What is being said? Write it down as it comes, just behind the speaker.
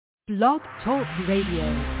Blog Talk Radio.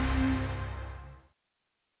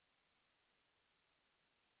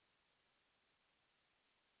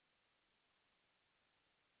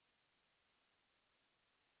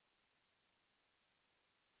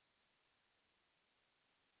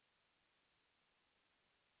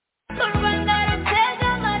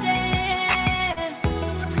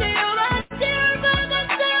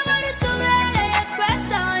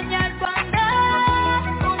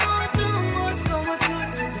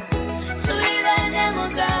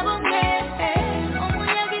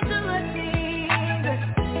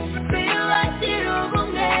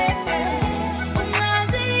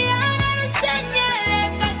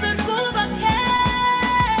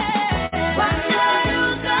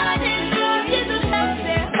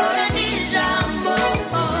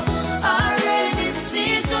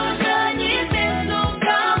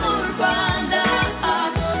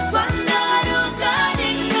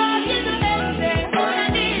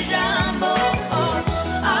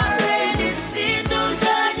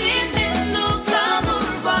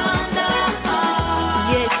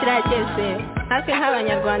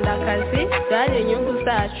 Nk'abanyarwandakazi bari inyungu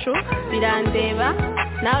zacu birandeba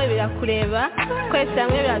nawe birakureba twese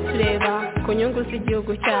hamwe biratureba ku nyungu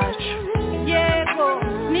z'igihugu cyacu. Yego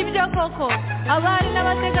nibyo koko abari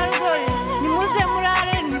n'abategarugori nimuze muri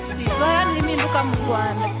RNC baharanira impinduka mu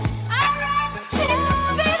Rwanda.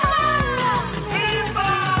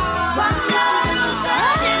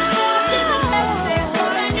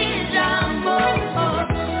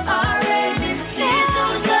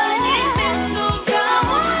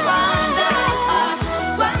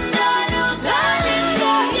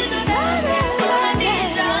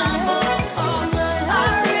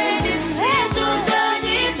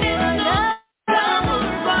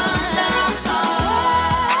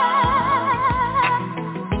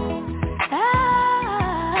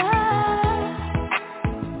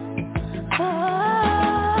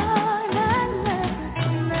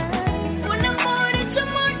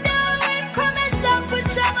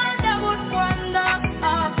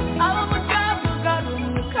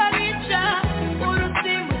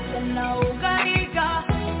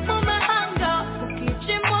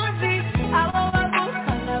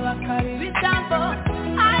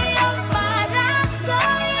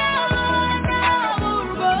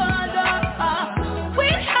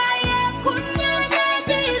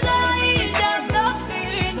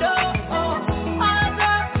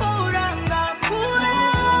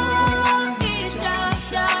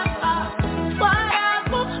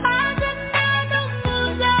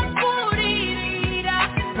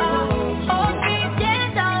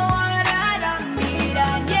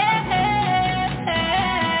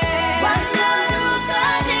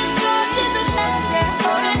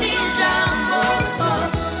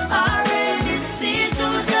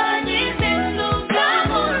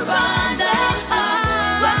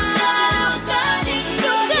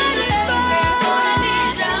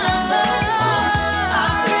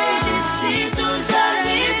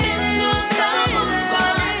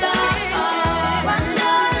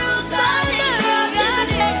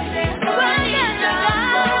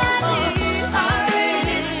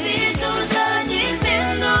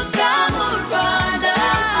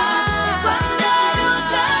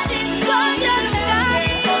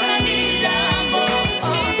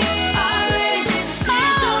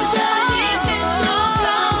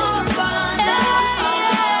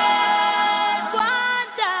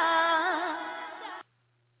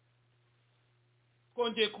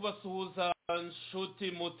 kubasuhuza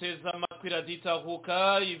nshuti muteza amatwi radiyo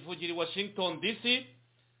Itahuka ivugira i Washington DC.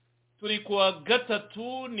 Turi kuwa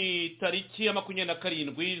gatatu ni tariki ya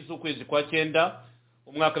 27 z'ukwezi kwa 9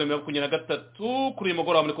 umwaka wa 2023 kuri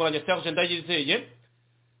mugoroba muri koranya Serge Ndayizeye.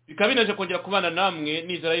 Bikaba binaje kongera kubana namwe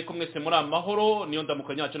nizera yuko mwese muri amahoro niyo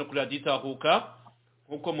ndamukanya cyo no kuri radiyo Itahuka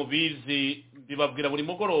nkuko mubizi bibabwira buri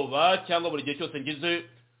mugoroba cyangwa buri gihe cyose ngize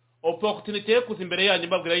opportunity yo kuza imbere yanyu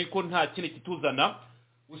mbabwira yuko nta kintu kituzana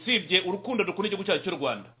usibye urukundo dukunda igihugu cyacu cy'u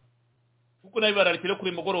Rwanda. Kuko nabibararikira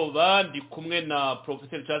kuri mugoroba ndi kumwe na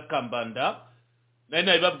Professor Charles Kambanda nari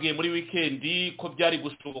nabibabwiye muri weekend ko byari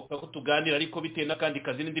gushoboka ko tuganira ariko bitewe n'akandi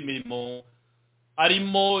kazi n'indi mirimo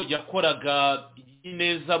arimo yakoraga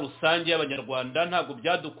neza rusange y'abanyarwanda ntabwo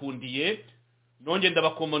byadukundiye. Nonge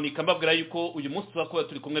ndabakomunika mbabwira yuko uyu munsi twakora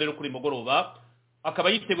turi kumwe rero kuri mugoroba akaba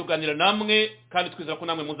yiteguye kuganira namwe kandi twizera ko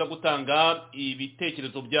namwe muza gutanga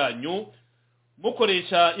ibitekerezo byanyu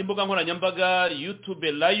mukoresha imbuga nkoranyambaga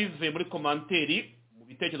YouTube live muri komanteri mu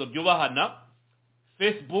bitekerezo byubahana,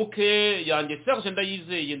 Facebook yanjye Serge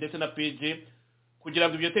Ndayizeye ndetse na page kugira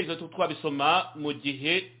ngo ibyo bitekerezo twabisoma mu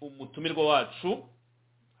gihe umutumirwa wacu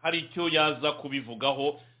hari icyo yaza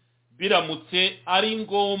kubivugaho biramutse ari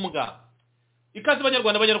ngombwa. Ikaze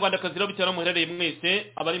abanyarwandakazi rero bitewe muherereye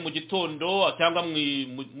mwese abari mu gitondo cyangwa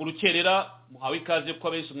mu rukerera muhawe ikaze ko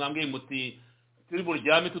abenshi mwambwiye muti turi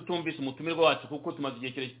buryame tutumvise umutumirwa wacu kuko tumaze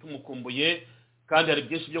igihe kirekire tumukumbuye kandi hari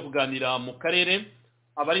byinshi byo kuganira mu karere.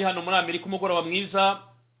 Abari hano muri Amerika umugoroba mwiza,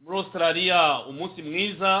 muri Australia umunsi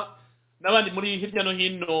mwiza, n'abandi muri hirya no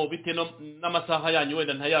hino bitewe n'amasaha yanyu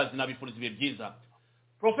wenda ntayazi nabifuriza ibihe byiza.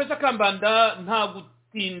 Professor Kambanda nta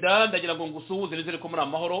gutinda ndagira ngo ngusuhuze nizere ko muri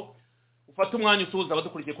amahoro. Ufata umwanya usuhuza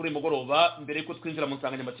abadukurikiye kuri mugoroba mbere yuko twinjira mu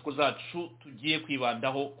nsanganyamatsiko zacu tugiye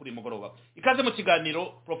kwibandaho kuri mugoroba. Ikaze mu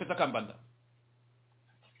kiganiro Professor Kambanda.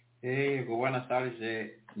 Bwana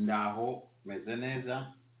Sarge ndaho meze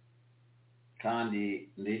neza kandi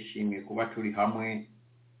ndishimiye kuba turi hamwe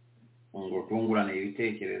ngo tungurane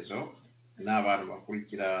ibitekerezo n'abantu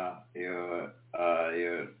bakurikira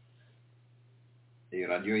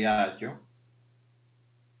radio yacyo.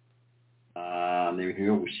 Ni ibintu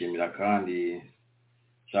byo gushimira kandi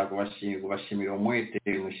nshaka kubashimira umwete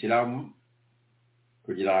mushyiramo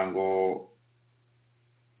kugira ngo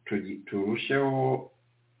turusheho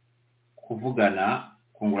kuvugana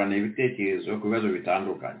kungurana ibitekerezo ku bibazo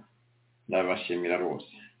bitandukanye. Ndabashimira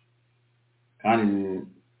rwose kandi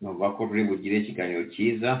numva ko turi bugire ikiganiro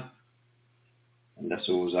cyiza.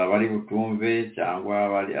 Ndasuhuza abari butumve cyangwa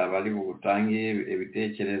abari butange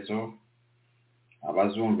ibitekerezo,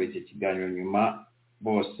 abazumva iki kiganiro nyuma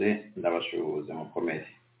bose ndabashuhuza mukomere.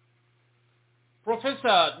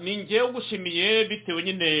 Professor ningewe ugushimiye bitewe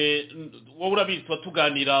nyine wowe urabizi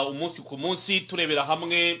tuganira umunsi ku munsi turebera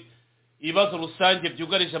hamwe ibibazo rusange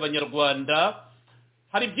byugarije abanyarwanda.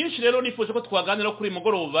 Hari byinshi rero nifuje ko twaganira kuri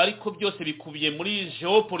mugoroba ariko byose bikubiye muri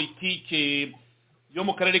geopolitics yo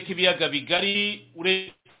mu karere k'ibiyaga bigari.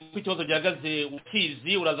 Ure ku ikibazo gihagaze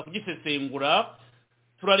ukizi uraza kugisesengura.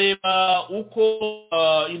 Turareba uko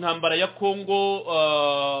intambara ya Kongo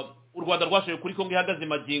u Rwanda rwashoye kuri Kongo ihagaze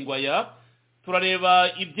magingo aya.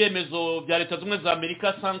 Turareba ibyemezo bya leta z'umwe za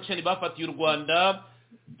Amerika sanction bafatiye u Rwanda.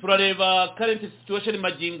 Turareba current situation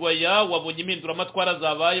magingo aya, wabonye impindura amatwara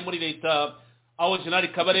zabaye muri leta aho General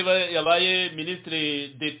Karere yabaye ministre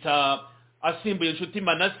d'etat asimbuye Nshuti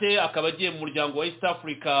Manase akaba agiye mu muryango wa East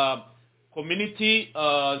Africa Community.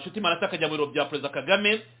 Nshuti Manase akajya mu biro bya President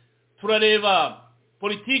Kagame. Turareba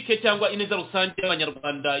politike cyangwa ineza rusange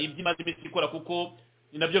y'abanyarwanda ibyimaze iminsi ikora kuko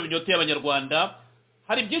ni nabyo binyoteye abanyarwanda.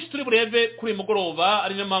 Hari byinshi turi burebe kuri mugoroba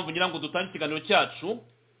ari niyo mpamvu ngira ngo dutange ikiganiro cyacu.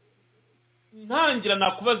 Ntangira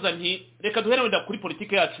nakubaza nti reka duhere wenda kuri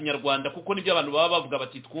politike yacu nyarwanda kuko nibyo abantu baba bavuga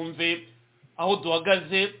bati twumve aho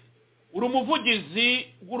duhagaze. Uri umuvugizi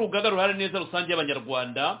w'urugaga ruhari neza rusange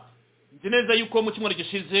y'abanyarwanda. Nzi neza yuko mu cyumweru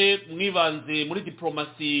gishize mwibanze muri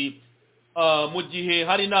diplomasi mu gihe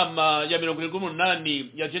hari inama ya 78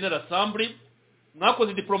 ya General Assembly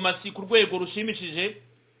mwakoze diplomasi ku rwego rushimishije.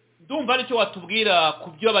 Ndumva aricyo watubwira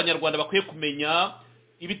ku byo abanyarwanda bakwiye kumenya,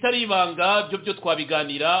 ibitari ibanga byo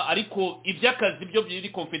twabiganira ariko iby'akazi byo biri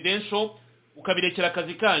confidential ukabirekera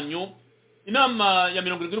akazi kanyu. Inama ya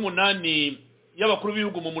 78 y'abakuru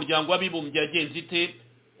b'ibihugu mu muryango w'abibumbye yagenze ite?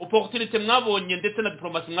 Opportunity mwabonye ndetse na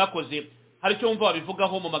diplomasi mwakoze hari cyo wumva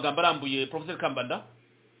wabivugaho mu magambo arambuye Professor Kambanda?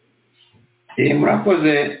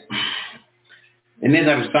 Murakoze.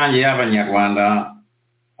 Ineza rusange y'abanyarwanda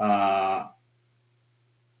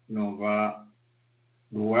numva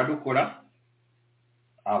duhora dukora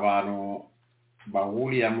abantu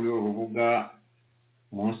bahuriye muri uru rubuga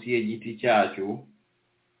munsi y'igiti cyacu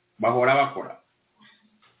bahora bakora.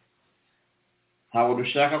 Ntabwo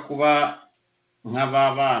dushaka kuba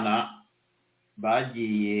nk'ababana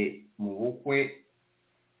bagiye mu bukwe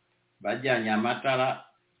bajyanye amatara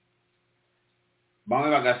bamwe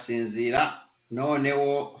bagasinzira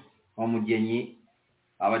noneho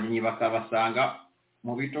abagenyi bakabasanga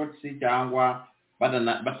mu bitotsi cyangwa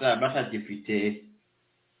batagifite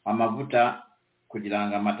amavuta kugira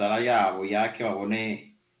ngo amatara yabo yake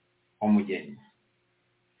babone umugeni.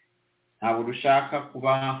 Ntabwo dushaka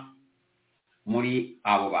kuba muri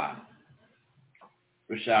abo bantu.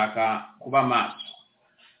 Dushaka kuba maso.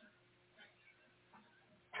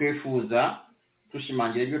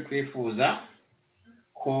 Tushimangira ibyo twifuza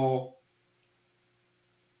ko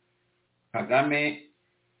Kagame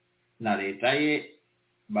na leta ye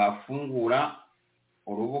bafungura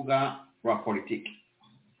urubuga rwa politiki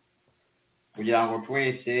kugira ngo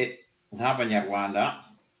twese nk'abanyarwanda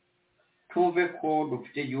tuve ko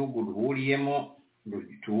dufite igihugu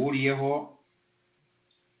duhuriyeho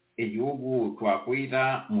igihugu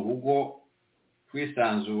twakwita mu rugo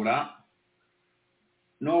twisanzura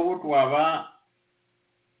n'ubu twaba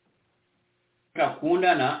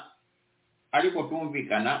tukundana ariko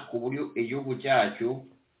tumvikana ku buryo igihugu cyacu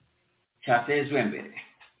cyatezwe imbere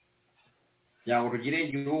kugira ngo tugire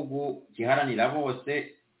igihugu giharanira bose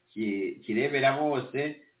kirebera bose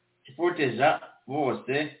kipoteja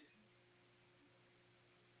bose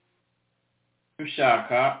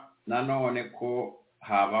dushaka nanone ko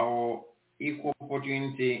habaho equal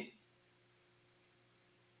opportunity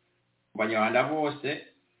banyarwanda bose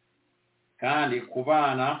kandi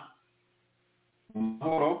kubana mu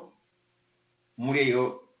mahoro muri iyo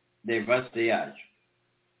diversity yacu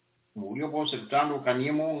mu buryo bwose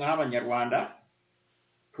dutandukanyemo nk'abanyarwanda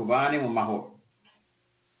tubane mu mahoro.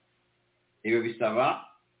 Ibyo bisaba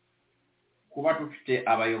kuba dufite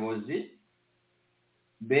abayobozi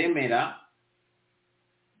bemera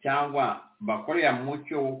cyangwa bakorera mu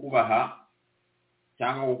mucyo wo kubaha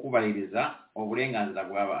cyangwa wo kubahiriza uburenganzira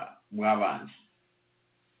bw'abandi.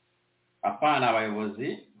 Apana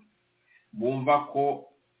abayobozi bumva ko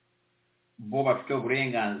bo bafite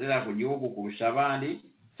uburenganzira ku gihugu kurusha abandi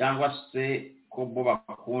cyangwa se ko bo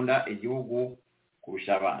bakunda igihugu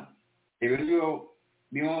kurusha abandi. Ibyo byo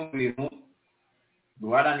bimwe mu bintu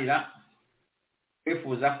duharanira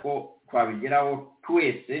twifuza ko twabigeraho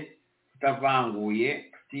twese tutavanguye,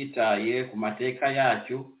 tutitaye ku mateka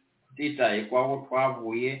yacu, tutitaye ku aho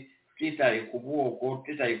twavuye, tutitaye ku bwoko,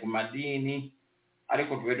 tutitaye ku madini,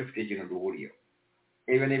 ariko tube dufite ikintu duhuriyeho.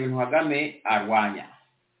 Ibyo ni ibintu Kagame arwanya.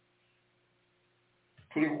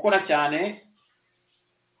 Turi gukora cyane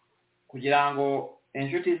kugira ngo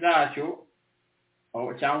inshuti zacu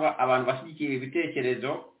cyangwa abantu bashyigikiye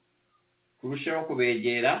ibitekerezo turusheho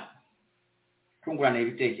kubegera tungurana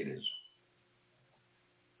ibitekerezo.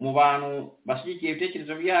 Mu bantu bashyigikiye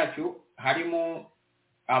ibitekerezo byacu harimo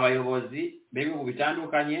abayobozi b'ibihugu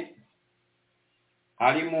bitandukanye,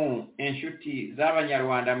 harimo inshuti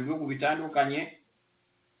z'abanyarwanda mu bihugu bitandukanye,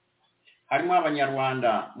 harimo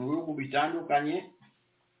abanyarwanda mu bihugu bitandukanye,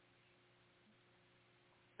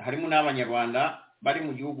 harimo n'abanyarwanda bari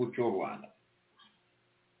mu gihugu cy'u Rwanda.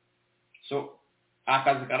 So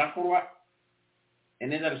akazi karakorwa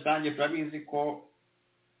neza rusange. Turabizi ko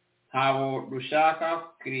ntabo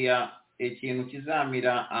dushaka kiriya ikintu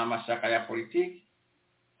kizamira amashaka ya politiki,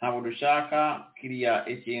 ntabo dushaka kiriya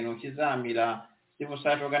ikintu kizamira civil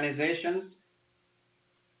society organizations.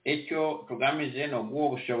 Icyo tugamije no guha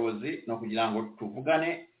ubushobozi no kugira ngo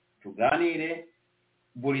tuvugane, tuganire,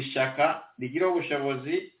 buri shaka rigira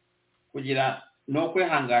ubushobozi kugira no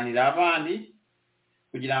kwihanganira abandi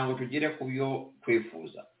kugira ngo tugire ku byo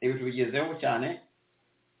twifuza. Ibi tubigezeho cyane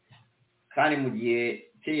kandi mu gihe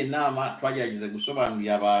cy'iyi nama twagerageza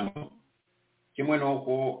gusobanurira abantu kimwe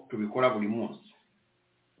n'uko tubikora buri munsi.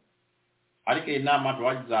 Ariko iyi nama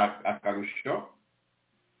twagize akarusho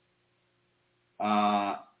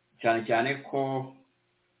cyane cyane ko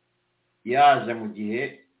yaje mu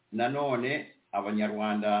gihe nanone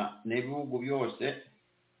abanyarwanda n'ibihugu byose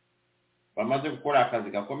bamaze gukora akazi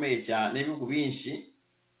gakomeye cyane, n'ibihugu byinshi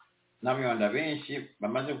n'abanyarwanda benshi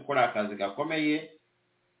bamaze gukora akazi gakomeye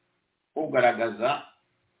ugaragaza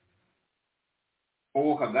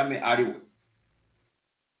uwo Kagame ari we.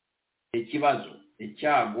 Ikibazo,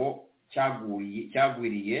 icyago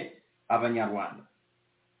cyagwiriye abanyarwanda.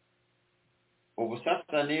 Ubu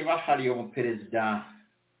sasa niba hari umuperezida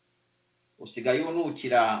usigaye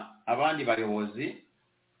unukira abandi bayobozi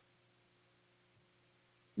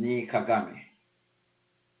ni Kagame.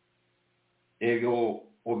 Ebyo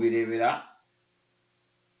ubirebera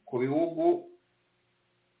ku bihugu,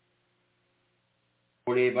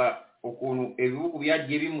 kureba ukuntu ibihugu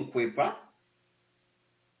byagiye bimukwepa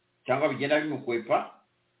cyangwa bigenda bimukwepa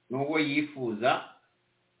n'ubwo yifuza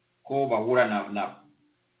ko bahura nabo.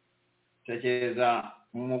 Tekereza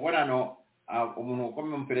mu mubonano umuntu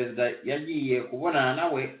ukomeye mu perezida yagiye kubonana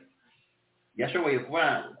nawe, yashoboye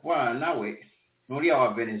kubonana nawe n'uriya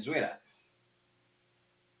wa Venezuela.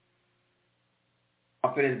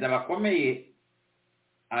 Abaperezida bakomeye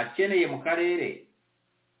akeneye mu karere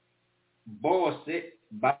bose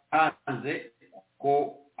banze ko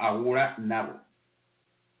ahura nabo.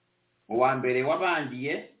 Uwa mbere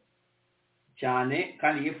wabangiye cyane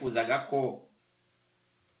kandi yifuzaga ko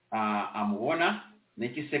amubona ni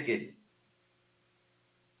Kisekedi,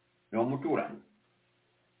 ni umuturanyi.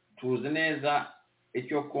 Tuzi neza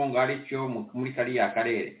icyo Kongo ari cyo muri kariya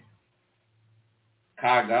karere.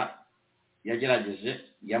 Kaga yagerageje,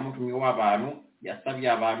 yamutumye w'abantu, yasabye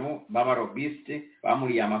abantu b'abarobiste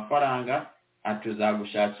bamuriye amafaranga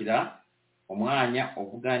atuzagushakira umwanya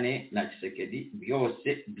uvugane na Kisekedi,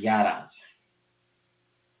 byose byaranze.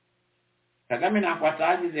 Kagame ntabwo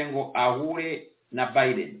atagize ngo ahure na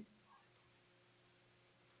Biden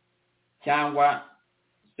cyangwa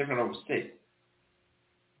Secretary of State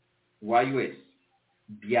wa US,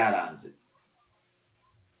 byaranze.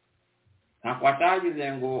 ntakwatagize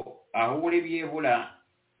ngo ahubure byebula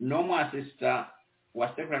no mu assistant wa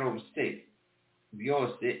Secretary of State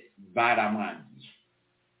byose baramwangiye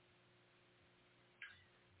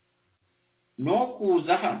no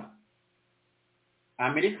kuza hano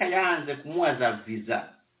Amerika yanze kumuwaza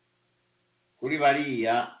visa kuri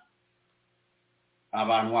bariya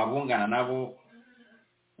abantu wabungana nabo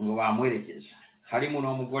ngo bamwerekeje harimo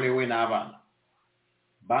no mugore we n'abana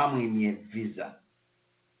bamwimye visa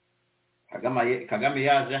Kagame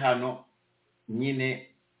yaje hano nyine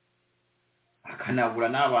akanabura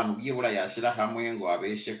n'abantu byibura yashira hamwe ngo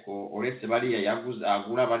abeshe ko uretse bariya yaguze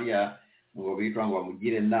agura bariya ngo bitwa ngo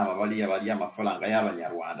bamugire inama bariya amafaranga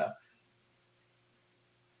y'abanyarwanda.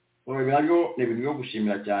 Urabyo n'ibintu byo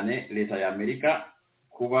gushimira cyane leta ya Amerika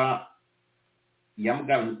kuba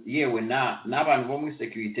yamuga yewe n'abantu bo muri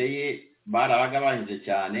security ye barabagabanyije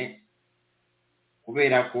cyane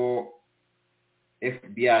kubera ko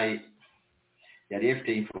FBI yari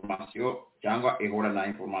ifite information cyangwa ihura na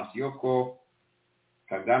information ko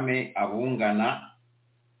Kagame abungana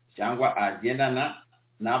cyangwa agendana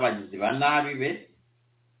n'abagizi ba nabi be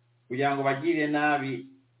kugira ngo bagire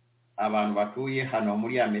nabi abantu batuye hano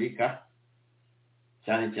muri Amerika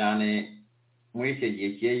cyane cyane muri iki gihe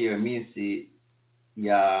cy'iyo minsi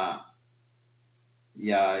ya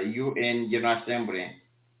UN General Assembly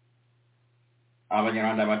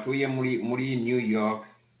abanyarwanda batuye muri New York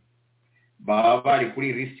baba bari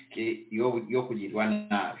kuri risk yo kugirwa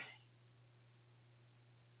nabi.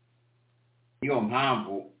 Iyo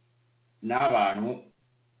mpamvu n'abantu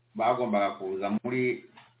bagombaga kuza muri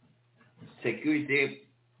security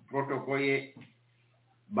protocol ye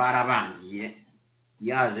barabangiye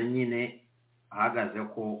yaje nyine ahagaze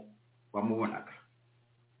ko bamubonaga.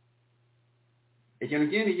 Ikintu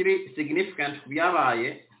kindi kiri significant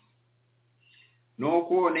kubyabaye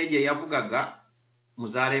nuko nege yavugaga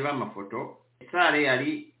muzareba amafoto sare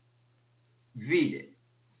yari vide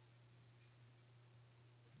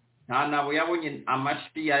nta nabo yabonye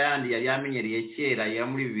amashyi yandi yari yamenyereye kera ya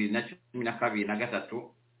muri 2012 na 2013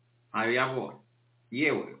 ayo yabonye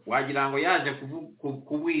yewe wagira ngo yaje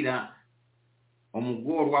kubwira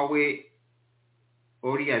umugorwa we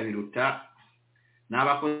Oriya Biruta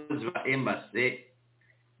n'abakozi ba embassy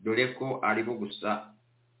dore ko aribo gusa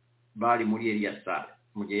bari muri iriya sare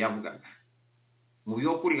mu gihe yavugaga mu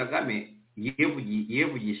byo kuri Kagame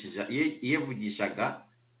yevugishaga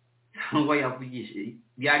cyangwa yavugishije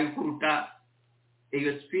byari kuruta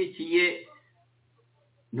iyo speech ye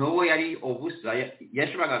no yari obusa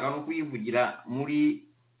yashobagaga no kuyivugira muri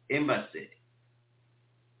embassy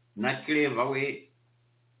na Clever we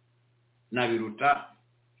na Biruta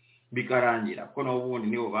bikarangira ko n'ubundi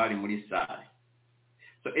nibo bari muri sare.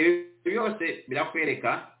 So byose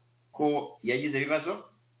birakwereka ko yagize ibibazo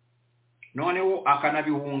noneho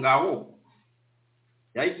akanabihungaho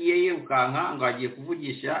yagiye yirukanka ngo agiye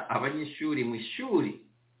kuvugisha abanyeshuri mu ishuri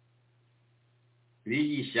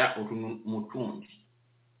bigisha umutundi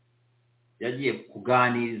yagiye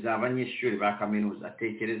kuganiriza abanyeshuri ba kaminuza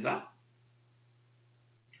atekereza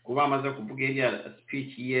kuba amaze kuvuga iriya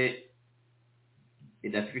speech ye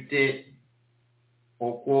idafite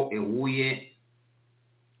uko ehuye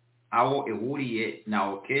aho ehuriye na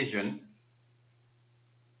occasion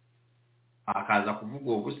akaza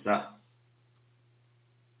kuvuga ubusa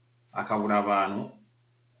akabura abantu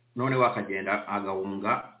none wakagenda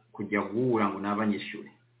agahunga kujya guhura ngo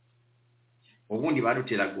n'abanyeshuri ubundi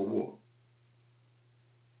baruteraga ubu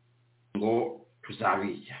ngo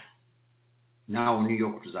tuzabica nawe New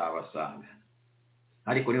York tuzabasanga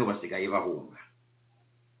ariko nibo basigaye bahunga.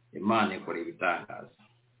 Imana ikora ibitangaza.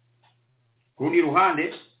 Kurundi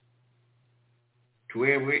ruhande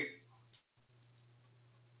twewe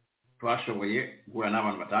twashoboye guhura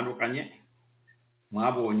n'abantu batandukanye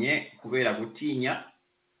mwabonye kubera gutinya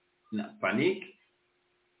na panic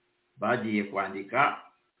bagiye kwandika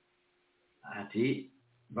ati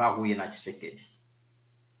bahuye na Kisekedi.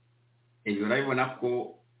 Ibyo urabibona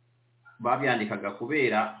ko babyandikaga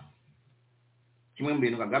kubera kimwe mu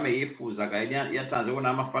bintu Kagame yifuzaga yatanzeho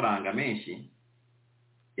n'amafaranga menshi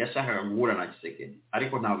yashakaga guhura na Kisekedi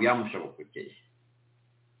ariko ntabwo yamushobokeye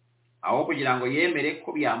aho kugira ngo yemere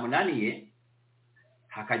ko byamunaniye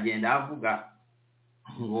hakagenda avuga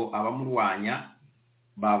ngo abamurwanya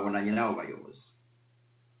babonanye nabo bayobozi.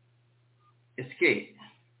 Eske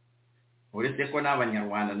uretse ko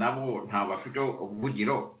n'abanyarwanda nabo nta bafite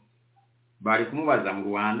ubugiro bari kumubaza mu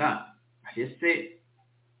Rwanda ese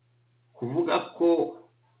kuvuga ko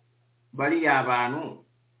bari abantu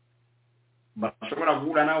bashobora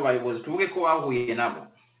guhura nabo bayobozi tuvuge ko bahuye nabo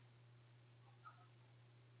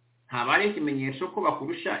ntabari ikimenyesho ko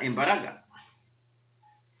bakurusha imbaraga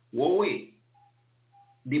wowe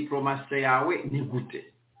diplomasi yawe ni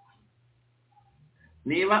gute.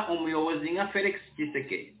 Niba umuyobozi nka Felix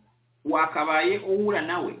Tshisekedi wakabaye uhura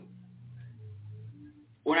nawe,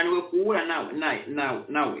 unaniwe kuhura nawe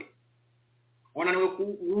unaniwe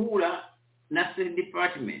kuhura na State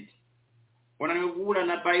Department, unaniwe kuhura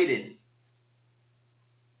na Biden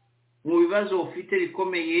mu bibazo ufite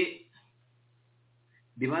bikomeye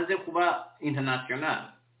bimaze kuba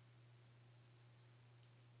international.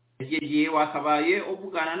 Igihe wakabaye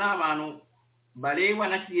uvugana n'abantu bareba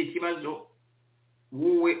na kiye kibazo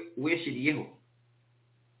wowe weshiriyeho,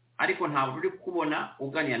 ariko ntabwo uri kubona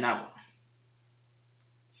uganira nabo.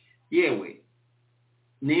 Yewe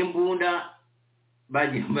n'imbunda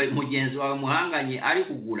mugenzi wawe muhanganye ari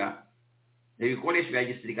kugura ibikoresho bya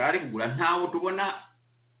gisirikare ari kugura, ntawo tubona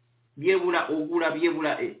byebura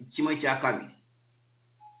kimwe cya kabiri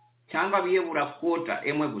cyangwa byebura quota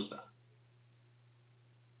emwe gusa,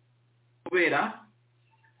 kubera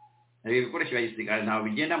ibikoresho bya gisirikare ntawo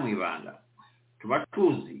bigenda mu ibanga. Tuba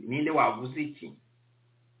tuzi ninde waguze iki,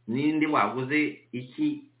 ninde waguze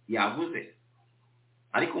iki yaguze.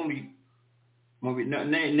 Ariko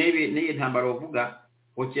n'iyi ntambaro uvuga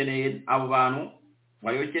ukeneye abo bantu,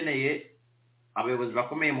 wayokeneye abayobozi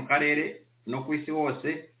bakomeye mu karere no ku isi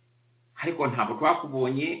hose, ariko ntabwo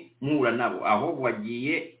twakubonye muhura nabo, aho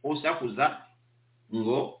wagiye usakuza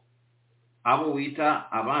ngo abo wita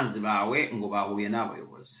abanzi bawe ngo bahuye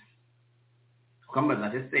n'abayobozi. Ukambaza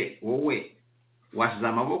ati se wowe washize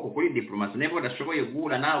amaboko kuri diplomasi, nebo udashoboye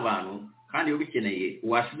guhura n'abantu kandi ubikeneye,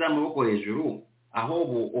 washize amaboko hejuru aho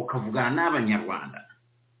ukavugana n'abanyarwanda.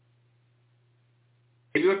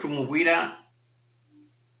 Ibyo tumubwira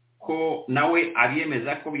ko nawe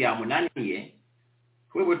abiyemeza ko byamunaniye,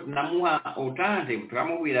 twebwe tunamuha utante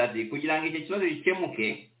tukamubwira ati kugira ngo iki kibazo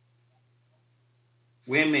gikemuke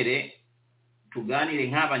wemere tuganire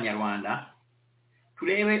nk'abanyarwanda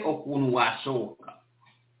turebe ukuntu wasohoka.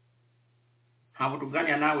 Ntabwo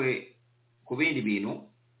tuganira nawe ku bindi bintu,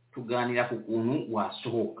 tuganira ku kuntu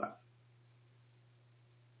wasohoka,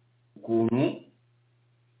 ukuntu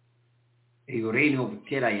iyo reign of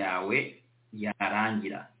terror yawe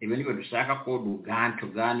yarangira. Ibyo nibyo dushaka ko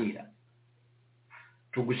tuganira,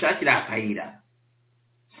 tugushakira akayira,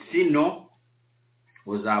 sino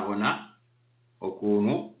uzabona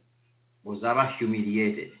ukuntu uzaba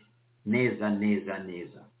humiliated neza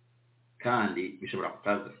kandi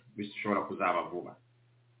bishobora kuzaba vuba.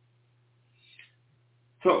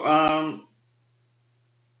 So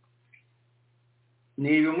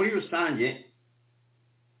niyo muri rusange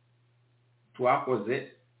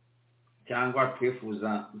twakoze cyangwa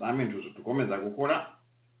twifuza tukomeza gukora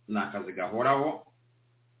n'akazi gahoraho,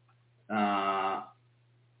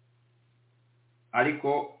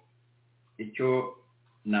 ariko icyo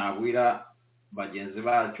nabwira bagenzi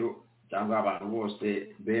bacu cyangwa abantu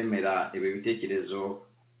bose bemera ibi bitekerezo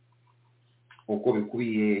uko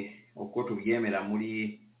bikubiye, uko tubyemera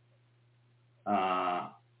muri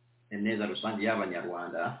neza rusange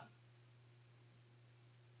y'abanyarwanda,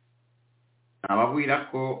 ababwira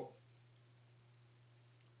ko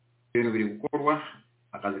ibintu biri gukorwa,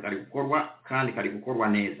 akazi kari gukorwa kandi kari gukorwa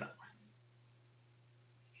neza.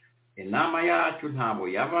 Inama yacu ntabwo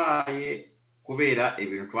yabaye kubera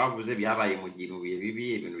ibintu twavuze byabaye mu gihe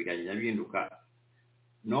bibi, ibintu bigenda bihinduka.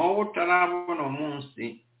 No utarabona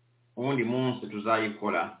undi munsi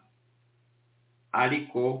tuzayikora,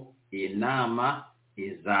 ariko inama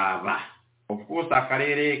izaba. Of course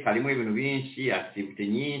akarere karimo ibintu byinshi, activity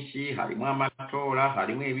nyinshi, harimo amatora,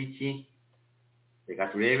 harimo ibiki. Reka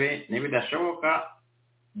turebe n'ibidashoboka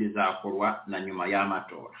bizakorwa na nyuma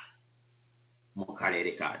y'amatora mu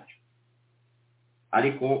karere kacu.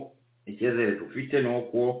 Ariko icyizere dufite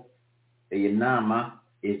nuko iyi nama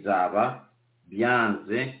izaba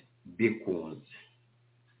byanze bikunze.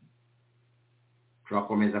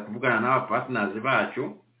 Turakomeza kuvugana n'aba partners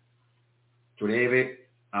bacu turebe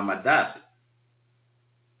amadati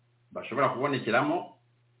bashobora kubonekeramo,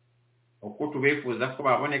 uko tubifuza ko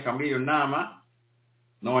baboneka muri iyo nama,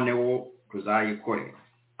 noneho tuzayikore.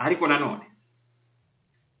 Ariko nanone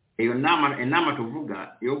iyo nama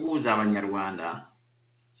tuvuga yo guhuza abanyarwanda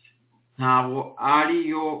ntabwo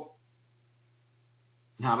aricyo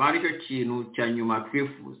kintu cya nyuma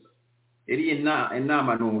twifuza.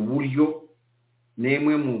 Inama ni uburyo,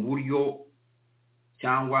 nemwe mu buryo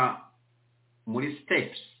cyangwa muri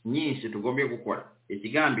steps nyinshi tugomba gukora.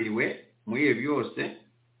 Ikigambiriwe muri ibi byose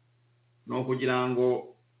no kugira ngo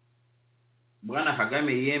Bwana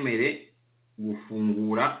Kagame yemere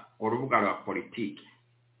gufungura urubuga rwa politiki.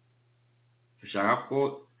 Dushaka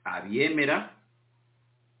ko abyemera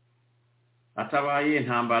atabaye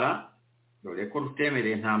intambara, dore ko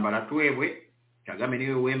rutemereye intambara twebwe Kagame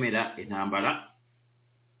niwe wemera intambara,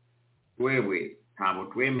 wewe ntabwo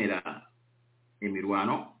twemera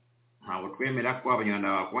imirwano, ntabwo twemera ko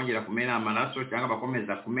abanyarwanda bakongera kumena amaraso cyangwa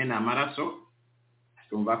bakomeza kumena amaraso.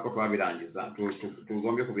 Tumva ko twabirangiza,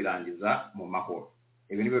 tugombye kubirangiza mu mahoro.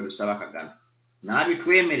 Ibi nibyo dusaba Kagame. Nabi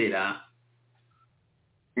twemerera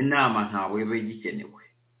inama ntabwo ibe gikenewe.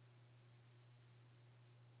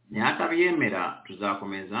 Nyatabyemera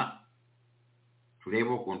tuzakomeza turebe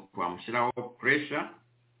ukuntu twamushyiraho pressure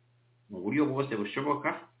mu buryo bwose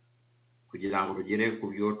bushoboka kugira ngo rugere ku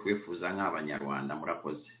byo twifuza nk'abanyarwanda.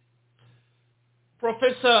 Murakoze.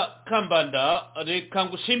 Professor Kambanda, reka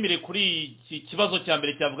ngushimire kuri iki kibazo cya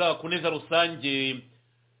mbere cyavuga ku neza rusange,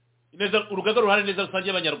 urugaga ruhari neza rusange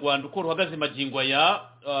y'abanyarwanda uko ruhagaze magingo aya.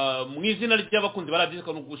 Mu izina ry'abakunzi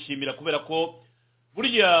barabyizika no gushimira kubera ko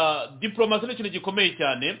burya diplomasi ni ikintu gikomeye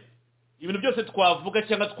cyane. Ibintu byose twavuga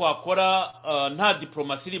cyangwa twakora nta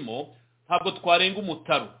diplomasi irimo ntabwo twarenga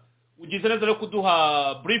umutaro. Ugize neza rero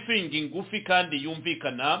kuduha briefing ngufi kandi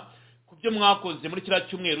yumvikana ku byo mwakoze muri kiriya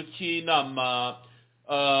cyumweru cy'inama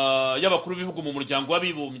y'abakuru b'ibihugu mu muryango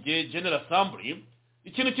w'abibumbye General Assembly.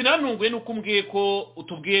 Ikintu kinantunguye ni uko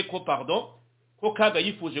utubwiye ko ko Kaga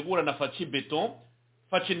yifuje guhura na Faci Beton,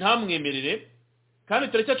 Faci ntamwemerere, kandi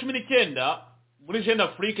tariki 19 muri Jeune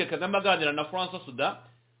Afrique Kagame aganira na François Soudan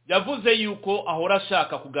yavuze yuko ahora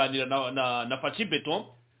ashaka kuganira na Faci Beton,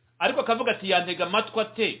 ariko akavuga ati yantega amatwi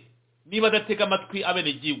ate niba adatega amatwi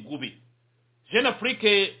abenegihugu be. Jeune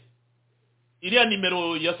Afrique iriya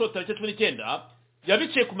nimero ya tariki 19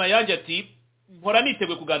 yabice ku mayange ati mpora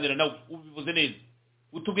niteguye kuganira nawe. Ubivuze neza,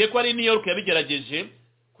 utubwiye ko ari New York yabigerageje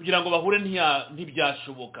kugira ngo bahure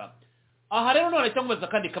ntibyashoboka. Aha rero none cyangwa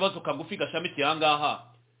kandi kabazo kagufi gashamikiye ahangaha,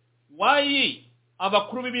 wayi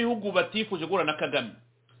abakuru b'ibihugu batifuje guhura na Kagame.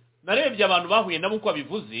 Narebye abantu bahuye nabo uko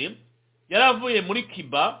babivuze, yaravuye muri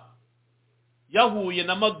Cuba, yahuye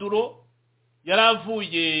na Maduro,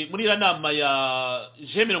 yaravuye muri ira nama ya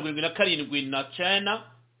G77 na China,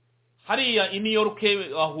 hariya New York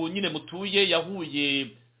aho nyine mutuye yahuye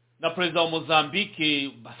na president wa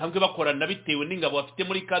Mozambique basanzwe bakorana bitewe n'ingabo bafite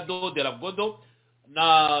muri Cabo Delgado.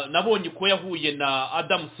 Nabonye ko yahuye na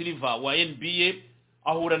Adam Silva wa NBA,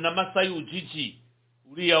 ahura na Masayu Gigi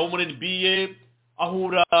uriya wo muri NBA,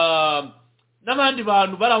 ahura n'abandi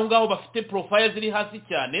bantu bari aho ngaho bafite profile ziri hasi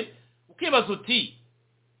cyane. Ukibaza uti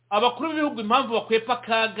abakuru b'ibihugu impamvu bakwepa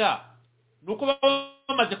Kaga nuko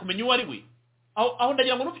bamaze kumenya uwo ari we. Aho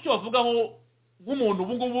ndagira ngo n'ufite bavugaho nk'umuntu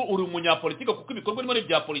ubu ngubu uri umunyapolitike, kuko ibikorwa bimwe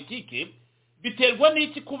bya politike biterwa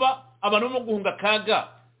n'iki kuba abantu barimo guhunga Kaga.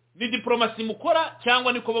 Ni diplomasi mukora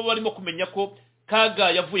cyangwa niko baba barimo kumenya ko Kaga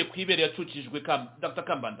yavuye ku ibere yacucijwe? Dr.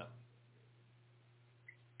 Kambanda,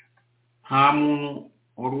 nta muntu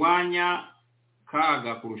urwanya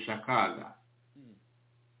Kaga kurusha Kaga.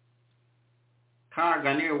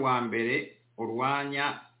 Kaga niwe wa mbere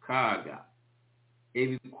urwanya Kaga.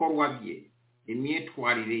 Ibikorwa bye,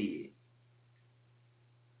 imyitwarire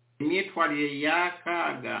ya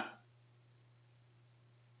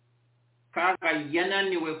Kaga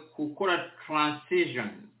yananiwe gukora transition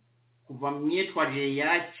kuva mu myitwarire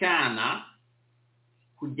ya cyana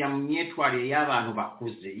kujya mu myitwarire y'abantu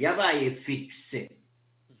bakuze. Yabaye fixe.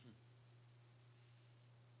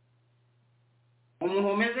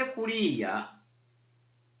 Umuntu umeze kuriya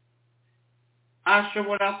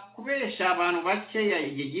ashobora kubesha abantu bakeya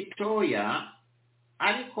igihe gitoya,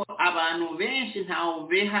 ariko abantu benshi ntaho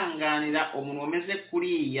bihanganira umuntu umeze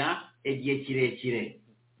kuriya igihe kirekire.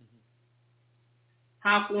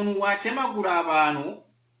 Nta kuntu watemagura abantu,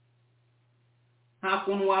 nta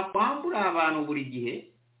kuntu wakwambura abantu buri gihe,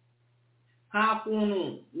 nta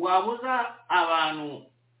kuntu wabuza abantu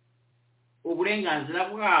uburenganzira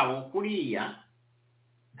bwabo kuriya,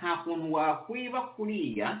 nta kuntu wakwiba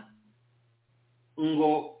kuriya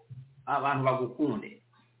ngo abantu bagukunde.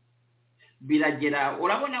 Biragera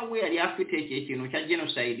urabona we yari afite ikintu cya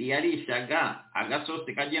genocide, yarishaga agasosi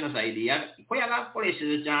ka genocide ko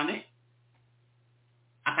yagakoresheje cyane,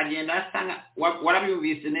 akagenda asanga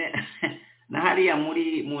warabyumvise na hariya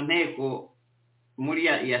muri mu nteko muri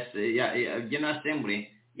ya General Assembly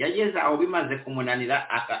yageze aho bimaze kumunanira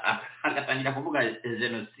agatangira kuvuga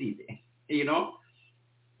genocide.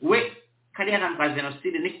 We kariya namba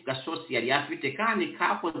genocide ni gasosi yari afite kandi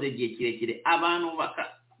kakoze igihe kirekire. Abantu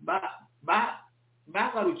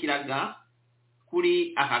bagarukiraga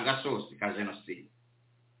kuri aka gasosi ka genocide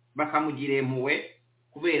bakamugire impuhwe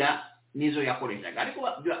kubera nizo yakoreshaga, ariko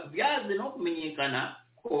byaze no kumenyekana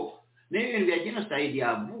ko n'ibintu bya genocide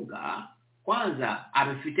yavuga kwanza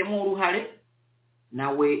abifitemo uruhare,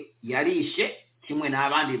 nawe yarishe kimwe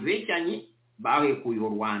n'abandi becanyi bahekuye u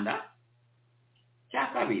Rwanda. Cya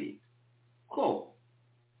kabiri, ko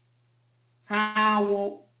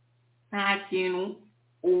nta kintu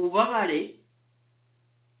ububabare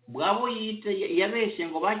bwabo yabeshe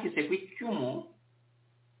ngo bakise ku icyumu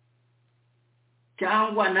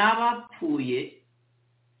cyangwa n'abapfuye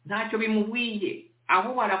ntacyo bimubwiye,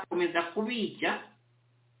 aho barakomeza kubica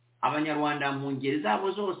abanyarwanda mu ngeri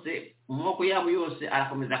zabo zose, mu moko yabo yose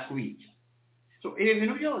arakomeza kubica. So ibi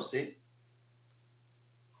bintu byose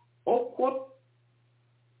uko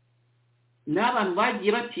n'abantu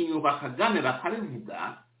bagiye batinyuka Kagame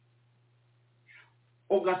bakabivuga,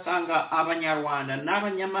 ugasanga abanyarwanda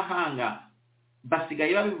n'abanyamahanga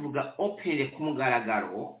basigaye babivuga open ku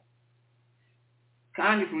mugaragaro,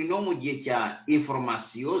 kandi turi no mu gihe cya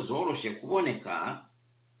information zoroshe kuboneka.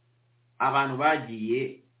 Abantu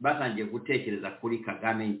bagiye batangiye gutekereza kuri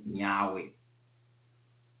Kagame nyawe,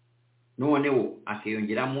 noneho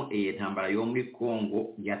akiyongeramo iyi ntambara yo muri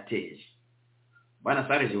Kongo yateje. Bana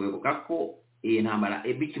Sarge webuka ko iyi ntambara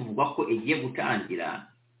ebikivuga ko igiye gutangira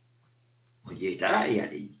mu gihe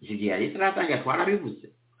yari taratangira twarabivuze,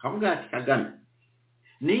 kavuga ati Kagame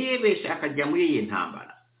niyebeshe akajya muri iyi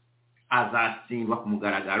ntambara azatsindwa ku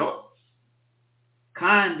mugaragaro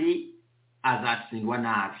kandi azatsindwa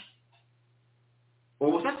nabi.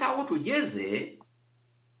 Ubu sasa aho tugeze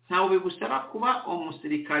ntawe bigusaba kuba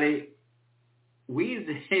umusirikare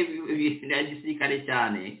wize gisirikare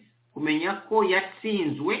cyane kumenya ko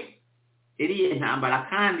yatsinzwe iriye ntambara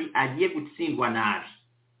kandi agiye gutsindwa nabi.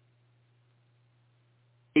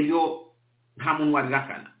 Ibyo nta muntu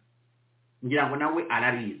wabihakana, ngira ngo nawe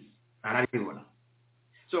arabizi, arabibona.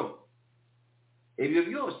 So ibyo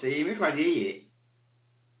byose imifariye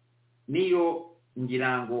niyo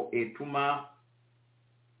ngira ngo etuma,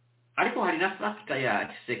 ariko hari na factor ya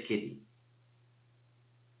Tshisekedi.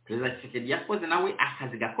 Perezida Tshisekedi yakoze nawe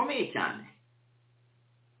akazi gakomeye cyane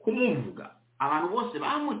kumuvuga, abantu bose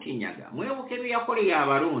bamutinyaga. Mwebuke ibyo yakoreye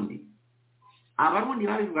abarundi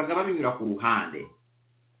babivugaga babinyura ku ruhande,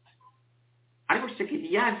 ariko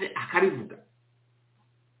Tshisekedi yaje akabivuga.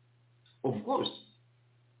 Of course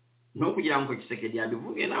no kugira ngo Tshisekedi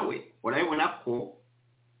yabivuge nawe urabibona ko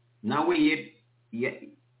nawe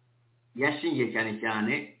yashingiye cyane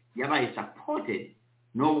cyane yabaye supported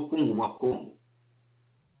n'ubukungu bwa Kongo.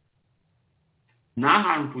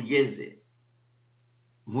 N'ahantu tugeze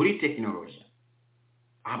muri tekinoloji,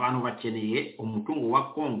 abantu bakeneye umutungo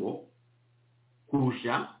wa Kongo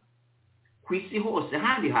kurusha ku isi hose.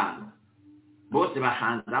 Handi hantu bose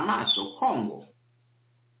bahanze amaso Kongo,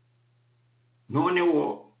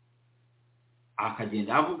 noneho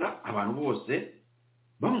akagenda avuga abantu bose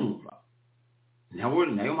bamwumva.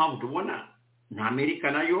 Nayo mpamvu tubona na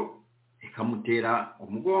Amerika nayo ikamutera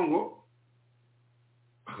umugongo,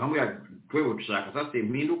 akamubwira twewe dushaka sasa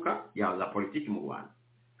impinduka ya za politiki mu Rwanda.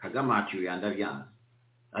 Kagame ati yandabyanze,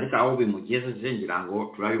 ariko aho bimugeze ngira ngo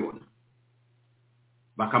turabibona.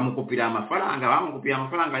 Bakamukupira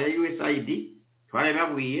amafaranga ya USAID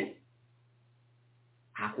twarababwiye,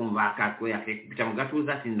 hakumva akakwe yakipita mu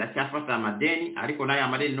gatuza ati ndacyafata amadeni, ariko nayo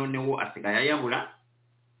amadeni noneho asigaye ayabura.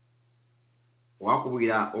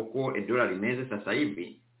 Wakubwira uko $1 rimeze sasa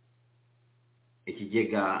hivi,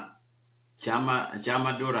 ikigega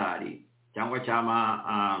cyama dolari cyangwa cyama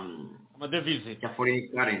amadevize cya foreign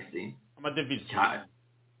currency, amadevize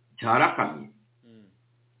cyarakamye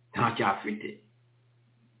nta cyafite.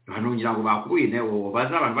 Hano ngira ngo bakubuye newo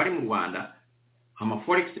baza abantu bari mu Rwanda, ama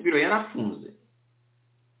forex biro yarafunze.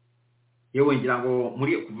 Yewe ngira ngo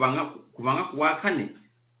muri kuvanga kuwa kane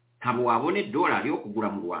ntabwo wabone dolari yo kugura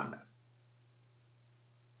mu Rwanda.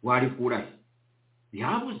 Wari kurahe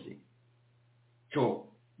yabuze, cyo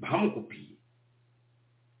bamukupiye.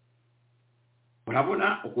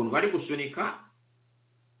 Urabona ukuntu bari gusunika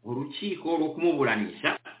urukiko rwo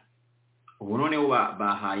kumuburanisha. Ubu noneho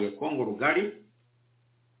bahaye Kongo rugari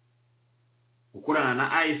gukorana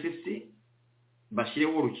na ICC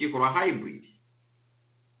bashireho urukiko rwa hybrid.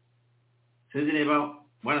 Sinzi niba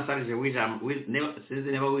Bwana Sarge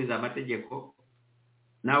wiza amategeko,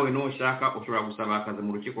 nawe no ushaka ushobora gusaba akazi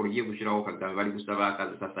mu rukiko rugiye gushiraho Kagame bari gusaba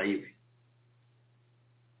akazi sasa hivi.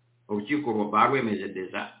 Urukiko rwarwemeje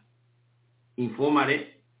deja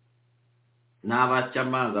informale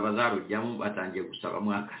n'abacamanza bazarujyamo batangiye gusaba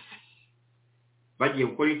mwakazi. Bagiye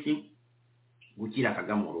gukora iki? Gukira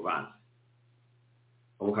Kagame mu rubanza.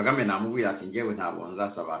 Ubu Kagame namubwira ati njyewe ntabwo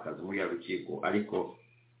nzasaba akazi muri rukiko, ariko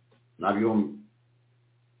nabyo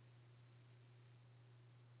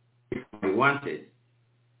I wanted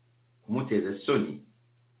kumuteze soni,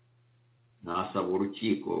 nasaba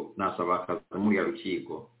urukiko, nasaba akazi muri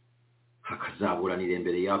rukiko, hakazaburanira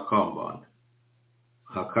imbere ya Kambanda.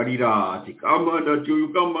 Hakarira ati Kambanda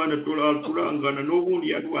turangana n'ubundi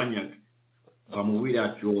yadwanyaga.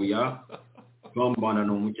 bamubwira cyoya Kambanda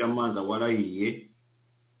no mucyamanza warahiye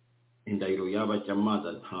indahiro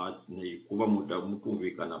y'abacamanza nta kuba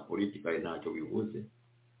mutumvikana politika ntacyo bivuze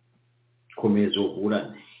komeza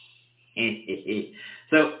uburane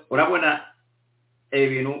so urabona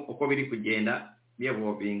ibintu uko biri kugenda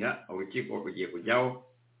byebobinga urukiko rugiye kujyaho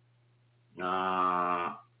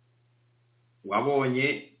wabonye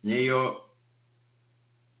niyo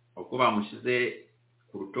uko bamushize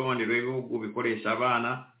ku rutonde rw'ibihugu bikoresha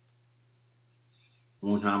abana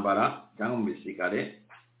mu ntambara cyangwa mu bisikare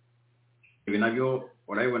ibi nabyo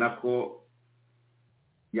urabibona ko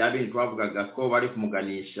yabintu bavugaga ko bari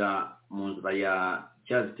kumuganisha mu nzira ya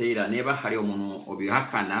Cyazitera neba hari umuntu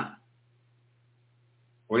ubihakana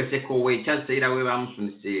uretse ko we Cyazitera we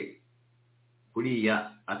bamusunitse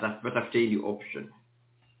kuriya atafite iyi option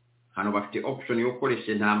hano bafite option yo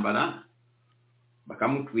gukoresha intambara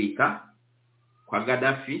bakamutwika kwa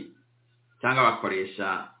Gaddafi cyangwa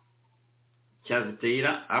bakoresha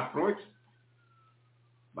Cyazitera approach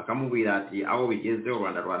bakamubwira ati aho bigeze u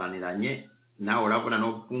Rwanda rwananiranye nawe urabona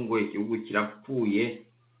no kungo igihugu kirapfuye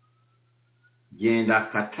genda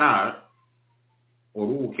Qatar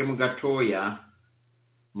uruke mu gatoya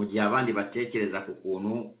mu gihe abandi batekereza ku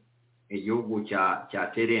kuntu igihugu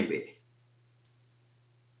cya terembere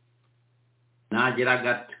nagera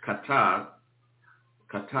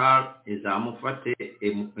Qatar izamufate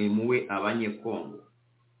emuwe abanyekongo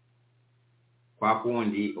kwa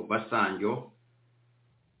kundi Obasanjo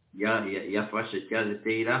yafashe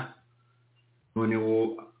Cyazitera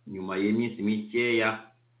noneho nyuma y'iminsi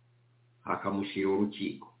mikeya hakamushira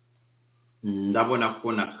urukiko ndabona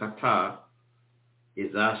ko na Qatar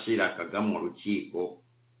izashira Kagame urukiko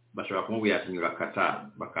bashobora kumubwira ati nyura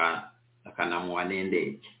Qatar bakanamuha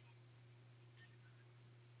n'indege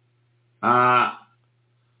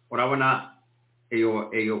urabona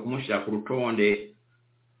eyo kumushira ku rutonde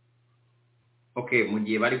okay mu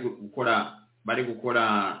gihe bari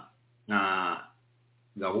gukora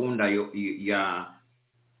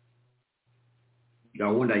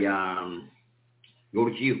gahunda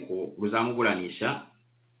y'urukiko ruzamuburanisha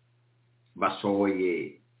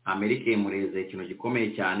basohoye Amerika imureze ikintu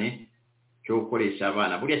gikomeye cyane cyo gukoresha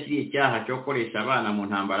abana buriya kiri icyaha cyo gukoresha abana mu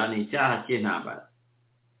ntambara ni icyaha cy'intambara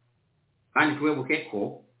kandi tuwebuke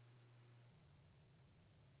ko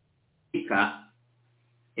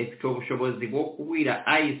ifite ubushobozi bwo kubwira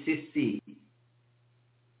ICC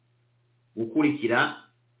gukurikira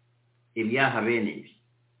ibyaha bene ibi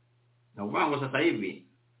navuga ngo sasa hivi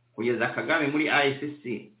kugeza Kagame muri ICC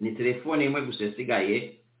ni telefone imwe gusa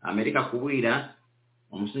isigaye Amerika kubwira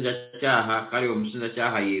umushinjacyaha kari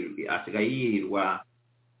umushinjacyaha asigaye yirirwa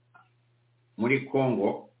muri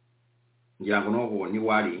Congo ngira ngo n'ubu ni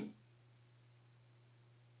wari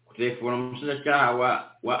ku telefone umushinjacyaha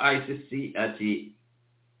wa ICC ati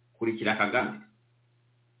kurikira Kagame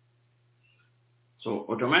so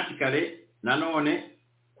automatically nanone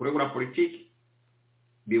kuregura politiki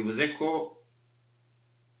bivuze ko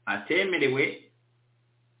atemerewe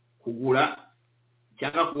kugura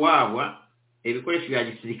cyangwa kuwabwa ibikoresho bya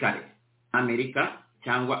gisirikare Amerika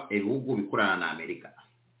cyangwa ibihugu bikorana na Amerika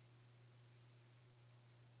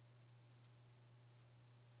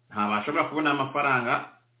ntabashobora kubona amafaranga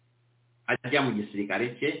ajya mu gisirikare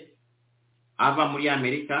cye ava muri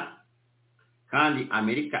Amerika kandi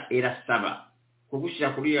Amerika irasaba kugushira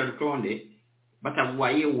kuri ya rutonde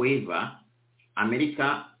bataguwaye waiver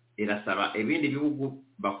Amerika irasaba ibindi bihugu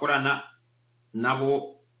bakorana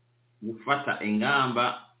nabo gufata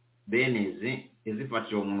ingamba beneze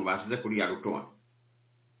izifatira umuntu basize kuri ya rutonde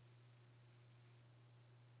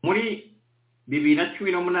muri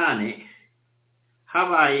 2018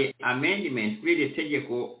 habaye amendment kuri iri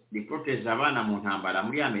tegeko riproteza abana mu ntambara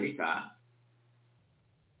muri Amerika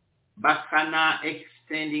bakana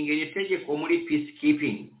extending iri tegeko muri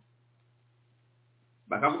peacekeeping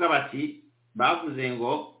bakavuga bati bavuze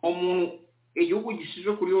ngo umuntu igihugu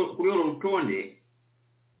gishize kuri uru rutonde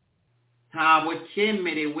ntabo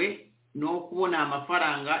cyemerewe no kubona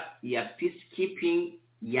amafaranga ya peacekeeping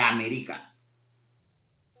ya Amerika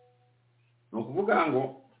no kuvuga ngo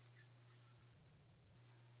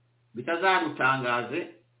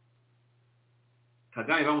bitazarutangaze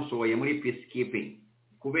Kagame bamusohoye muri peacekeeping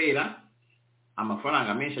kubera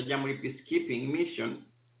amafaranga menshi ajya muri peacekeeping mission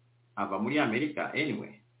ava muri Amerika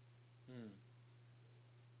anyway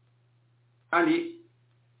kandi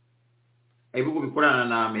ibihugu bikorana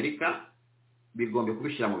na Amerika bigombe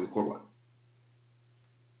kubishira mu bikorwa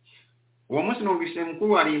uwo munsi numvise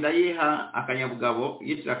mukuru arinda yiha akanyabugabo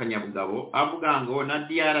yitira akanyabugabo avuga ngo na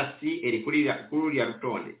DRC eri kuri ya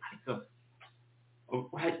rutonde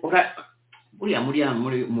buriya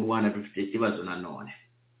muri mu Rwanda dufite ikibazo nanone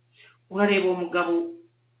urareba umugabo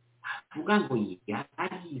avuga ngo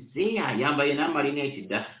yarize yambaye n'amarinete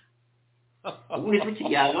da ubundi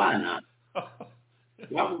tukiri abana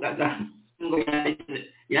bavugaga ngo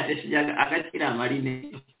yatesheje agakira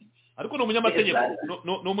amarinete ariko ni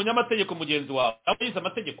umunyamategeko mugenzi wawe abize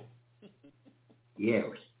amategeko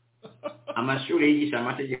yewe amashuri yigisha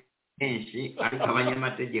amategeko menshi ariko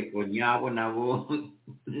abanyamategeko nyabo nabo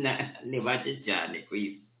ne bake cyane ku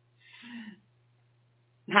isi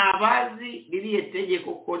ntabazi ririye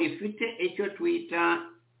tegeko ko rifite icyo twita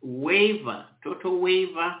waiver total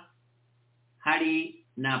waiver hari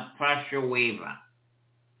na partial waiver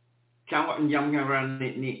cyangwa njyamwara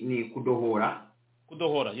ni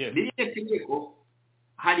kudohora yes ririye tegeko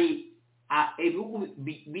hari ibihugu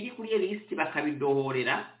biri kuri list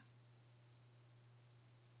bakabidohorera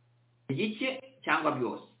igice cyangwa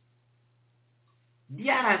byose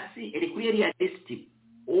DRC eri kuri list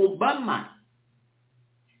Obama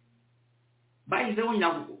bayizeho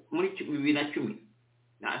muri 2010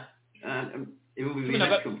 na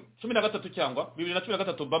 2013 cyangwa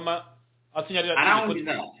 2013 Obama asinyarira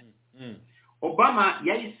tegeko Obama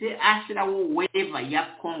yahise ashyiraho waiver ya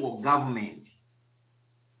Congo government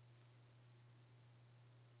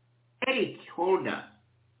Eric Holder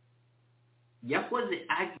yakoze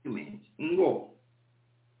argument ngo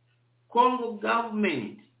Congo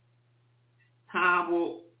government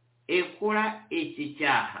ntabo ekora iki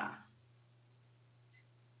cyaha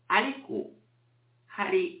ariko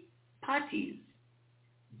hari parties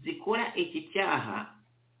zikora iki cyaha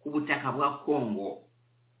ku butaka bwa Congo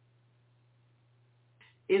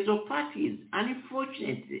izo parties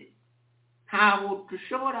unfortunately ntabo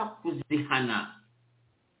dushobora kuzihana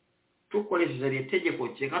tukoresheje itegeko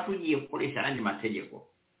cyeka tugiye gukoresha andi mategeko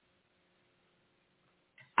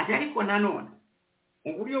ariko nanone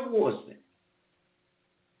mu buryo bwose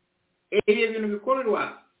ibintu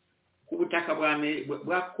bikorerwa ku butaka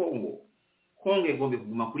bwa Congo igomba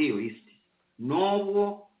kuguma kuri iyo list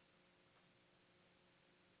nubwo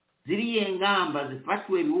ziriye ngamba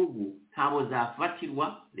zifatiwe ibihugu ntabo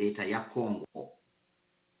zafatirwa leta ya Congo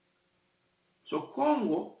so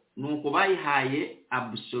Congo nuko bayihaye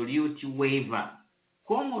absolute waiver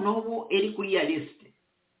Congo nubwo eri kuri ya list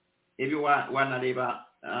ebi wanareba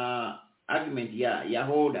argument ya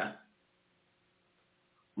Holder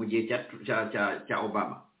mu gihe cya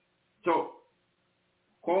Obama so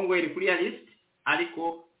Congo eri kuri ya list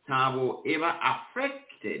ariko ntabo eba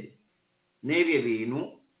affected n'ebyo bintu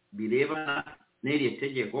bireba n'iri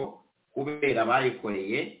tegeko kubera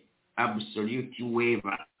bayikoreye absolute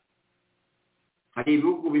waiver hari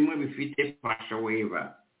ibihugu bimwe bifite partial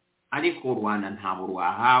waiver ariko Rwanda ntabo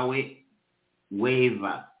rwahawe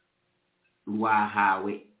waiver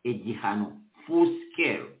rwahawe igihano full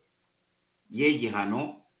scale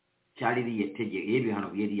y'igihano cyari riyetegeko y'ibihano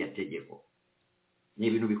by'iri tegeko ni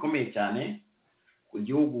ibintu bikomeye cyane ku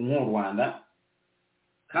gihugu nk'u Rwanda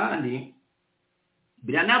kandi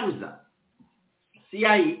biranabuza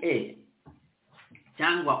CIA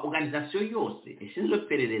cyangwa organization yose ishinzwe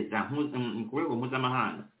perereza mu rwego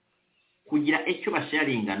mpuzamahanga kugira icyo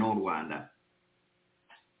basharinga n'u Rwanda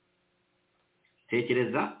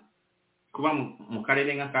tekereza kuba mu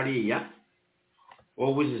karere nka kariya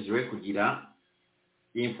wabujijwe kugira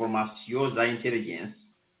information za intelligence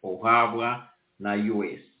uhabwa na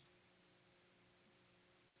US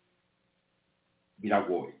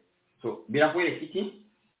biragoye so birakwereka iki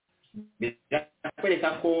birakwereka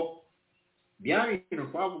ko byabintu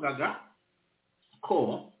twavugaga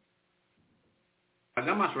ko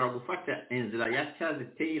Kagame ashobora gufata inzira ya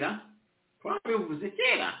Charles Taylor twabivuze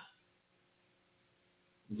kera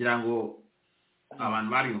ngira ngo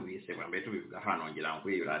abantu bariyumvise bambe tubivuga hano ngira ngo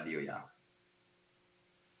iyo radio yawe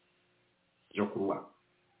yo kuruwa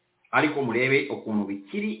ariko murebe ukuntu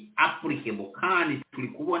bikiri applicable kandi turi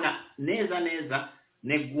kubona neza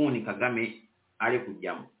neguni Kagame ari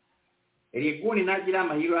kujyamo eriguni nagira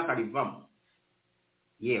amahiro akarivamo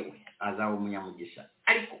yewe azawo munyamugisha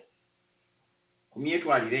ariko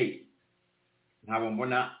kumyetwalire ntabo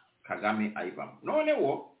mbona Kagame ayivamo none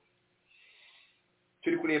wo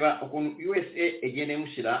turi kureba ukuntu USA egene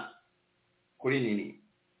mushira kuri nini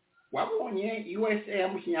wabonye USA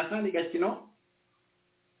yamushinya kandi gakino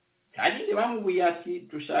kandi bamubuye ati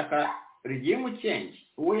dushaka regime change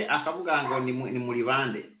we akavuga ngo ni muri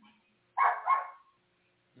bande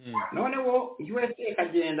none wo USA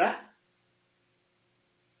kagenda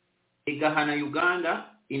igahana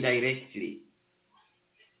Uganda indirectly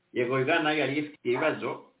yego Uganda yari ifite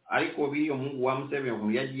ibibazo ariko biriyo Mungu wa Museveni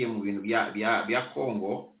ngo yagiye mu bintu bya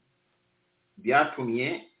Congo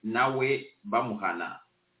byatumye nawe bamuhana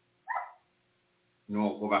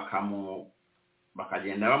nuko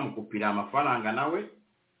bakagenda bamukupira amafaranga nawe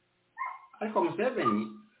ariko Museveni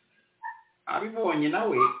abibonye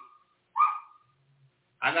nawe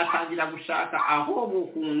agatangira gushaka aho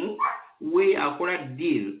bukuntu we akora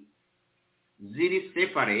deal ziri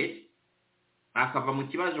separate akava mu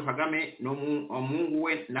kibazo Kagame n'omungu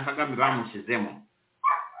we na Kagame bamushizemo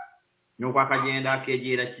nuko akagenda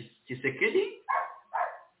akegera Kisekedi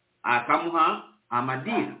akamuha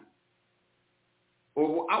amadira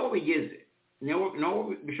obo abo bigeze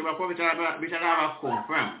no bishobora kuba bitaraba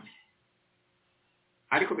confirmed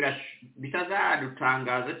ariko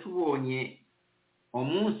bitazadutangaza tubonye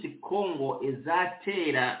omunsi Congo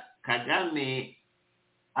ezatera Kagame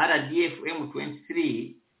RDF M23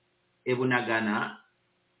 ebunagana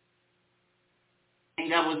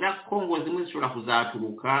ingabo za Congo zimwe zishobora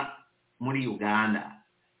kuzaturuka muri Uganda.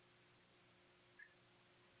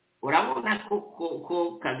 Urabona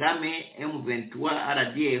ko Kagame M23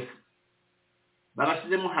 RDF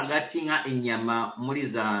babashizemo hagati nka inyama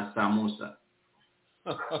muri za samusa.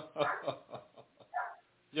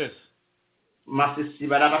 Yes. Masisi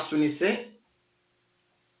barabasunise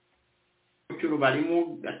cyuru barimo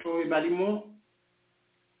gatowe barimo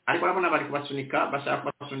ariko urabona bari kubasunika bashaka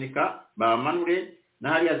kubasunika babamanure na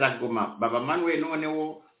hariya za Goma babamanure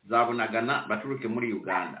noneho zabonagana baturuke muri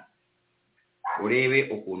Uganda urebe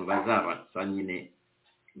ukuntu bazabasa nyine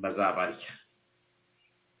bazabarya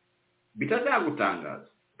bitazagutangaza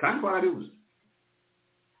kandi warabibuze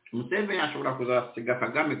Museveni ashobora kuzasiga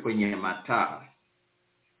Kagame kwenye matara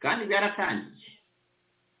kandi byaratangiye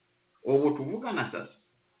ubu tuvugana sasa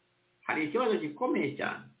hari ikibazo gikomeye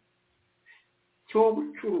cyane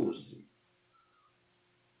cy'ubucuruzi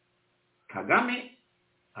Kagame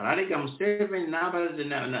ararega Museveni n'abaze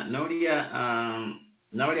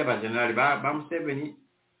n'abariya bajenerali ba Museveni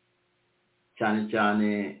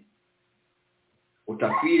cyane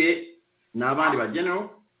utafire n'abandi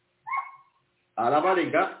bagenero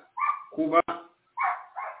arabarega kuba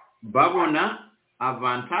babona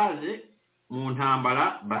avantage mu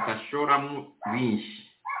ntambara bakashora mu binshi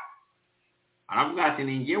aravuga ati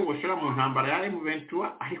ningiye gushora mu ntambara ya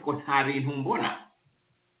M23 ariko nta bintu mbona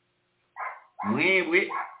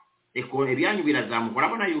mwebwe ebyanyu birazamukora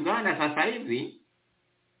abona Uganda sasa hivi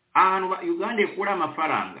ahantu Uganda ikura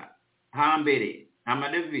amafaranga hambere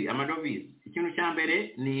amadovize ikintu cya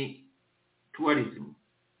mbere ni tourism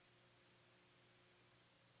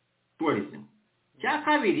cya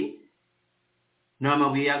kabiri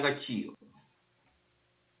n'amabuye y'agaciro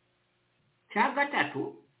cya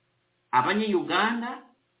gatatu abanye-Uganda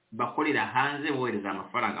bakorera hanze bohereza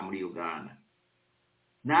amafaranga muri Uganda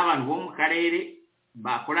n'abantu bo mu karere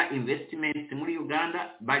bakora investments muri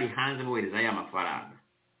Uganda bari hanze bohereza ya mafaranga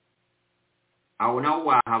aho naho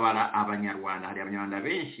wahabara abanyarwanda hari abanyarwanda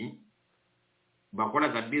benshi bakora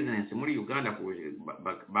za business muri Uganda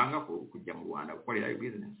banga kujya mu Rwanda gukorera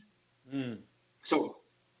business so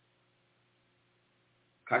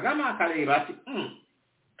Kagame akareba ati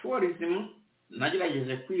tourism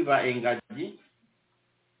nagerageje kwiba engagi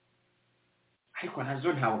ariko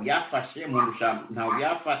nazo ntawo byafashe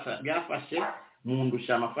mu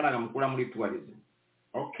ndusha amafaranga mukura muri tourism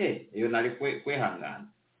okay iyo nari kwehangana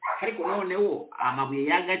ariko noneho amabuye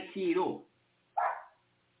y'agaciro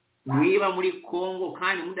mwiba muri Congo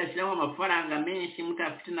kandi mudashiraho amafaranga menshi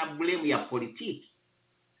mutafite na blame ya politiki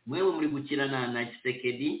mwewe muri gukirana na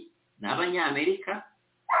Kisekedi n'abanyamerika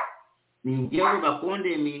ningiye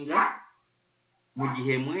bakondeminga mu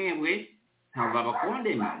gihe mwewe ntaba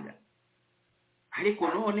bakondeminga ariko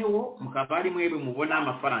noneho mukabari mwewe mubona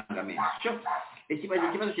amafaranga menshi cyo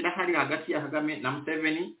ikibazo kirahari hagati ya Kagame na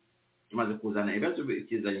Museveni kimaze kuzana ibibazo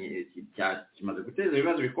kimaze guteza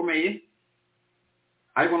ibibazo bikomeye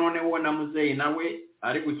ariko noneho na Muzeyi nawe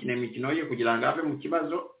ari gukina imikino ye kugira ngo ave mu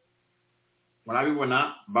kibazo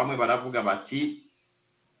murabibona bamwe baravuga bati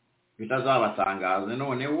bitazabatangaza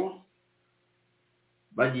noneho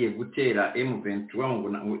bagiye gutera M23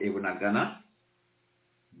 ngo ebunagana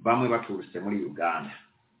bamwe baturutse muri Uganda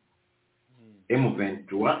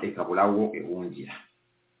M23 ekabulawo ehungira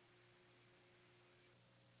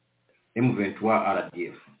M23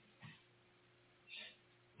 RDF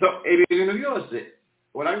so ibintu byose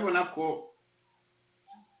urabibona ko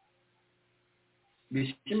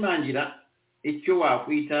bishimangira icyo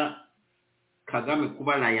wakwita Kagame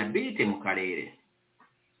kuba liability mu karere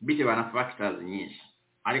bite bana factors nyinshi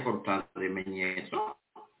ariko rutazemenyetso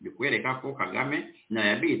bikwereka ko Kagame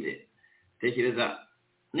liability tekereza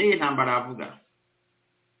ni ntambara avuga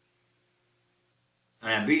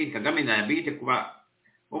liability Kagame liability kuba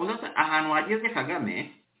ubuzasa ahantu hageze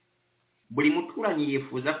Kagame buri muturanyi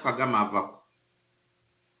yifuza Kagame avako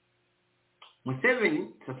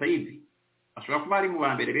Museveni sasa hivi ashobora kuba ari mu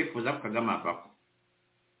bambere befuza Kagame avako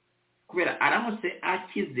kubera aramutse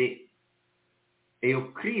akize eyo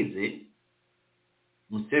krize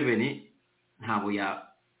Museveni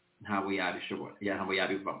ntabwo yabishobora ntabwo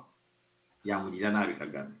yabivamo yamugirira nabi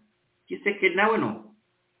Kagame Kiseke nawe no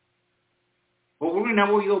Uburundi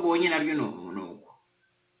nabo yobonye nabyo nuko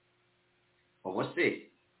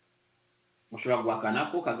obose mushobora guhakana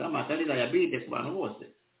ko Kagame atari liability ku bantu bose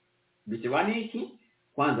bitewe n'iki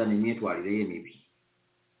kwanza ni imyitwarire ye mibi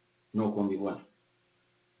nuko mbibona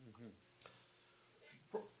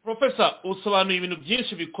Professor usobanuye ibintu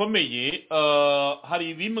byinshi bikomeye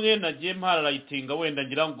hari bimwe nagiye mpararayitinga wenda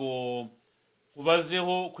ngira ngo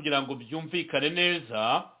ubazeho kugira ngo byumvikane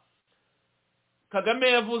neza Kagame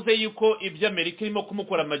yavuze yuko ibyo Amerika irimo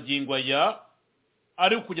kumukora amagingo aya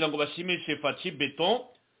ari ukugira ngo bashimishe Faci Beton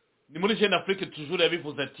ni muri Jeune Afrique toujours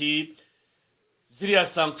yabivuze ati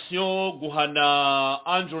ziriya sanction guhana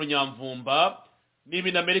Andrew Nyamvumba ni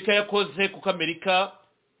ibintu Amerika yakoze kuko Amerika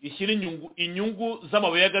ishyira inyungu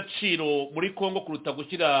z'amabuye y'agaciro muri Kongo kuruta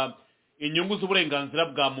gushyira inyungu z'uburenganzira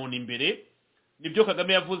bwa muntu imbere nibyo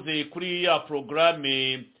Kagame yavuze kuri ya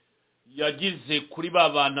programme yagize kuri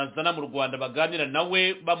babana azana mu Rwanda baganira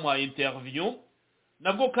nawe bamuha interview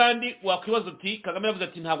nabwo kandi wakwibaza uti Kagame yavuze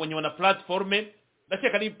ati ntabwo nyibona platforme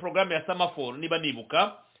ndakeka ari programme ya Semaphore niba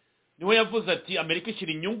nibuka niwe yavuze ati Amerika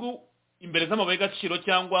ishyira inyungu imbere z'amabuye y'agaciro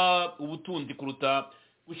cyangwa ubutunzi kuruta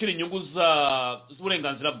gushyira inyungu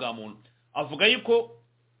z'uburenganzira bwa muntu avuga yuko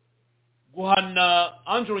guhana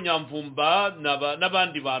Andrew Nyamvumba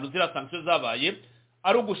n'abandi bantu zira sanction zabaye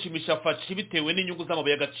ari ugushimisha Faci bitewe n'inyungu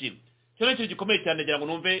z'amabuye y'agaciro cyo ni ikintu gikomeye cyane ngira ngo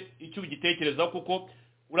numve icyo ubigitekerezaho kuko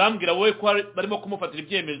urambwira wowe ko barimo kumufatira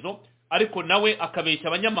ibyemezo ariko nawe akabeshya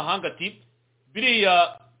abanyamahanga ati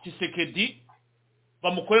biriya Tshisekedi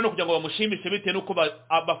bamukore no kugira ngo bamushimishe bitewe nuko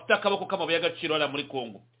bafite akaboko k'amabuye y'agaciro ari muri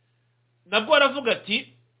Kongo nabwo aravuga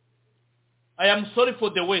ati I am sorry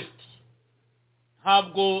for the West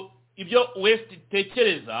ntabwo ibyo West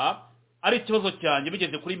tekereza ari ikibazo cyanjye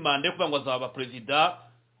bigeze kuri manda yo kuvuga ngo azaba president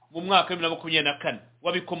mu mwaka wa 2024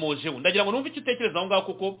 wabikomojeho ndagira ngo numve icyo utekereza aho ngaho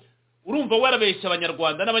kuko urumva warabeshya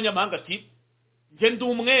abanyarwanda n'abanyamahanga ati nge ndi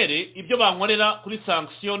umwere ibyo bankorera kuri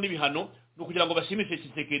sanction n'ibihano no kugira ngo bashimishe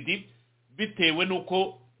Tshisekedi bitewe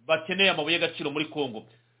nuko bakeneye amabuye y'agaciro muri Kongo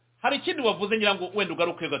hari ikindi wavuze ngira ngo wenda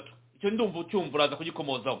ugaruke gato icyo ndumva ucyumva uraza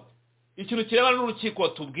kugikomozaho ikintu kirebana n'urukiko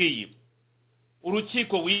watubwiye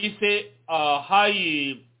urukiko wise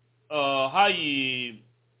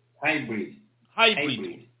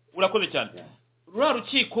hybrid urakoze cyane rura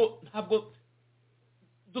rukiko ntabwo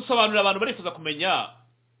dusobanurira abantu barifuza kumenya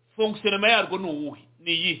fonctionnement yarwo n'uwuhe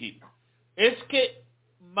ni yihe eske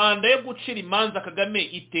manda yo gucira imanza Kagame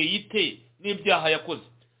iteye n'ibyaha yakoze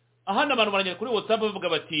ahana abantu baranyera kuri WhatsApp bavuga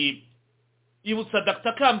bati ibutsa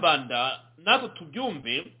Dr. Kambanda natwe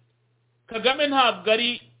tubyumve Kagame ntabwo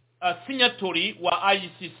ari signatory wa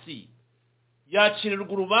ICC yacirirwa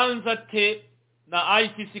urubanza te na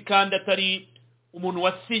ICC kandi atari umuntu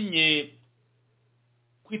wasinye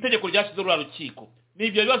ku itegeko ryashyizeho rwa rukiko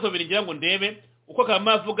n'ibyo bibazo biringira ngo ndebe uko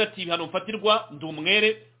Kagame avuga ati ibihano mfatirwa ndi umwere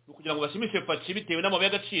kugira ngo bashimishe Faci bitewe n'amabuye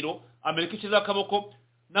y'agaciro Amerika ishize akaboko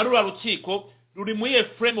na rura rukiko ruri muri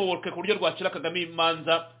framework ku buryo rwacira Kagame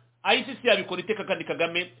imanza ICC yabikora iteka kandi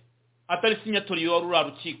Kagame atari signatory wa rura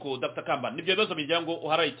rukiko Dr. Kambanda nibyo bibazo bigira ngo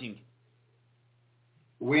uharayiting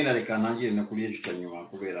wenda reka nangire no kubyishika nyuma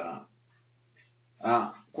kubera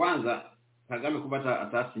kwanza Kagame kubata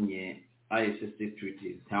atasinye ICC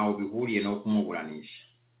treaties ntawo bihuriye no kumuburanisha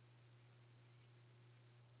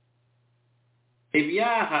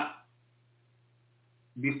ibyaha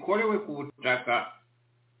bikorewe ku butaka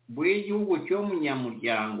bw'igihugu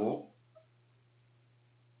cy'umunyamuryango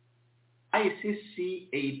ICC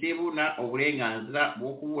eitebuna uburenganzira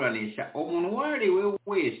bwo kuburanisha umuntu wariwe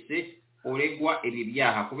wese uregwa ibi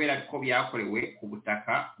byaha kubera ko byakorewe ku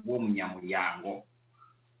butaka bw'umunyamuryango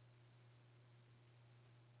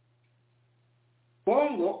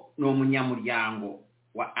Kongo no umunyamuryango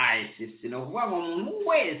wa ICC no kuvuga ngo umuntu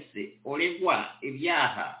wese uregwa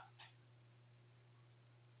ibyaha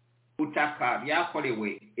butaka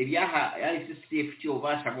byakorewe ibyaha ICC ifite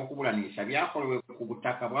ubasha bwo kuburanisha byakorewe ku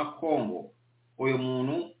butaka bwa Kongo uyu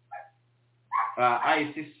muntu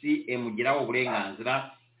ICC emugiraho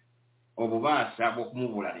uburenganzira obubasha bwo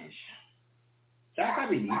kumuburanisha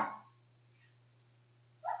cyakabiri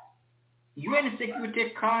UN Security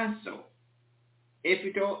Council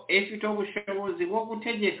efito bushobozi bwo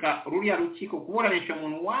gutegeka ruriya rukiko kuburanisha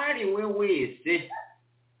umuntu wari we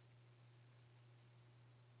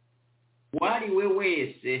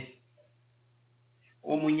wese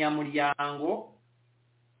umunyamuryango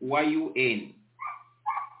wa UN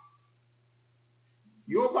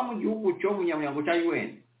yoba mu gihugu cyo munyamuryango cya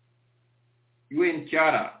UN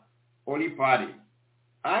Charter oli pari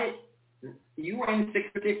UN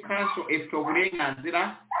Security Council efite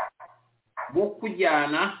uburenganzira bwo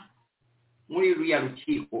kujyana muri ruya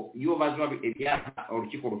rukiko iyo bazwa ibyaha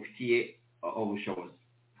urukiko rufitiye ubushobozi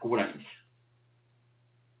kuburanisha.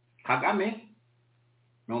 Kagame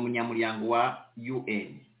no munyamuryango wa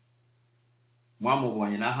UN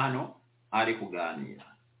mwamubonye na hano ari kuganira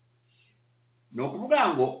no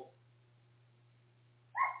kuvuga ngo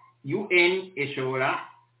UN ishobora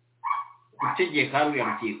gutegeka ruya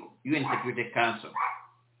rukiko UN Security Council.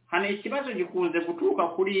 Hano ikibazo gikunze guturuka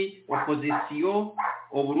kuri opposition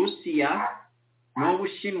Uburusiya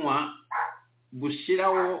n'Ubushinwa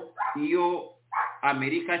bushiraho iyo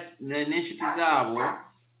Amerika n'inshuti zabo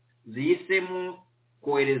zisemu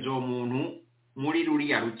kohereza umuntu muri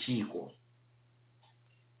ruriya rukiko.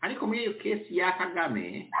 Ariko muri iyo case ya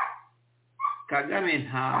Kagame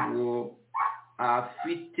ntabwo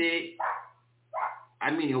afite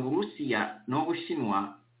Uburusiya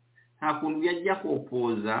n'Ubushinwa nta kuntu yajya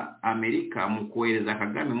kopoza Amerika mu kohereza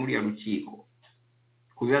Kagame muri ya rukiko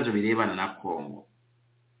ku bibazo birebana na Kongo,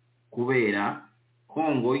 kubera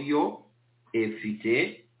Kongo yo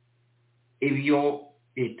efite ibyo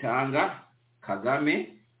etanga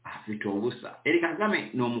Kagame afite ubusa. Kagame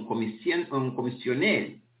no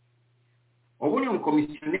umukomisiyoneri obuni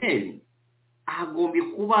umukomisiyoneri agombi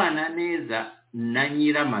kubana neza na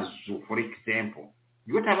nyiramazu. For example,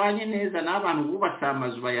 iyo tabanye neza n'abantu bubatse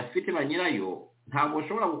amazu bayafite banyirayo ntabwo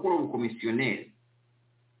ushobora gukora ubukomisiyoneri.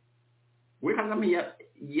 We Kagame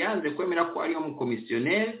yanze kwemera ko ari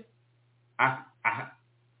umukomisiyoneri,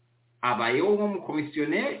 abayeho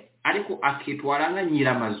nk'umukomisiyoneri ariko akitwara nka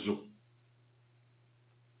nyiramazu,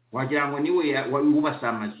 wagira ngo niwe wubatse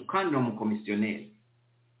amazu kandi umukomisiyoneri.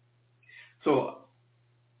 So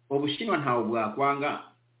Ubushinwa ntawo bwakwanga,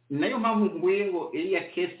 nayo mpamvu nguye ngo iriya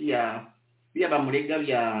case ya bamurega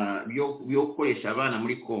byo gukoresha abana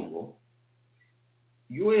muri Kongo,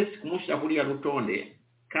 US kumushyira kuri ya rutonde,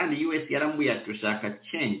 kandi US yarambuye atushaka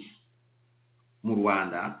change mu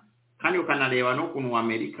Rwanda, kandi ukanareba no kuntu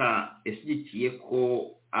Amerika esigikiye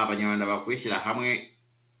ko abanyarwanda bakwishyira hamwe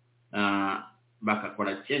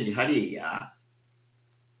bakakora change hariya.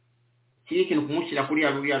 Kiri kintu kumushyira kuri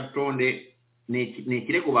ya rutonde ni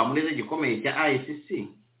kirego bamureze gikomeye cya ICC,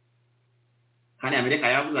 kandi Amerika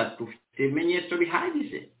yavuze ati ibimenyetso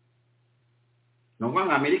bihagije. Nubwo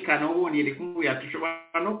Amerika n'ubundi iri kumbuye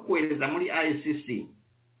atushobora no kohereza muri ICC.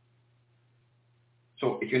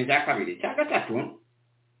 So icyo ni cya kabiri. Cya gatatu,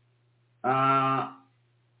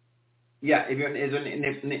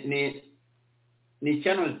 ni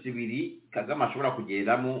channel zibiri Kagame ashobora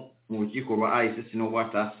kugeramo mu rukiko rwa ICC n'ubwo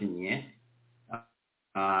atasinye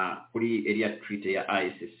kuri area treaty ya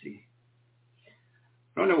ICC.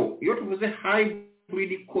 Noneho iyo tuvuze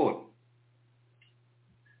hybrid court,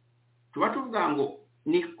 tuba tuvuga ngo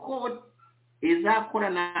ni court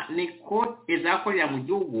izakorera mu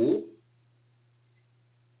gihugu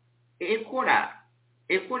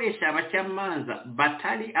ekoresha abacamanza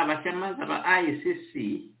batari abacamanza ba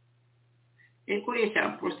ICC, ekoresha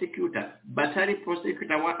prosecutor batari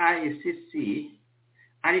prosecutor wa ICC,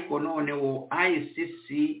 ariko noneho ICC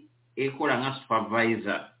ekora nka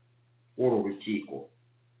supervisor w'urukiko.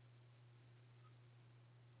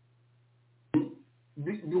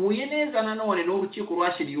 Duhuye neza nanone n'urukiko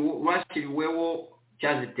rwashyiriweho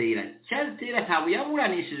Cyazitera ntabwo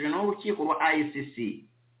yaburanishijwe n'urukiko rwa ICC,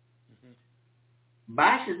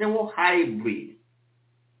 bashyizeho hybrid.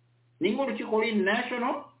 Ni nk'urukiko ruri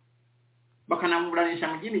national bakanamuburanisha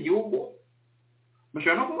mu kindi gihugu,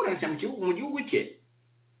 bashobora no kumuburanisha mu gihugu cye.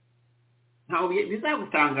 Ntaho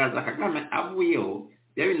bizagutangaza Kagame avuyeho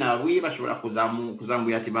binabuye bashobora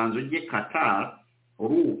kuzamuye ati banzoge Qatar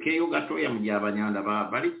uruke yo gatoya mu gihe abanyarwanda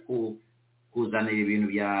bari kuzana ibintu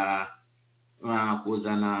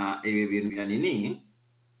bya nini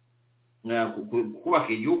kubaka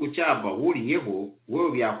igihugu cyabo bahuriyeho,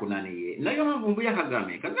 wowe byakunaniye. Nayo mpamvu mbuye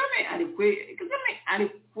Kagame ari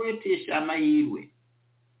kwetesha amahirwe.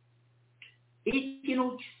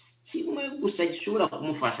 Ikintu kimwe gusa gishobora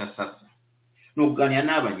kumufasha sasa no kuganira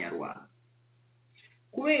n'abanyarwanda,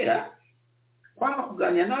 kubera kwanga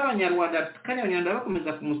kuganira n'abanyarwanda kandi abanyarwanda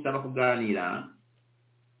bakomeza kumusaba kuganira,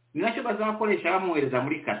 ninacyo bazakoresha bamwohereza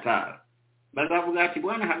muri Qatar. Bazavuga ati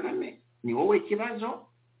bwana Kagame ni wowe kibazo,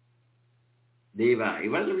 reba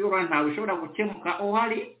ibibazo by'abantu ntabwo bishobora gukemuka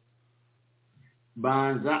uhari,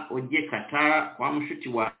 banza ujye Qatar kwa mushuti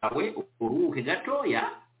wawe uruhuke gatoya,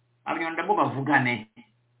 abanyarwanda bo bavugane.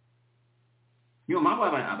 niyo mpamvu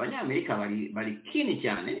abanyamerika bari kini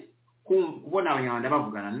cyane kubona abanyarwanda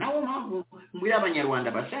bavugana nawo mpamvu muri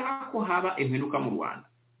abanyarwanda bashaka ko haba impinduka mu Rwanda.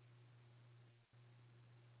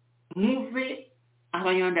 Muve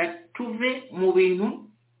abanyarwanda tuve mu bintu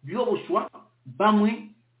by'obuswa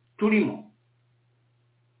bamwe turimo.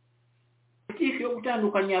 Politiki yo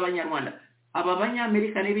gutandukanya abanyarwanda aba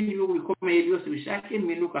banyamerika n'ibindi bihugu bikomeye byose bishaka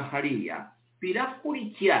impinduka hariya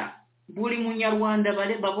birakurikira buri munyarwanda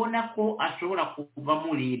babona ko ashobora kuva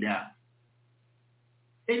mu leader.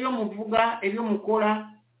 Ebyo muvuga ebyo mukora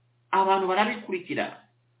abantu barabikurikira.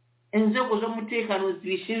 Inzego z'umutekano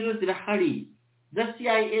zishinzwe zirahari. The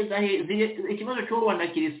CIA ikibazo cy'u Rwanda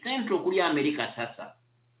kiri central kuri Amerika sasa.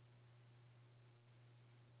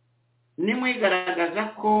 Nimwe igaragaza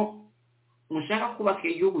ko mushaka kubaka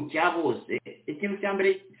igihugu cya bose. Ikintu cya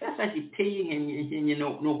mbere sasa giteye nkenye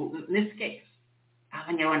no nesike.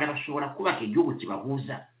 Abanyarwanda bashobora kubaka igihugu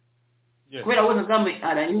kibahuza. Kubera we Kagame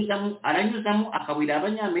aranyuzamo akabwira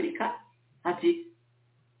abanyamerika ati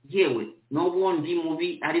yewe n'ubundi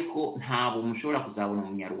mubi ariko ntabo mushobora kuzabona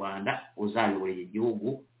umunyarwanda uzayobora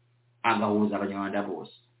igihugu agahuza abanyarwanda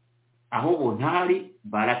bose. Aho bo ntari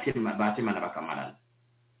batemana bakamarana.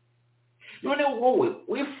 None wowe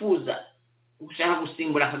wifuza ushaka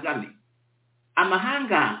gusimbura Kagame,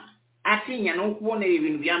 amahanga atinya no kubona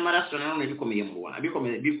ibintu by'amaraso nanone bikomeye mu Rwanda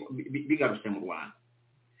bigarutse mu Rwanda.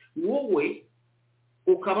 Wowe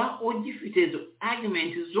ukaba ugifite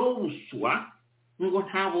argument z'obuswa ngo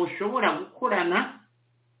ntabo ushobora gukorana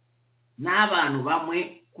n'abantu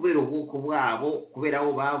bamwe kubera ubwoko bwabo, kubera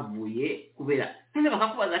aho bavuye, kubera none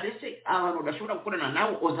bakakubaza ati abantu udashobora gukorana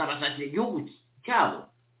nabo uzabasakira igihugu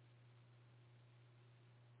cyabo.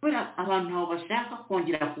 Kubera abantu nabo bashaka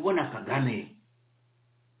kongera kubona Kagame.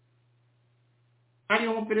 Hari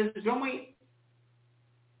umuperezida umwe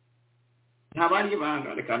ntabari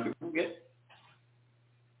banga reka mbivuge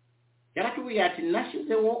yaratubwiye ati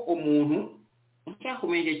nashizeho umuntu ushaka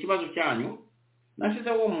kumenya ikibazo cyanyu,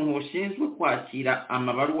 nashizeho umuntu ushinzwe kwakira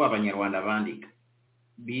amabaruwa abanyarwanda bandika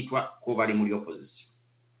bitwa ko bari muri opposition.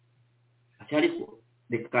 Ati ariko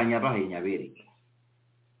reka nyabahe nyabereke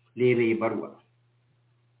rebeye baruwa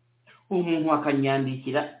umuntu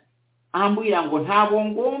akanyandikira ambwira ngo ntabo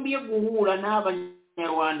ngombye guhura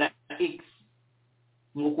n'abanyarwanda X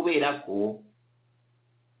ngo kubera ko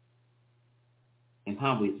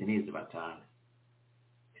impamvu izi batanga.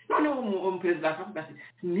 None umuperezida akavuga ati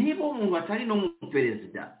niba umuntu atari no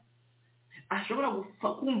umuperezida ashobora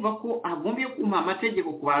kumva ko agombye kuma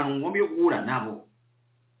amategeko ku bantu ngombye guhura nabo,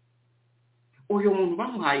 uyu muntu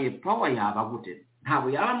bamuhaye power yaba gute? Ntabo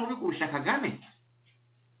yaba mubi kurusha Kagame?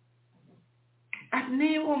 Ati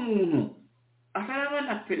niba umuntu akaraba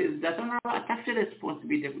na perezida cyangwa atafite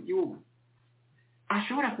responsibility ku gihugu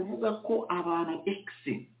ashobora kuvuga ko abantu X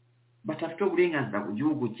batafite uburenganzira ku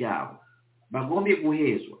gihugu cyabo bagombye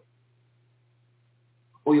guhezwa,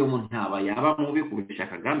 uyu muntu ntaba yaba mubi kurusha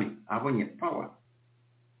Kagame abonye power.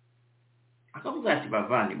 Akavuga ati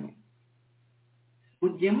bavandimwe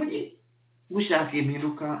mugiye muri gushaka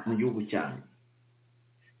impinduka mu gihugu cyanyu,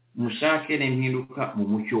 mushake n'impinduka mu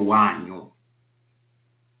mucyo wanyu,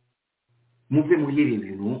 muve muri ibi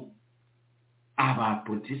bintu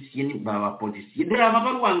abapoliticieni dore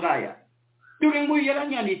amabaruwa ngaya dore ngo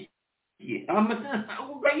yaranyandikiye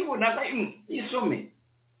amasana ugayibona isome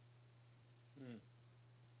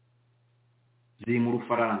ziri mu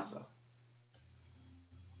Rufaransa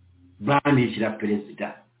banishyira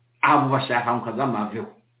perezida abo bashaka ngo Kagame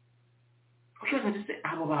aveho. Ushaka ati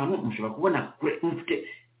abo bantu mushobora kubona mufite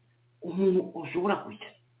umuntu ushobora kujya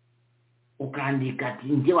ukandika ati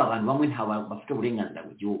njyewe abantu bamwe nta bafite uburenganzira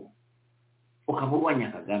mu gihugu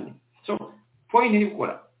ukaburwanya Kagame. So point ni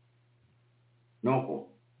gukora noko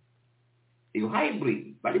iyo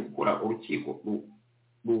hybrid bari gukora urukiko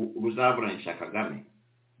ruzaburanisha Kagame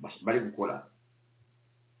bari gukora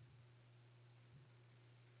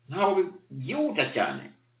ntaho byihuta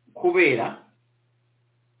cyane kubera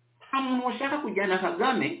nta muntu ushaka kujyana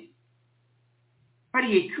Kagame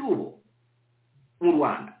hari icyubo mu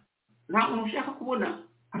Rwanda. Nta muntu ushaka kubona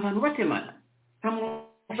abantu batemana. Nta muntu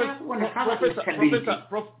ushaka kubona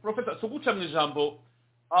Professor suguca mu ijambo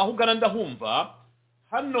aho ugana ndahumva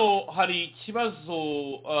hano hari ikibazo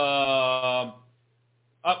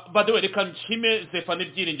badewe reka nshime Zefane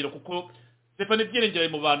Byiringiro kuko Zefane Byiringiro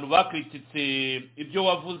mu bantu bakrititse ibyo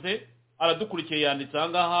wavuze aradukurikiye yanditse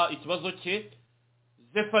ahangaha ikibazo cye.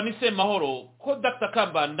 Zefane Semahoro ko Dr.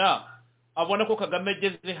 Kambanda abona ko Kagame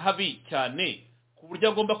ageze habi cyane ku buryo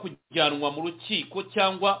agomba kujyanwa mu rukiko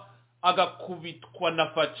cyangwa agakubitwa na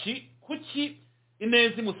faci, kuki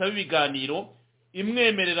inezi musaba ibiganiro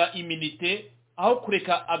imwemerera iminite aho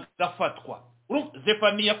kureka agafatwa?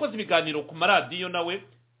 Zefani yakoze ibiganiro ku maradiyo nawe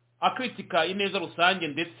akritika ineza rusange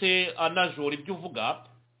ndetse anajora ibyo uvuga.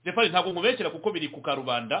 Zefani ntabwo nkubekera kuko biri ku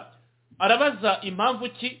karubanda. Arabaza impamvu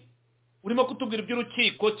ki urimo kutubwira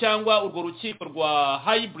iby'urukiko cyangwa urwo rukiko rwa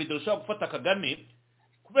hybrid rushobora gufata Kagame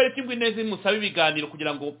kubera ikingwi neza imusaba ibiganiro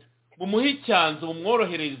kugira ngo bumuhe icyanzu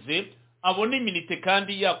bumworohereze abone iminite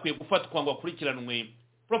kandi yakwiye gufatwa ngo akurikiranwe.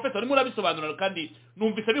 Professor arimo urabisobanura kandi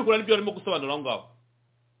numvise bihura n'ibyo arimo gusobanura ngaho.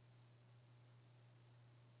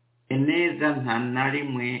 Neza nta na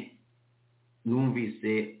rimwe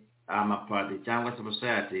numvise amapade cyangwa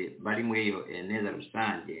society bari muri iyo neza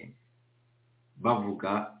rusange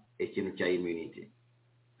bavuga ikintu cya immunity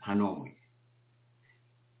hano.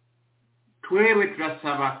 Twewe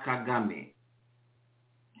turasaba Kagame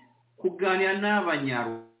kuganira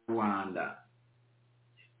n'abanyarwanda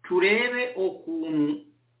turebe ukuntu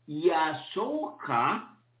yasohoka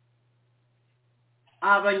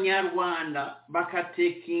abanyarwanda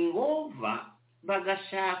bakateking over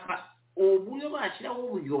bagashaka uburyo bashyiraho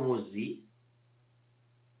ubuyobozi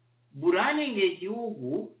buranenge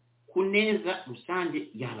igihugu ku neza rusange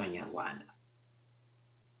y'abanyarwanda.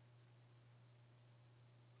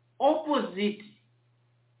 Opposite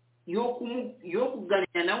yo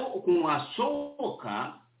kuganira nabo ukuntu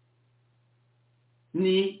wasohoka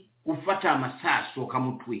ni gufata amasasu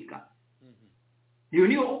ukamutwika. Iyo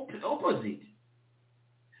ni opposite.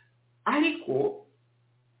 Ariko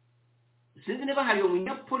sinzi niba hari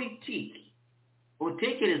umunyapolitiki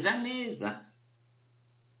utekereza neza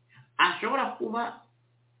ashobora kuba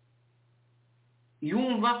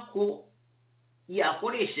yumva ko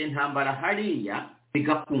yakoresha intambara hariya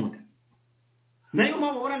bigakunda. Nayo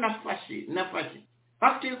mabora nafashe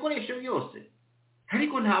bafite ibikoresho byose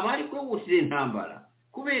ariko ntabari ko gushyira intambara.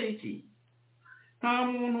 Kubera iki?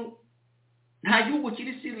 Nta gihugu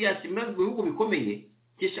kiri serious mu bihugu bikomeye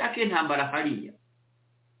gishaka intambara hariya.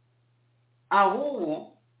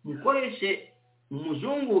 Aho mukoreshe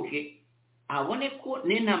umuzunguke abone ko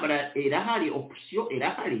n'intambara irahari, option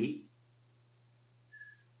irahari,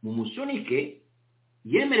 mumusunike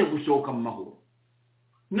yemere gusohoka mu mahoro.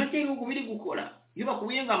 Nacyo ibihugu biri gukora iyo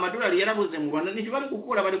bakubiye ngo amadolari yarabuze mu Rwanda n'icyo bari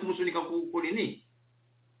gukora bari kumusunika ku nini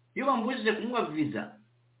iyo bambujije kumuha visa.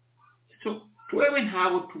 So twewe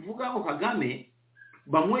ntabwo tuvuga ko Kagame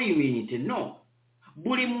bamwe immunity, no.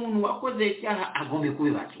 Buri muntu wakoze icyaha agombe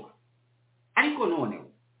kubibazwa. Ariko none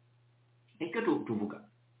icyo tuvuga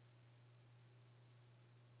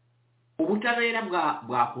ubutabera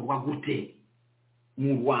bwakorwa gute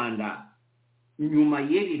mu Rwanda nyuma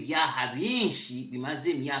y'ibi byaha byinshi bimaze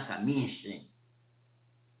imyaka myinshi?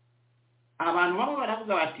 Abantu bamwe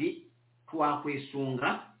baravuga bati twakwisunga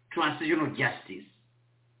transitional justice.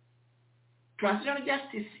 Transitional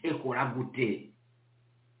justice ekora gute?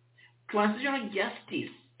 Transitional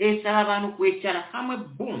justice esaba abantu kwecara hamwe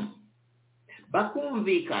boom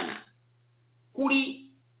bakumvikana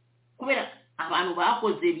kubera abantu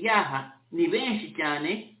bakoze ibyaha ni benshi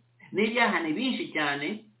cyane, n'ibyaha ni byinshi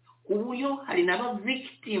cyane ku buryo hari n'aba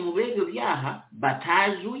victim b'ibyo byaha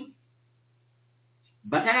batazwi,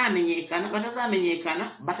 batazamenyekana,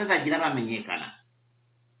 batazagira bamenyekana.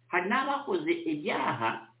 Hari n'abakoze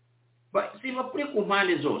ibyaha siba kuri ku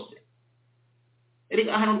mpande zose.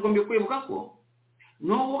 Erega hano tugomba kwibuka ko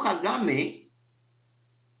n'uwo Kagame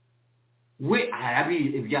we arabi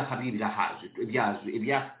ibyaha birahaje, ibyaha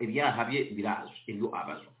bye birahaje ibyo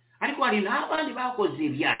abazo. Ariko hari n'abandi bakoze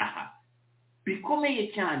ibyaha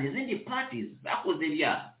bikomeye cyane, izindi parties bakoze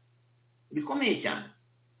ibyaha bikomeye cyane.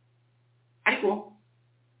 Ariko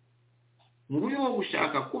mu buryo bwo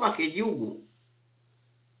gushaka kubaka igihugu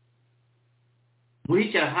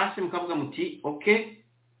muricara hasi mukavuga muti okay,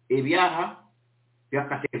 ibyaha bya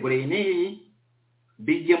kategori n'iyi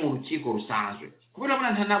bijye mu rukiko rusanzwe. Kubera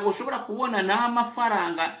bana ntabwo ushobora kubona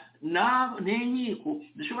n'amafaranga n'inkiko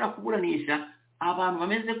zishobora kuburanisha abantu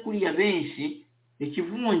bameze kuriya benshi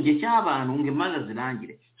ikivunge cy'abantu ngo imanza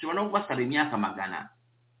zirangire. Ushobora no kubasaba imyaka magana.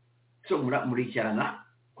 So muricarana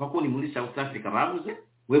kuko ni muri South Africa bavuze,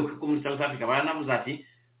 wewe ko muri South Africa baranavuze ati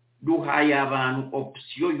duhaye abantu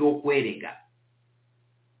option yo kwerega.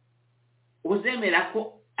 Uzemera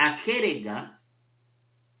ko akerega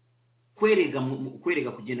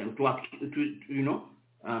kwerega kugenda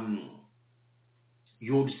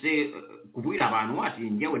you would say kubwira abantu ati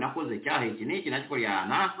ngewe nakoze cyaha iki n'iki nakiko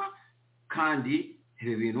yanaha kandi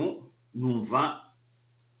ibi bintu numva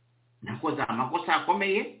nakoze amakosa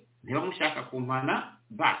akomeye niba mushaka kumpana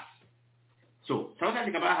basi. So South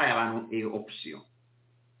Africa bahaye abantu option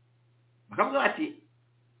bakavuga ati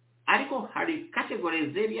ariko hari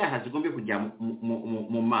categories z'ibyaha zigombe kujya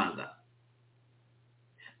mu manza.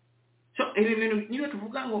 So ibi bintu niyo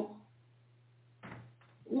tuvuga ngo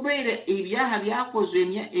kubera ibyaha byakozwe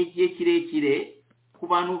igihe kirekire ku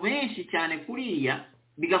bantu benshi cyane kuriya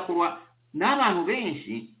bigakorwa n'abantu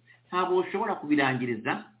benshi ntabwo ushobora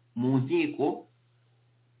kubirangiriza mu nkiko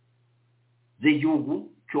z'igihugu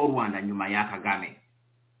cy'u Rwanda nyuma ya Kagame.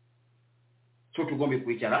 So tugomba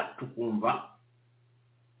kwicara tukumva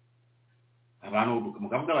abantu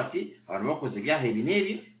mukavuga bati abantu bakoze ibyaha ibi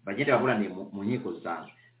n'ibi bagenda baburane mu nkiko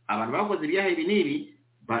zisanzwe. Abantu bakoze ibyaha ibi n'ibi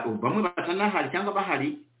bamwe batanahari cyangwa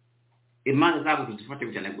bahari imanza zabo tuzifate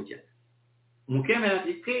cyane gutya. Mukemera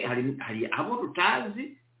ati hari abo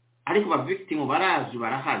tutazi ariko ba victim barazi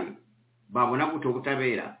barahari babona gute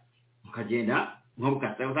ubutabera mukagenda nko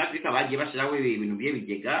bukasa Afrika bagiye bashiraho ibintu biye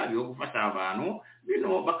bigega byo gufasha abantu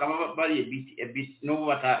bino bakaba bari bit no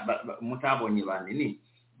mutabonye banini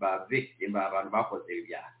ba victim abantu bakoze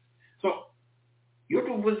ibyaha. So iyo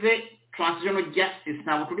tuvuze transitional justice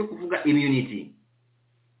ntabwo turi kuvuga immunity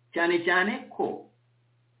cyane cyane ko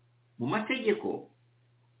mu mategeko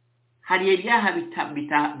hari ibyaha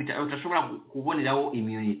bitashobora kuboneraho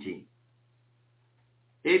immunity.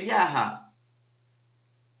 Ibyaha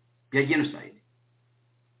bya genocide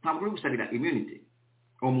ntabwo uri gusabira immunity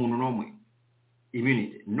umuntu n'umwe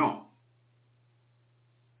immunity no.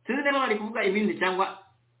 Sinzi niba bari kuvuga immunity cyangwa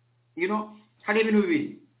hari ibintu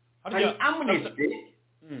bibiri, hari amnesty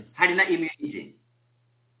hari na immunity.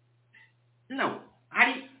 No,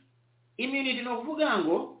 hari immunity no kuvuga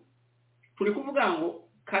ngo turi kuvuga ngo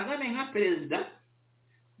Kagame nka perezida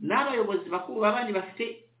n'abayobozi bakuru babandi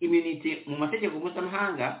bafite immunity mu mategeko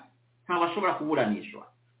mpuzamahanga ntabwo bashobora kuburanishwa.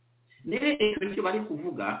 Nere icyo bari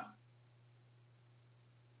kuvuga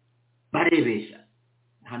barebesha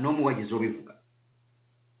nta n'umwe wagize ubivuga.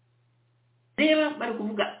 Reba bari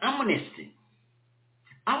kuvuga amnesty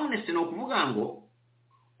no kuvuga ngo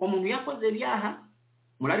umuntu yakoze ibyaha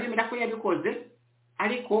murabimira ko yabikoze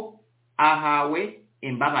ariko ahawe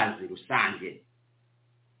imbabazi rusange.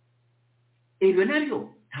 Ibyo nabyo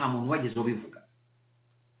nta muntu wagize ubivuga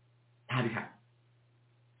ntabihari.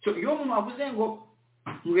 So iyo umuntu avuze ngo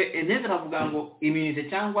neza bavuga ngo immunity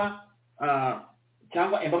cyangwa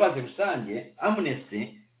imbabazi rusange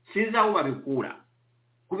amnesty sinzi aho babikura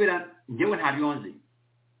kubera njyewe ntabyonzi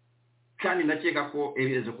kandi ndakeka ko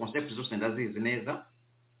izo concept zose ndazizi neza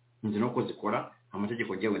nzi nuko zikora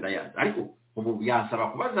amategeko njyewe ndayazi ariko ubu byasaba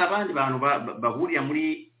kubaza abandi bantu bahuriya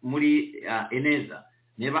muri eneza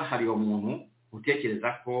niba hari umuntu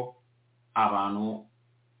utekereza ko abantu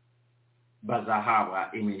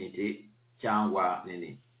bazahabwa immunity cyangwa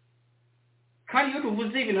nini. Kandi iyo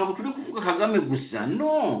tuvuze ibintu ntabwo turi kuvuga Kagame gusa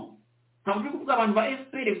no, ntabwo turi kuvuga abantu ba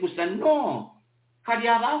FPR gusa no, hari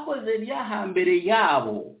abakoze ibyaha mbere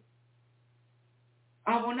yabo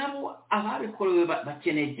abo nabo ababikorewe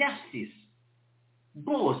bakeneye justice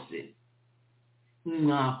bose.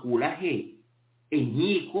 Mwakura he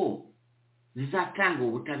inkiko zizatanga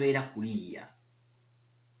ubutabera kuriya?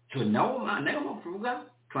 So nayo tuvuga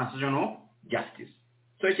transitional justice.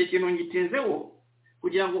 So icyo kintu ngitinzeho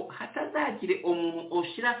kugira ngo hatazagire umuntu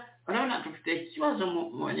ushira barabona tufite ikibazo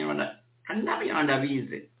mu Banyarwanda kandi n'Abanyarwanda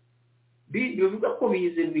bivuga ko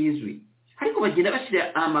bizwi ariko bagenda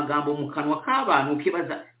bashira amagambo mu kanwa k'abantu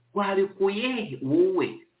ukibaza wabikuye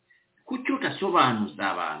wowe kuki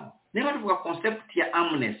utasobanuza abantu. Niba tuvuga concept ya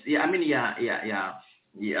amnesty ya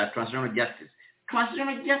transitional justice.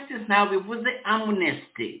 Transitional justice ntabwo bivuze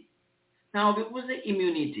amnesty, ntabwo bivuze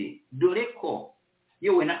immunity. Dore ko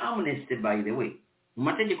yewe na amnesty by the way mu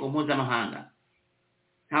mategeko mpuzamahanga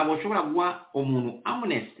ntabwo ushobora guha umuntu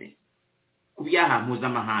amnesty ku byaha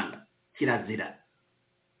mpuzamahanga, kirazira.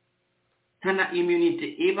 Nta immunity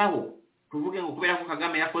ibaho tuvuge ngo kubera ko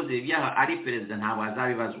Kagame yakoze ibyaha ari perezida ntabwo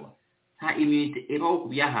azabibazwa. Nta immunity ibaho ku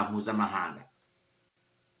byaha mpuzamahanga.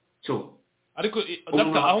 So ariko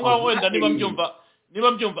aho ngaho wenda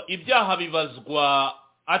niba mbyumva ibyaha bibazwa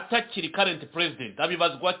atakiri current president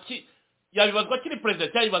abibazwa yabibazwa kiri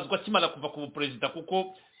president yabibazwa kimara kuva ku president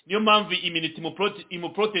kuko niyo mpamvu immunity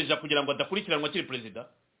imuprotege kugira ngo adakurikiranwa kiri president.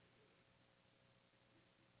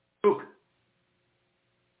 Look,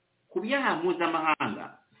 ku byaha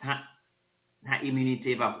mpuzamahanga nta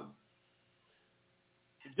immunity ibaho.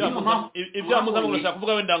 Ibyaha mpuzamahanga urashaka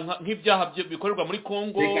kuvuga wenda nk'ibyaha bikorerwa muri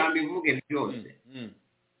Congo? Reka mbivuge byose.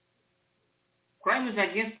 Crimes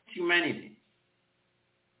against humanity.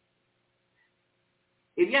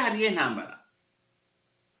 Ibyaha by'intambara,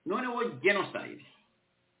 noneho genocide,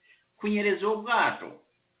 kunyereza ubwato,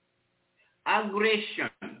 aggression,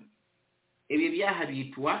 ibi byaha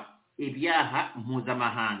bitwa ibyaha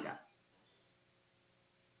mpuzamahanga.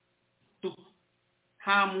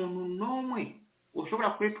 Nta muntu n'umwe ushobora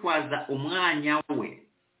kwitwaza umwanya we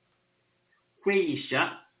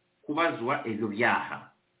kweyisha kubazwa ibyo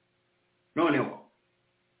byaha. noneho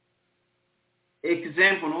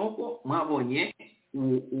example nuko mwabonye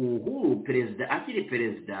uhuru perezida akiri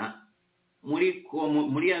perezida muri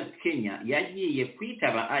Kenya yagiye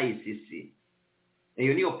kwitaba ICC.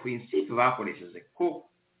 Eyo niyo principe bakoresheje ko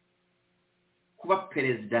kuba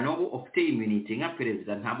perezida no ufite immunity nka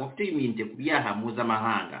perezida ntabwo ufite immunity ku byaha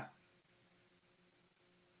mpuzamahanga.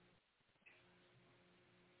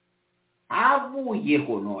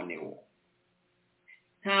 Avuyeho noneho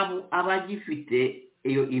ntabwo abagifite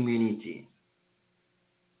iyo immunity,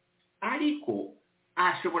 ariko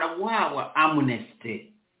ashobora guhabwa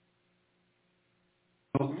amnesty,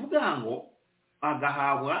 no kuvuga ngo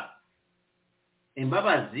agahabwa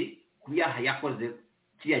imbabazi ku byaha yakoze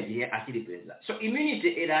kiriya gihe akiri perezida. So immunity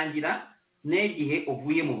irangira n'igihe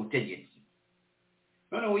uvuye mu butegetsi.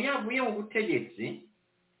 Noneho yavuye mu butegetsi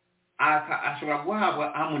ashobora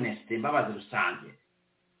guhabwa amnesty, imbabazi rusange.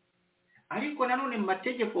 Ariko nanone mu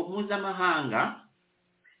mategeko mpuzamahanga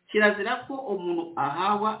kirazira ko umuntu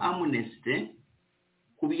ahawa amnesty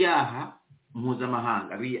ku byaha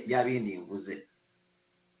mpuzamahanga bya bindi mvuze.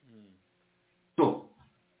 So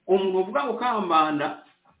umuntu uvuga ngo Kambanda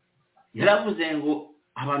yaravuze ngo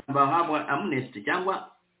abantu bahabwa amnesty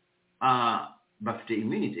cyangwa bafite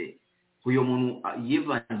immunity, uyo muntu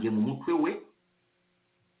yivangiye mu mutwe we,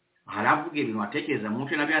 haravuga ibintu atekereza mu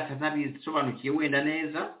mutwe nabyo atabisobanukiye wenda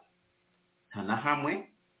neza, nta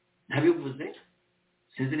hamwe nabivuze.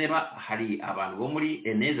 Sinzi niba hari abantu bo muri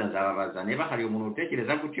Eneza zababaza niba hari umuntu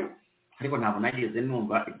utekereza gutyo, ariko ntabwo nageze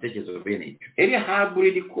numva ibitekerezo bene icyo. Eri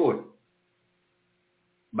hybrid code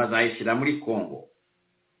bazayishyira muri Congo,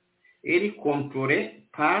 eri controle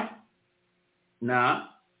par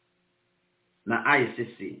na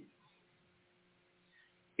ICC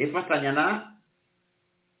ifatanya na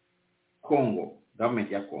Congo,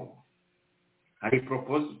 government ya Congo. Hari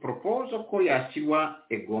proposal ko yashyirwa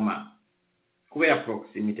Goma kubera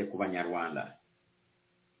proximity ku Banyarwanda.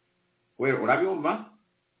 We urabyumva,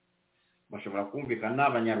 bashobora kumvikana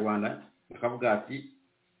n'Abanyarwanda bakavuga ati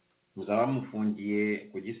muzaba mufungiye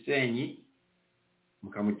ku Gisenyi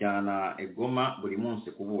mukamujyana Goma buri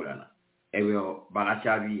munsi kuburana. Ewe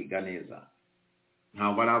baracyabiga neza,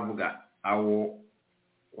 ntabwo baravuga aho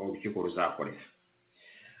urukiko ruzakorera.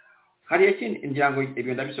 Hari ikindi ngira ngo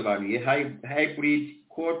ibyo ndabisobanuye, hybrid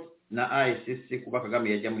code na ICC kuba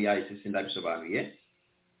Kagame yajya muri ICC ndabisobanuye.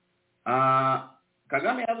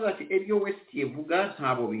 Kagame yavuze ati ebyo West yevuga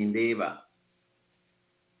ntabo bindeba.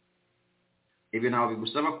 Ibyo ntabwo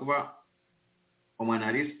bigusaba kuba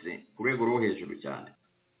umanaliste ku rwego rwo hejuru cyane.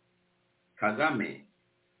 Kagame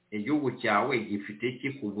igihugu cyawe gifite iki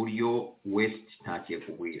ku buryo West ntakiye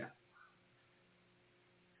kugwira?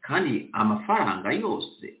 Kandi amafaranga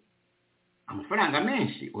yose, amafaranga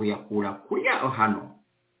menshi uyakura kuri hano,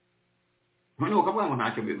 none ukavuga ngo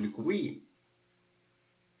ntacyo bikubwiye.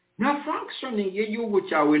 Na functioning y'igihugu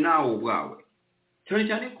cyawe nawe ubwawe, cyane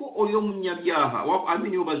cyane ko uyo munyabyaha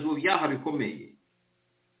amini ubazo byaha bikomeye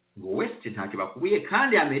ngo West ntacyo bakubwiye,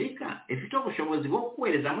 kandi Amerika ifite ubushobozi bwo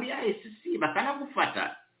kwereza muri ICC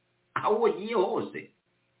bakanagufata aho ugiye hose.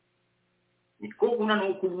 Niko kuna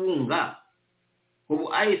no kubunga ubu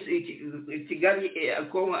Kigali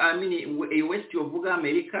ko amini West yovuga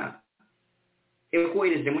Amerika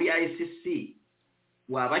ekwereze muri ICC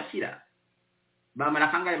wabakira bamara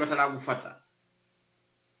kangaye bataragufata.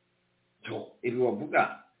 So ibyo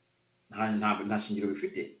wavuga nta shingiro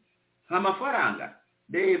bifite. Amafaranga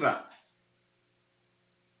deba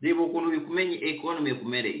ukuntu bikumenye economy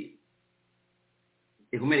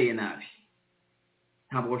ekumereye nabi.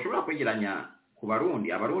 Ntabwo ushobora kwegeranya ku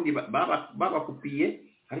Barundi. Abarundi babakupiye,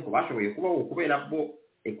 ariko bashoboye kubaho kubera bo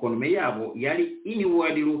economy yabo yari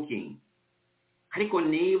inward looking. Ariko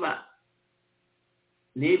niba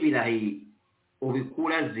nebirahi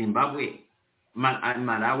ubikura Zimbabwe,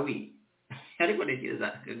 Malawi, ariko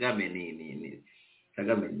ntekereza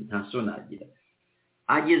Kagame ntasona agira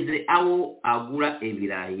ageze aho agura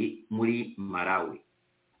ebirahi muri Malawi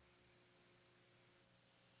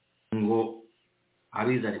ngo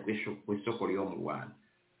abizane ku isoko ryo mu Rwanda.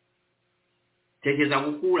 Tekeza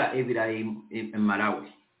gukura ebirayi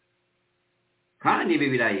Malawi, kandi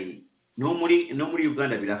ibirayi no muri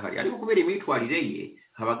Uganda birahari, ariko kubera imitwarire ye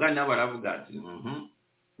abagana baravuga ati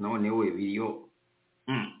none we biriyo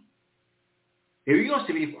ebi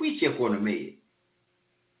yose biri kwica economy.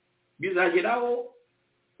 Bizageraho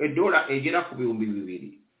 $1 egera ku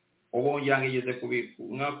 200 obongera ngegeze ku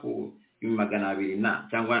 200 na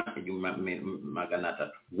cyangwa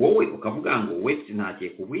 300. Wowe ukavuga ngo West ntakiye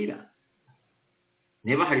kubwira,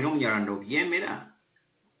 neba hari no munyarando byemera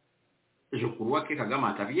je kuruwa ke Kagame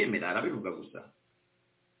atabyemera, arabivuga gusa.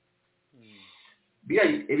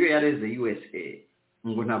 ebyo yareze USA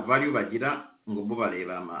ngo nta value bagira ngo bo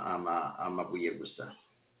bareba amabuye gusa.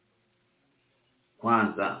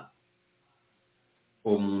 Kwanza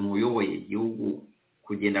omuntu uyoboye igihugu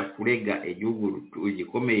kugenda kurega igihugu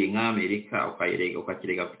gikomeye nk'Amerika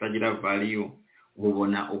ukakirega kutagira value,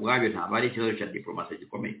 ubona ubwabyo ntabwo ari ikibazo cya diplomasi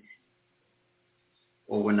gikomeye.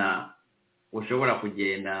 Ubona ushobora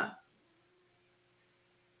kugenda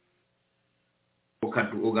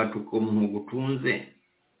ugatuka umuntu gutunze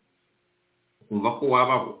ukumva ko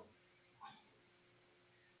wabaho.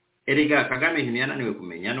 Erega Kagame ntiyananiwe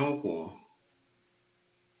kumenya nuko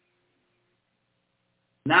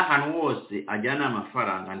n'ahantu hose ajyana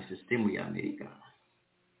amafaranga ni system ya Amerika.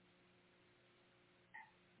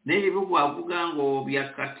 N'ibihugu avuga ngo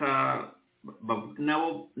byakata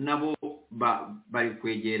nabo bari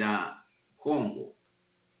kwegera Congo.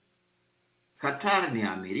 Qatar ni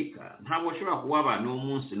Amerika, ntabwo ushobora kuba abantu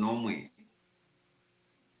umunsi n'umwe.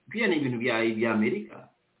 Pia ni ibintu bya Amerika.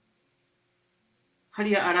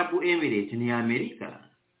 Hariya Arabu Emirates ni Amerika.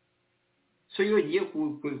 So yo giye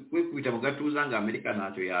kubita mu gatuza ngo Amerika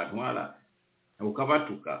ntacyo yantwara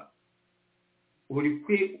ukabatuka. Uri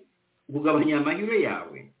kugabanya amahirwe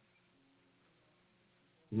yawe.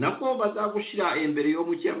 Nako bazagushira imbere yo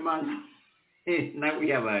mu cyamana. Nawe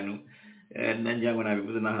yabantu nanjyango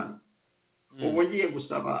nabivuze na ubu ngiye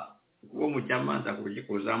gusaba kuba mu cyamanza kuruje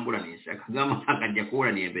kuzamburanisha Kagame akajya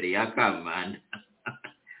kuburaniye imbere ya Kambanda.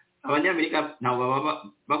 Abanyamerika nabo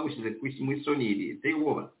baba bagushize mu isoniri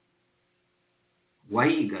teyoba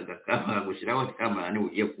wahigaga kama gushiraho Kambanda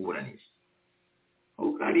ugiye kuburanisha.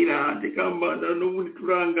 Ukarira Kambanda n'ubundi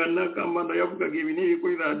turangana Kambanda yavugaga ibintu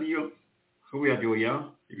kuri radio so yajoya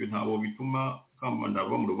ibi ntabo bituma Kambanda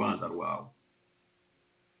ava mu rubanza rwawe.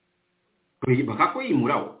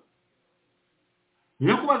 Bakakuyimuraho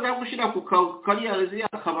nako bazagushira ku kariya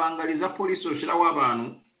akabangariza polisi ushira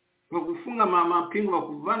w'abantu bagufunga mama pingo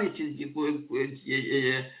bakuvana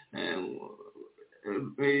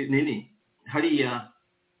nini hariya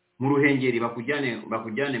mu ruhengeri bakujyane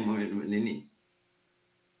mu nini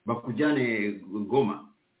bakujyane Goma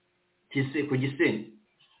ku Gisenyi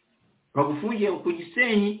bagufungiye ku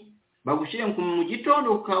Gisenyi bagushire mu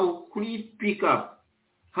gitondo kuri pick up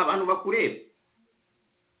abantu bakureba.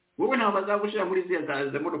 Wowe nabo bazagushira muri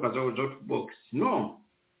za modoka zo box. No.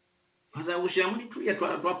 Bazagushira muri tuya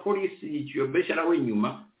twa polisi yiciyobeshara we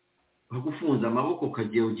nyuma bagufunza amaboko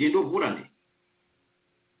kagiye ugenda uburane.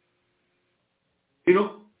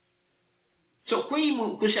 So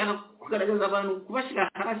kushaka kugaragaza abantu kubashira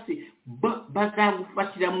hasi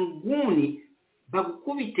bazagufatira mu guni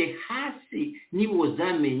bagukubite hasi nibo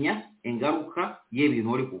zamenya engaruka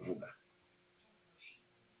y'ibintu uri kuvuga.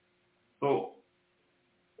 So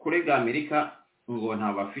kurega Amerika ngo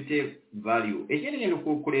nta bafite value. Ejenye no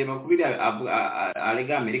kureba kubira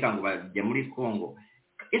alega Amerika ngo bajya muri Congo.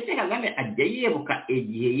 Ese Kagame ajya yebuka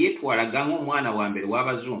egihe yetwaraga nk'umwana wa mbere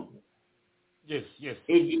w'abazungu. Yes.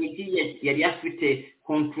 Egihe yari afite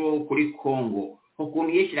control kuri Congo.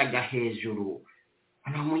 Ukuntu yeshiraga hejuru.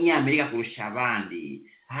 Ana munyamerika kurusha abandi.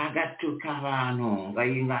 Agatuka abantu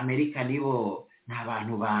ngo Amerika nibo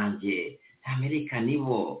n'abantu banje. Amerika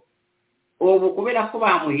nibo. Obu kubera ko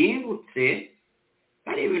bamuhindutse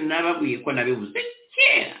ari ibintu nababwiye ko nabivuze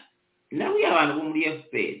kera nawe abantu bo muri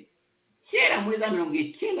FPR kera muri za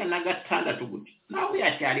 1996 gute nawe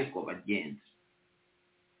yacyari ko bagenza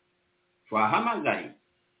twahamagaye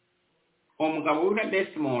umugabo uri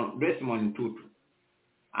Desmond Tutu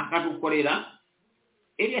akadukorera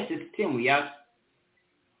area system ya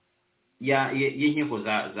y'inkiko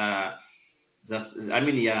za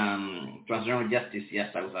transitional justice ya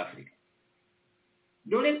South Africa.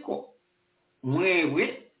 Dore ko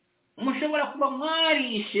mwewe mushobora kuba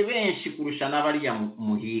mwarishe benshi kurusha n'abariya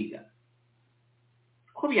muhiga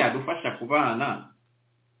ko byadufasha kubana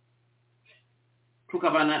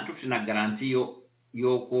tukabana tufina garantiyo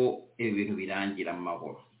yoko ibintu birangira mu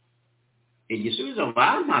mahoro. Igisubizo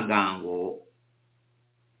bampagango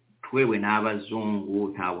twewe n'abazungu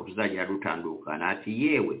ntawo tuzagira rutandukana ati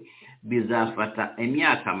yewe bizafata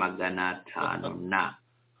emyaka 500 na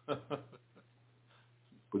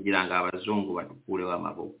kugira ngo abazungu badukure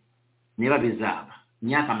w'amaboko niba bizaba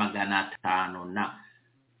myaka 500 na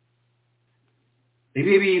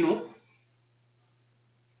ibi bintu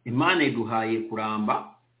Imana iduhaye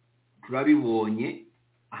kuramba turabibonye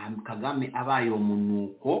Kagame abaye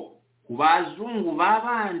umunuko kubazungu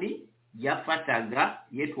babandi yafataga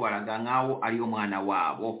yetwaraga ngawo ariyo mwana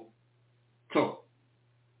wabo. So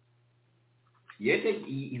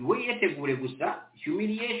yetegure gusa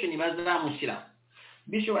humiliation bazamushira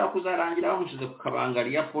bishobora kuzarangira bamushize ku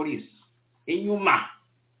kabangari ya police inyuma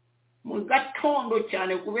mu gatondo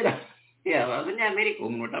cyane kubera abanyamerika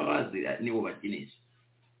umuntu tabazira nibo bakinisha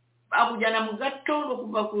bakujyana mu gatondo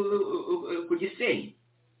kuva ku Gisenyi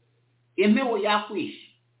empewo yakwishe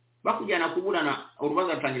bakujyana kuburana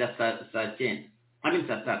urubanza rutangira saa 9 hadi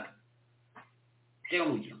saa 3 sio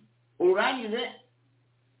mujyo urangize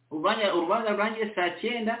urubanza rurangiye saa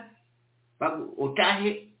 9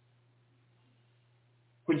 utahe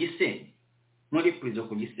ku Gisenyi muri prison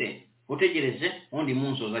ku Gisenyi utegereje undi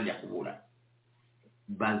munsi uzajya kubura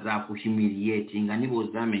bazakuhimiliyetinga nibo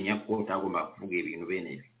zamenya ko utagomba kuvuga ibintu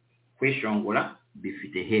bene kweshongora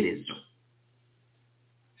bifite herezo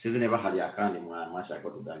sizene bahari akandi mwashaka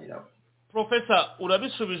kuganiraho. Professor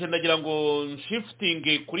urabisubije ndagira ngo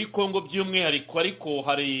shifting kuri Kongo by'umwihariko ariko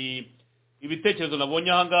hari ibitekerezo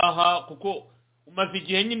nabonye ahangaha kuko umaze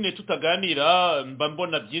igihe nyine tutaganira mba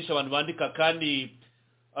mbona byinshi abantu bandika kandi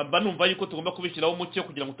mba numva yuko tugomba kubishyiraho umucyo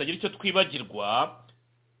kugira ngo utagira icyo twibagirwa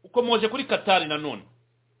uko moje kuri Qatar nanone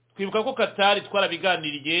twibuka ko Qatar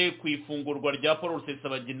twarabiganiriye ku ifungurwa rya Paul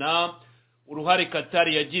Rusesabagina uruhare Qatar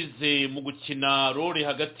yagize mu gukina role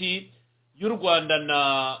hagati y'u Rwanda na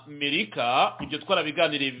Amerika ibyo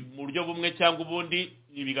twarabiganiriye mu buryo bumwe cyangwa ubundi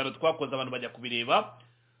ibigano twakoze abantu bajya kubireba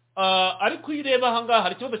ariko ireba ahangaha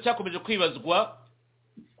hari ikibazo cyakomeje kwibazwa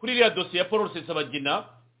kuri iriya dosiye ya Paul Rusesabagina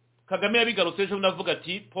Kagame yabigarutse ejo navuga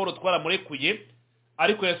ati Paul twaramurekuye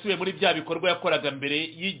ariko yasubiye muri bya bikorwa yakoraga mbere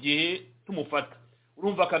y'igihe tumufata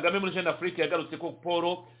urumva Kagame muri Jeune Afrique yagarutse ko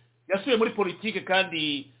Paul yasubiye muri politike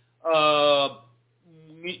kandi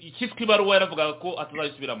ikiswe ibaruwa yaravuga ko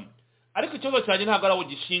atazayisubiramo ariko ikibazo cyane ntabwo ari aho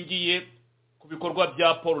gishingiye ku bikorwa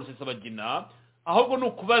bya Paul Rusesabagina ahubwo ni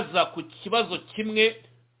ukubaza ku kibazo kimwe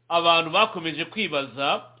abantu bakomeje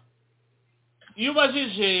kwibaza iyo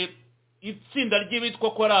ubajije itsinda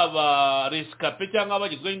ry'ibitwa ko ari aba rescape cyangwa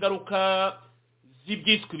abagizweho ingaruka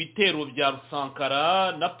z'ibyitwa ibitero bya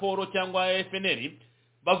Rusankara na Paul cyangwa FNL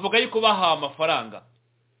bavuga yuko bahawe amafaranga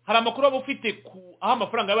hari amakuru aba ufite aho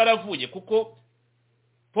amafaranga yaba yaravuye kuko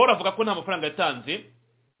Paul avuga ko nta mafaranga yatanze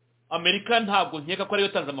Amerika ntabwo nkeka ko ariyo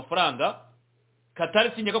yatanze amafaranga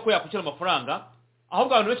Qatar sinyeka ko yakwishyura amafaranga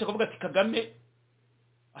ahubwo abantu benshi bakavuga ati Kagame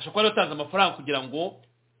ashobora yatanze amafaranga kugira ngo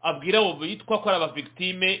abwira abo bitwa ko ari aba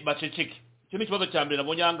victime baceceke icyo ni ikibazo cya mbere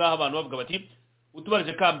nabonye ahangaha abantu bavuga bati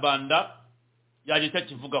utubarije Kambanda yaje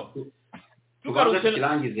cyakivugaho tugarutse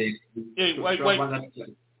kirangize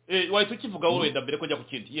wahita ukivuga wowe ndabere ko njya ku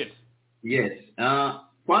kindi yes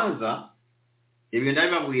kwanza ibyo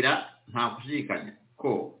ndabibabwira nta kushikanya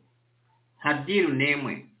ko nta deal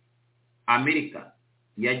nemwe Amerika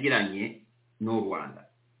yagiranye n'u Rwanda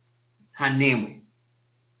nta nemwe.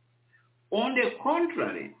 On the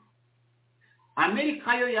contrary,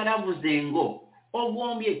 Amerika yo yaravuze ngo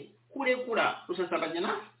ogombye kurekura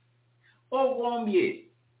Rusesabagina ogombye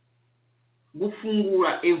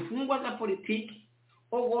gufungura imfungwa za politiki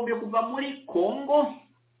ogombye kuva muri Kongo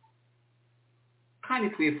kandi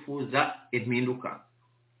twifuza impinduka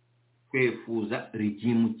twifuza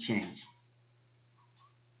regime change.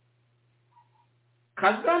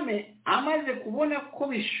 Kagame amaze kubona ko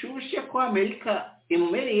bishushe ko Amerika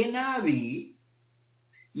imumereye nabi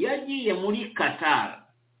yagiye muri Qatar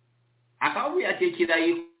akavuye atekera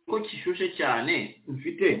ko kishushe cyane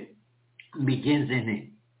mfite mbigenze nte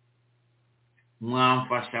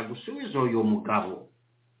mwamfasha gusubiza uyo mugabo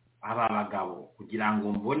aba bagabo kugira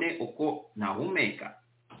ngo mbone uko nahumeka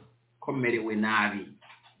komerewe nabi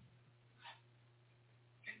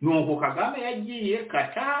nuko Kagame yagiye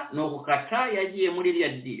Qatar nuko Qatar yagiye muri iriya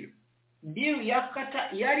deal ya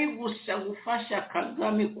Qatar yari gusa gufasha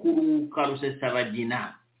Kagame kuruka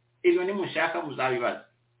Rusesabagina ibyo ni mushaka muzabibaza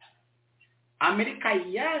Amerika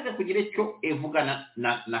yaje kugira icyo evugana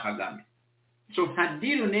na Kagame so nta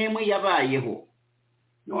deal nemwe yabayeho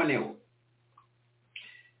noneho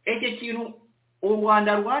eke kintu u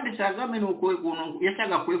Rwanda rwanditse Kagame nuko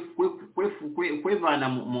yasaga kwevana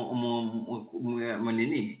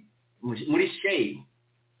muri shame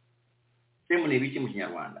semu nebiki mu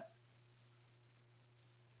Kinyarwanda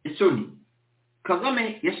isoni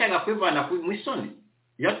Kagame yashaka kwevana mu isoni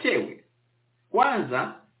yatewe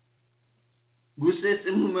kwanza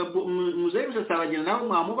Mzee Rusesabagina nawe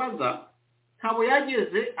mwamubaza ntabo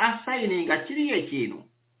yageze asayininga kiriye kintu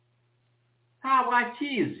ntabo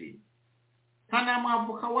akizi nta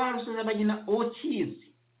mwavuka wa Rusesabagina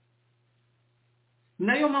okizi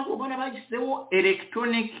nayo mpamvu ubona bagiseho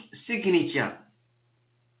electronic signature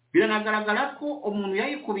biranagaragara ko umuntu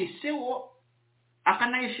yayikubiseho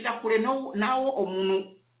akanayishira kure nawo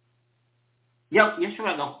umuntu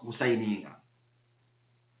yashoboraga gusayininga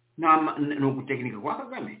no gutekinika kwa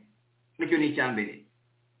Kagame nicyo ni cyambere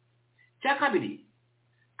cya kabiri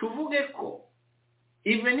tuvuge ko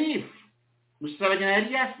even if Rusesabagina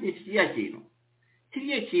yari yasinye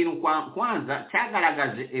kiriya kintu kwanza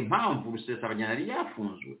cyagaragaje impamvu Rusesabagina yari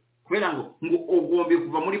yafunzwe kubera ngo ugombe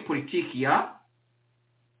kuva muri politiki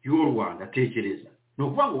y'u Rwanda. Tekereza no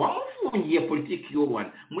kuvuga ngo bamufungiye politiki y'u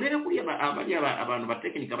Rwanda. Murere kuri abantu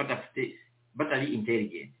batekinika batari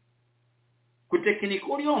intelligent ku tekinika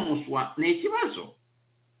uri omuswa n'ikibazo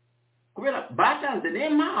kubera batanze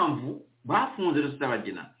n'impamvu bafunze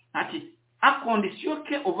Rusesabagina ati a condition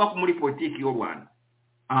ke uva muri politiki y'u Rwanda.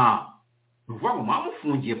 Nuvuga ngo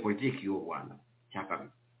bamufungiye politiki y'u Rwanda.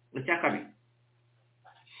 Cyakabiri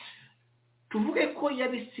tuvuge ko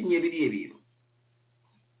yabisinye biriye bintu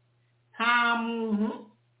nta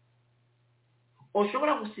muntu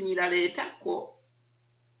ushobora gusinyira leta ko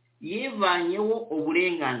yevanyeho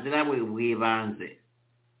uburenganzira bwe bw'ibanze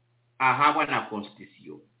ahabwa na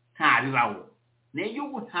constitution. Nta bibaho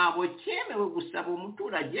n'igihugu ntabo cyemewe gusaba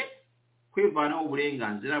umuturage kwivanaho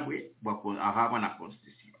uburenganzira bwe ahabwa na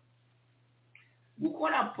constitution.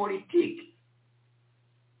 Gukora politiki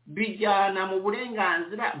bijyana mu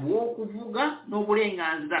burenganzira bwo kuvuga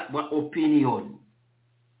n'uburenganzira bwa opinion.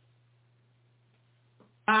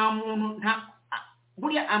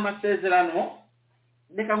 Buriya amasezerano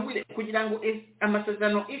reka ngwire kugira ngo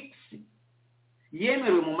amasezerano X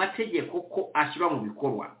yemerewe mu mategeko ko ashyirwa mu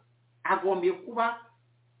bikorwa agombye kuba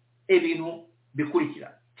ibintu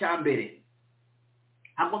bikurikira. Cyambere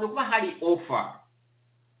agombye kuba hari offer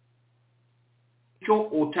cyo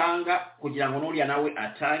utanga kugira ngo n'uriya nawe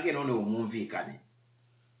atange none umumvikane.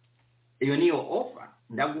 Iyo niyo offer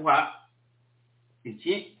ndaguha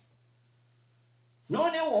iki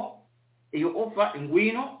noneho iyo offer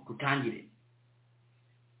ngwino tutangire.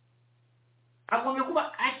 Agombye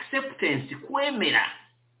kuba acceptance kwemera.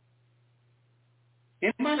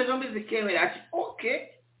 Impande zombi zikemera ati okay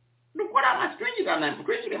dukora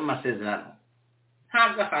twinjire mu masezerano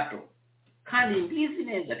nta gahato kandi mbizi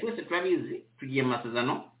neza twese turabizi tugiye mu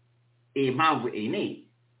masezerano impamvu ine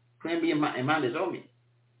twembiye impande zombi.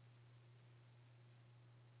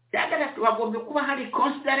 Cyagara twagombye kuba hari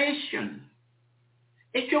consideration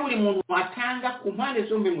icyo buri muntu atanga ku mpande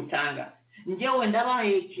zombi mutanga. Njyewe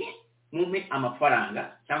ndabaye iki mume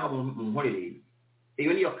amafaranga cyangwa mu nkorere.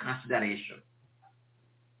 Iyo niyo consideration.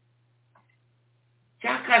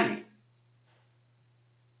 Cyakane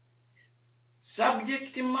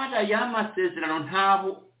subject matter y'amasezerano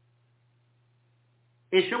ntabo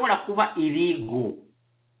ishobora kuba illegal.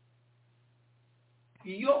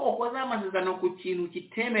 Iyo ukoze amasezerano ku kintu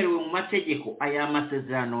kitemerewe mu mategeko aya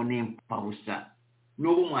masezerano n'empabusa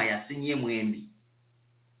n'ubu mwayasinye mwembi.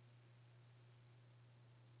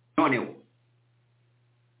 Noneho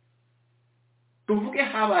tuvuge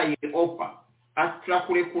habaye offer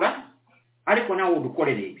aturakurekura ariko nawe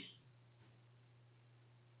udukorere ibi.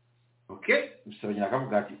 Okay, Rusesabagina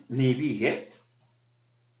akavuga ati nibihe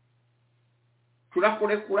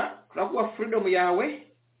turakurekura turaguha freedom yawe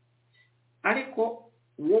ariko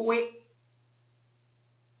wowe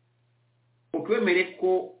ukwemere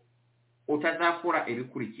ko utazakora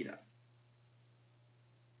ibikurikira.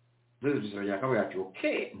 Rusesabagina akavuga ati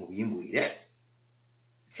okay mubiyimburire.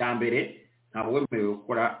 Cyambere ntabwo wemerewe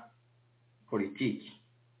gukora politiki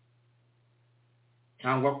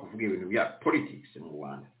cyangwa kuvuga ibintu bya politics mu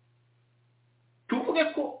Rwanda. Tuvuge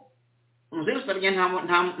ko Rusesabagina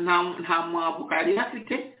nta mwabuka yari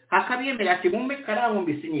afite akabiyemera ati mumbe karamu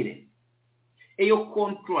mbisinyire. Iyo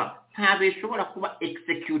contract ntabwo ishobora kuba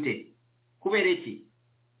executed kubera iki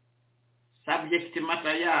subject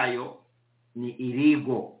matter yayo ni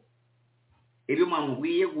illegal. Ibyo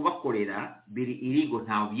mwamubwiye kubakorera biri illegal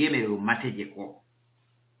ntabwo byemerewe mu mategeko.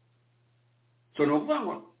 So no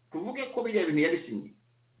vango tuvuge ko biriya bintu yabisinye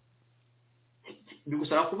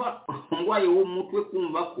bigusaba kuba ngwaye w'umutwe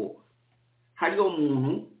kumva ko hariyo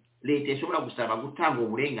umuntu leta ishobora gusaba gutanga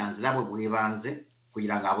uburenganzira bwo bw'ibanze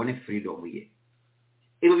kugira ngo abone freedom ye.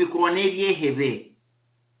 Ibyo bikorwa n'ibyehebe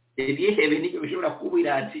nibyo bishobora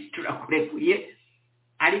kubira ati turakurekuye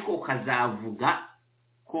ariko ukazavuga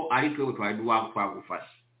ko ari twe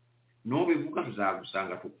twagufasha. No bivuga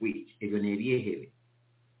tuzagusanga tukwiki. Ibyo n'ibyehebe.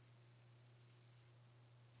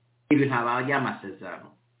 Ibyo ntabajya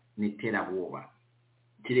amasezerano ni terabwoba.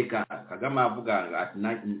 Tireka Kagame avuga ati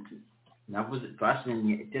navuze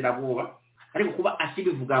twasinye terabwoba ariko kuba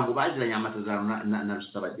asibivuga ngo baziranye amasezerano na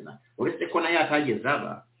Rusesabagina uretse ko nayo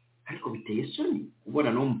atagezaba ariko biteye soni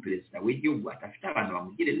ubona no mu president w'igihugu atafite abantu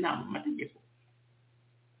bamugire inama mu mategeko.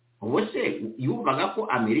 Ubose yubaga ko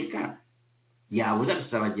Amerika yabuza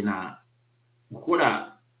Rusesabagina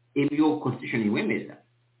gukora ibyo constitution yemeza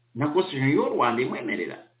na constitution y'u Rwanda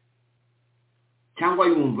imwemerera cyangwa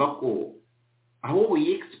yumva ko aho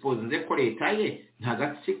expose ko leta ye nta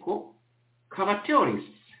gatsiko kaba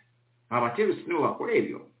terrorists nibo bakora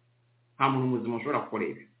ibyo nta muntu muzima ushobora gukora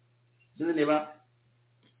ibyo sinzi niba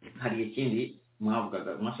hari ikindi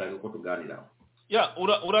mwavugaga mwashaka ko tuganiraho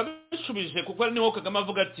urabishubije kuko ari niho Kagame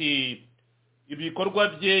avuga ati ibikorwa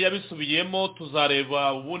bye yabisubiyemo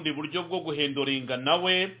tuzareba ubundi buryo bwo guhendoringa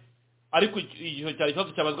nawe ariko igihe cyari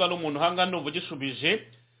cyo cyabazwa n'umuntu hanga n'ubu gishubije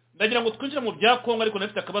ndagira ngo twinjire mu bya Kongo ariko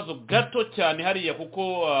nafite akabazo gato cyane hariya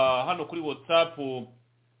kuko hano kuri WhatsApp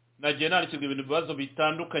nagiye nandikirwa ibintu bibazo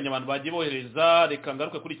bitandukanye abantu bagiye bohereza reka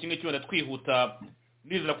ngaruke kuri kimwe cyone twihuta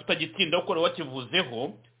nizera kutagitinda uko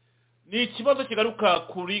wakivuzeho ni ikibazo kigaruka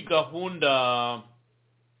kuri gahunda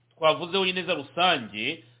twavuzeho y'ineza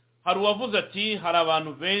rusange hari uwavuze ati hari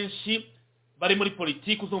abantu benshi bari muri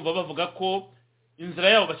politiki uzumva bavuga ko inzira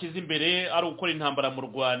yabo bashyize imbere ari ukora intambara mu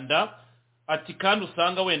Rwanda ati kandi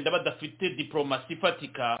usanga wenda badafite diplomasi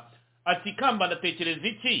ifatika ati Kambanda atekereza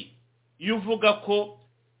iki iyo uvuga ko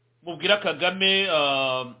mubwira Kagame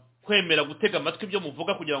kwemera gutega amatwi ibyo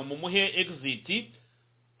muvuga kugira ngo mumuhe exit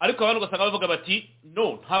ariko abantu ugasanga bavuga bati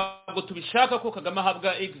no ntabwo tubishaka ko Kagame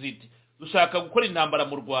ahabwa exit dushaka gukora intambara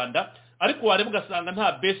mu Rwanda ariko wareba ugasanga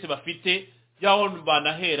nta base bafite yaho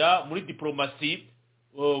banahera muri diplomasi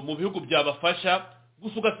mu bihugu byabafasha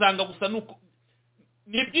gusa ugasanga gusa nuko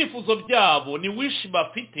ni byifuzo byabo ni wish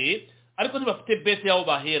bafite ariko ntibafite base yaho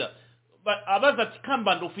bahera abaza ati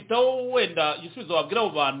Kambanda ufite aho wenda igisubizo wabwira abo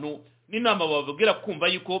bantu n'inama bababwira kumva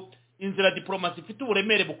yuko inzira diplomasi ifite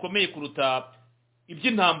uburemere bukomeye kuruta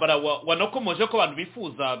iby'intambara wanakomoje ko abantu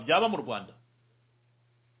bifuza byaba mu Rwanda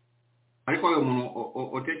ariko uyu muntu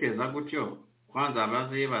utekereza gutyo kwanza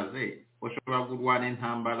abaze ushobora kurwana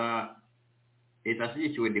intambara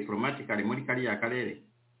itashyigikiwe diplomatically muri kariya karere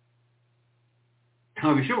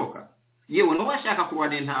ntabwo bishoboka yewe n'ubashaka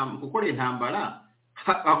kurwana gukora intambara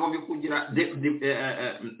agomba kugira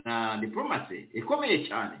diplomasi ikomeye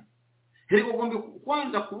cyane rero ugomba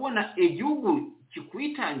kwanza kubona igihugu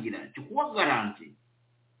kikwitangira kikuwa garanti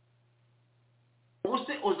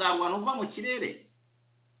ubuse uzarwana uva mu kirere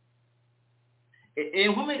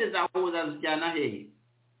inkomere zawe uzazijyana hehe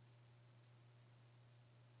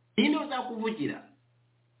ninde uzakuvugira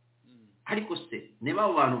ariko se niba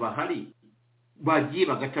abo bantu bahari bagiye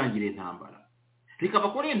bagatangira intambara reka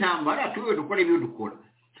bakore intambara tuwe dukora ibyo dukora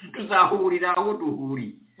tuzahurira aho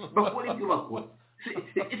duhuri bakora ibyo bakora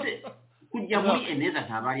kujya muri eneza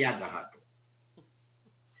ntabari yagahato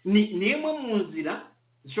nimwe mu nzira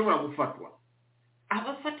zishobora gufatwa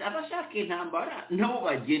abashaka intambara nabo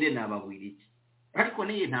bagende nababwiriki ariko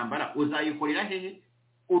n'iyi ntambara uzayikorera hehe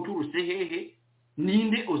uturuse hehe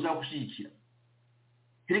ninde uzagushikira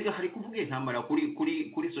rega hari kuvuga intambara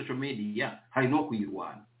kuri social media hari no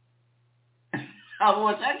kuyirwana abo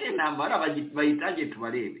bashaka intambara bayitangiye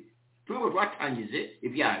tubarebe twebwe twatangije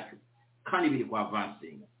ibyacu kandi biri kwa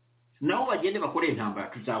advancing nabo bagende bakore intambara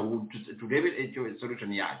turebe icyo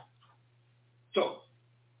solution yayo so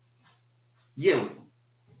yewe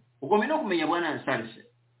ugomba no kumenya bwana Sarse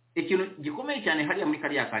ikintu gikomeye cyane hariya muri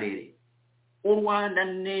kariya karere u Rwanda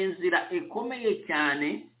nenzira ikomeye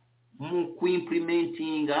cyane mu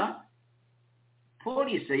kuimplementinga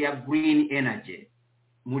policy ya green energy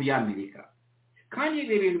muri Amerika kandi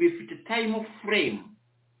ibi bintu bifite time frame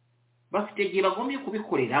bafite igihe bagombye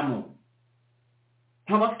kubikoreramo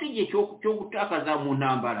ntabafite igihe cyo gutakaza mu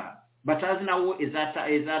ntambara batazi nawo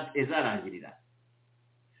ezarangirira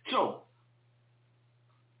so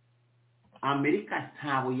Amerika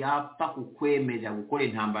ntabwo yapfa kukwemeza gukora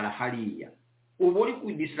intambara hariya ubu uri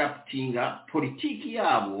kudisruptinga politiki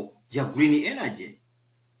yabo ya green energy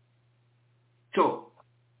so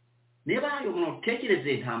niba ayo umuntu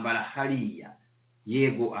utekereze intambara hariya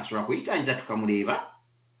yego ashobora kuyitangiza tukamureba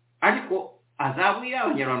ariko azabwira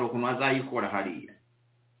abanyarwanda ukuntu azayikora hariya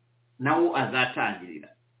nawo azatangirira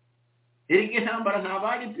erige intambara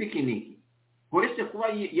ntabari pikiniki uretse kuba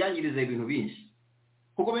yangiriza ibintu byinshi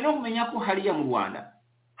kuko bino kumenya ko hariya mu Rwanda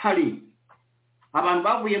hari abantu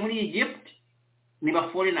bavuye muri Egypt ni ba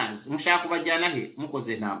foreigners mushaka kubajyana he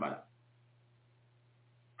mukoze intambara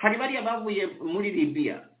hari bariya bavuye muri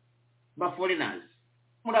Libya ba foreigners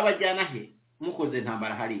murabajyana he mukoze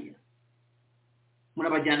intambara hariya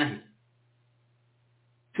murabajyana he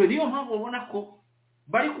so niyo mpamvu ubona ko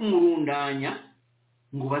bari kumurundanya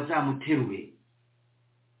ngo bazamuterure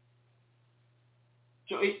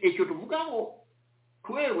so icyo tuvuga ngo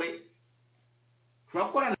kwewe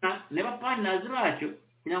turakorana neba partners bacu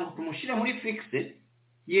kugira ngo tumushire muri fixe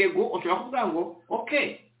yego ushobora kuvuga ngo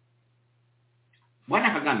okay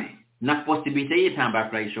bwana Kagame na possibility y'intambara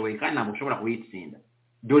turayishoboye kandi ntabwo ushobora kuyitsinda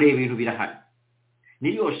dore ibintu birahari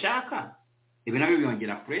niyo shaka ibi nabyo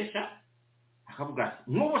byongera pressure akavuga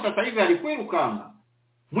nk'ubu sasa hivi ari kwirukanga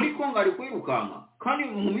muri Kongo ari kwirukanga kandi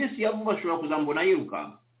mu minsi ya vuba ashobora kuzambona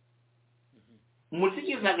yirukanga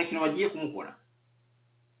umusikiza agakino bagiye kumukora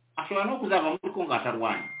ashobora no kuzava muri Kongo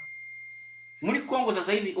atarwanya muri Kongo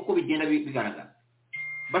sasa hivi uko bigenda bigaragara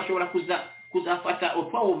bashobora kuzafata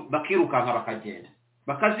opao bakirukanga bakagenda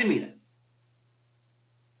bakazimira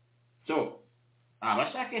so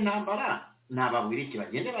abashaka intambara nababwira iki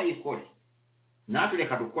bagende bayikore natwe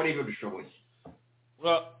reka dukore ibyo dushoboye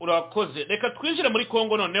urakoze reka twinjire muri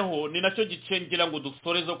Kongo noneho ni nacyo gicengera ngo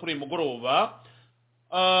dusoreze kuri mugoroba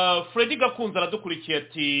Freddy Gakunze aradukurikiye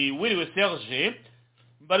ati wiriwe Serge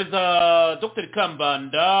mbariza Dr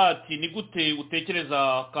Kambanda ati ni gute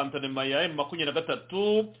utekereza kantonema ya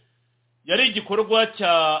M23 yari igikorwa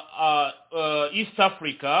cya East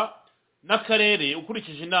Africa n'akarere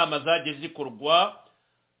ukurikije inama zagiye zikorwa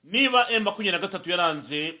niba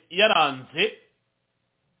M23 yaranze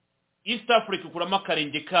East Africa kurama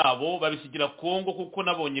karenge kabo babisigira Kongo kuko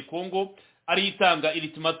nabonye Kongo ari itanga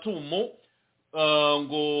ultimatum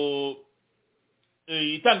ngo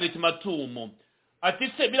itanga ultimatum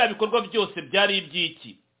ati se bira bikorwa byose byari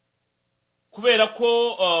ibyiki kubera ko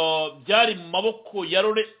byari mu maboko ya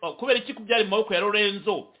kubera iki byari mu maboko ya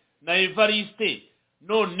Lorenzo na Evariste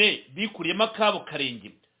none bikuriyemo akabo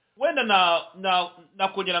karenge wenda na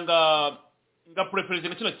kongera nga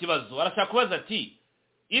preference kino kibazo arashaka kubaza ati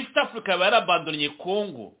East Africa yarabandonye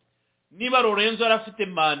Kongo niba Lorenzo arafite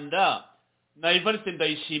manda na Evariste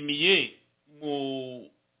ndayishimiye mu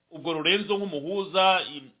ubwo Lorenzo nk'umuhuza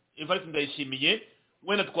Evariste ndayishimiye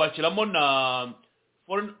wenda twakiramo na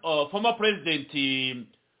former president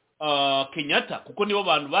Kenyatta kuko nibo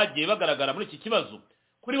bantu bagiye bagaragara muri iki kibazo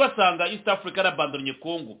kuri basanga East Africa yarabandonye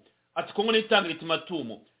Kongo ati Kongo nitanga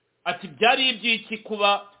ultimatum ati byari ibyiki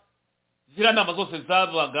kuba zira nama zose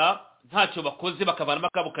zabaga ntacyo bakoze bakabanamo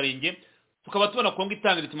akabo karenge tukaba tubona Kongo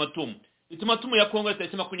itanga ultimatum ya Kongo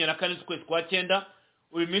itariki 24 z'ukwezi kwa 9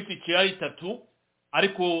 uyu minsi kirari 3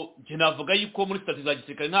 ariko nje navuga yuko muri stati za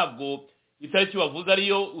gisirikare ntabwo itariki bavuze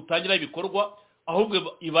ariyo utangira ibikorwa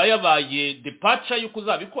ahubwo iba yabaye departure yuko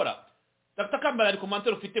uzabikora Dr Kambara ari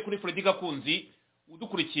commentaire ufite kuri Freddy Gakunze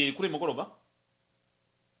udukurikiye kuri mugoroba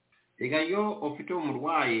yo ufite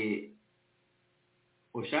umurwaye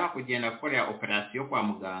ushaka kugenda gukora operation kwa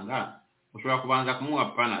muganga ushobora kubanza kumuha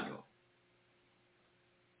panado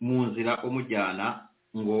mu nzira umujyana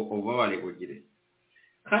ngo ubabare ugire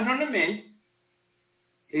cantonnement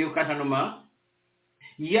iyo cantonnement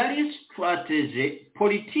yari strategy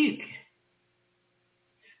politique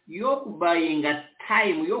yo kubayinga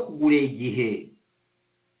time yo kugura igihe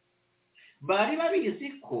bari babizi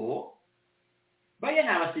ko baye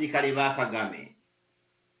n'abasirikare ba Kagame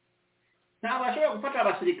ntabashobora gufata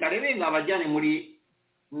abasirikare benga abajyane muri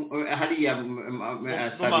hariya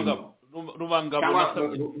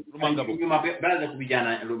Rumangabo baraza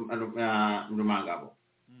kubijyana Rumangabo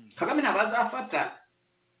Kagame nabazafata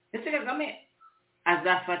ese Kagame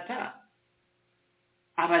azafata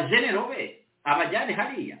abajenero be abajyane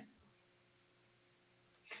hariya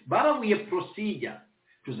barabuye procedure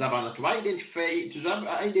tuzabanza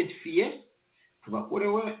identify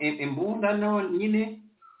tubakorewe imbunda no nyine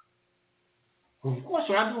ubwo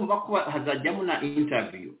soradumva ko hazajyamo na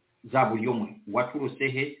interview za buri umwe waturuse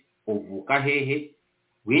he uvuka hehe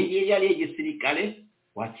wingiye yari igisirikare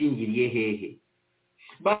wakingiriye hehe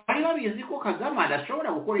bari babizi ko Kagame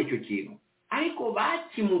adashobora gukora icyo kintu ariko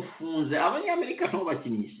bakimufunze abanyamerika nto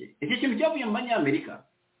bakinishe iki kintu cyavuye mu banyamerika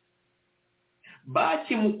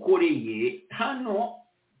bakimukoreye hano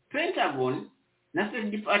Pentagon na State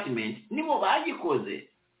Department nibo bagikoze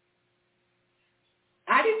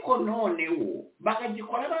ariko noneho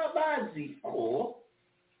bagagikora bazi ko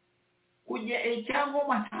kujya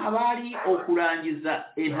icyangombwa ntabari okurangiza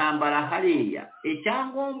intambara hariya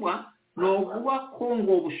icyangombwa no kuba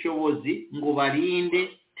Kongo ubushobozi ngo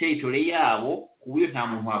barinde territory yabo kuburyo nta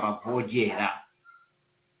muntu wabavogera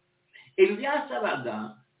ibi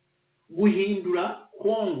byasabaga guhindura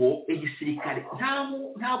Kongo igisirikare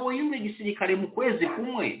ntabo yumve igisirikare mu kwezi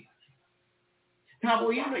kumwe ntabo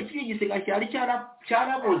yumve iki gisirikare cyari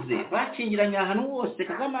cyaraboze bakingiranye ahantu hose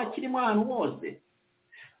Kagame akirimo ahantu hose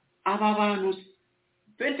aba bantu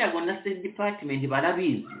Pentagon na State Department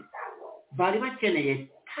barabizi bari bakeneye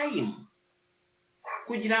time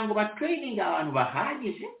kugira ngo batraining abantu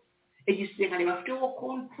bahagije igisirikare bafiteho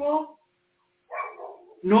control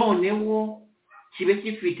noneho kibe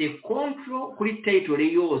gifite control kuri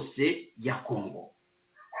territory yose ya Kongo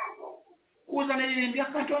kuzana ibintu bya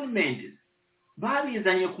cantonment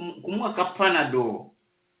babizanye ku mwaka panado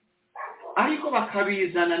ariko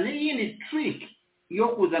bakabizana n'iyindi trick yo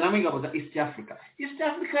kuzanamo ingabo za East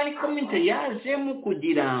African Community yajemo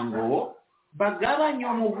kugira ngo bagabanye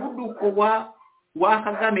umuvuduko wa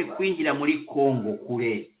Kagame kwinjira muri Congo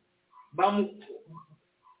kure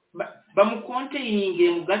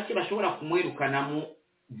bamukonteyinge mu gace bashobora kumwirukanamo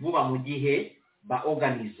vuba mu gihe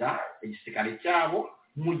organiza igisirikare cyabo,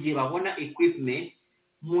 mu gihe babona equipment,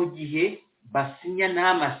 mu gihe basinya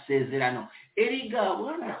n'amasezerano. Eriga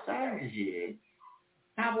bwana Sanje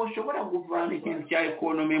ntabwo ushobora kuvana ikintu cya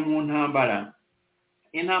economy mu ntambara.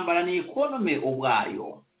 Intambara ni economy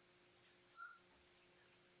ubwayo.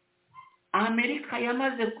 Amerika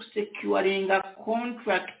yamaze kusecuringa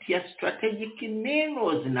contract ya strategic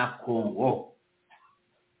minerals na Congo.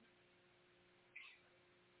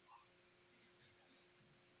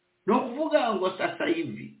 No kuvuga ngo sasa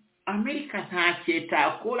hivi Amerika nta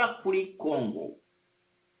cyetakora kuri Congo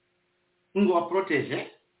ngo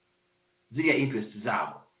baprotege ziriya interest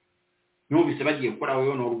zabo. Numvise bagiye gukora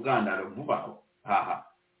wewe no Uganda vuba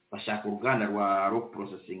bashaka uruganda rwa rock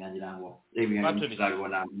processing ngira ngo ibintu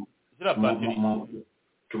bizabibona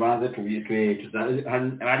tubanze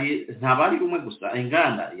hari ntabari rumwe gusa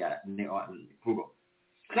inganda ya Congo.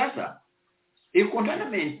 Sasa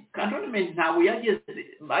cantonment ntabwo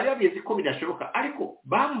yageze bari babizi ko bidashoboka, ariko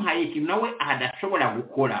bamuhaye ikintu nawe adashobora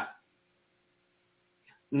gukora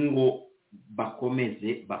ngo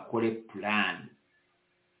bakomeze bakore plan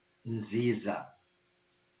nziza.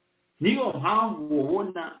 Niyo mpamvu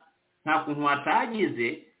ubona nta kuntu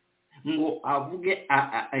atagize ngo avuge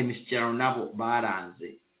imishyikirano nabo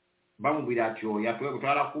baranze bamubwira ati yatwe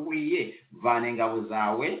gutwara kubuye vana ingabo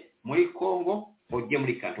zawe muri Congo ujye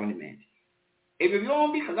muri cantonment. Ebyo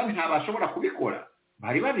byombi Kagame ntabashobora kubikora,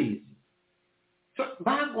 bari babizi. So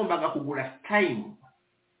bagombaga kugura time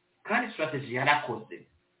kandi strategy yarakoze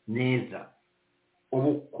neza.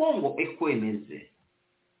 Ubu Congo ekwemeze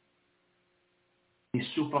ni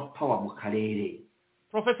super power mu karere.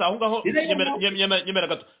 Professor aho ngaho nyemera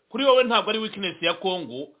gato kuri wowe ntabwo ari weakness ya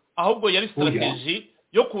Congo, ahubwo yari strategy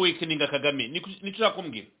yo kuweakeninga Kagame. Ni cyo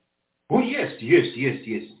kumbwira? Oh yes.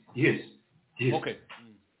 Okay.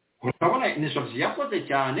 Urabona ni strategy yakoze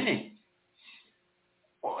cyane.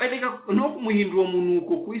 Erega no kumuhindura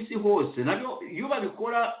umunuko ku isi hose nabyo yuba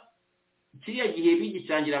bikora kiriya gihe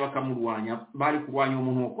bigicangira bakamurwanya, bari kurwanya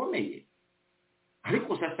umuntu ukomeye.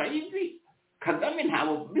 Ariko sasa hivi Kagame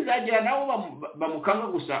ntabo bizagira nawo bamukanga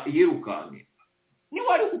gusa yirukanye. Ni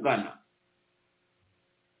wari kugana.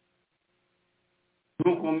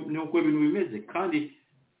 Nuko ibintu bimeze kandi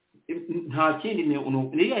nta kindi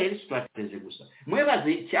ni ya strategy gusa.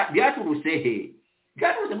 Mwebaze byaturuse he?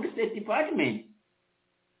 Byaturuse muri State Department.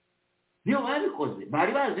 Niyo babikoze.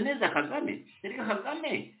 Bari bazi neza Kagame. Erega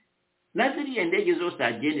Kagame naziriye ndege zose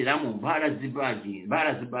agenderamo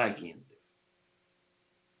barazibaginze.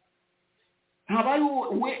 Ntabari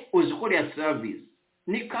we uzikorera service.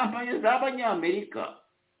 Ni kampanye z'Abanyamerika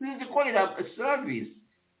zizikorera service.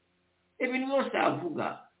 Ibintu byose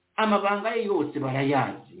avuga amabanga ye yose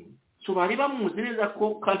barayazi. So bari bamuzi neza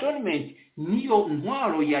ko cantonment niyo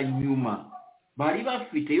ntwaro ya nyuma bari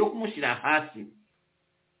bafite yo kumushyira hasi.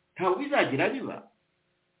 Ntabwo bizagira biba.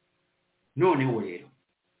 Noneho rero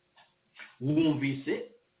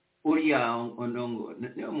wumvise uriya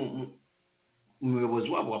umuyobozi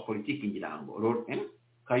wabo wa politiki ngirango Lawrence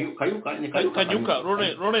Kanyuka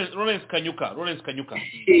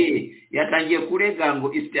yatangiye kurega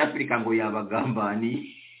ngo East Africa ngo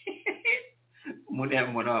yabagambani.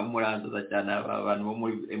 Muraza cyane abantu bo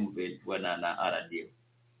muri M23 na RDF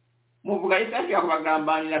muvuga East Africa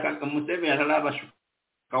kubagambanira kaka Museveni atarabashuka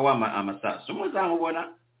kawama amasasu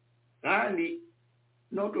muzamubona kandi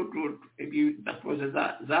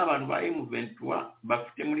z'abantu ba M23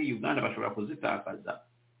 bafite muri Uganda bashobora kuzitakaza.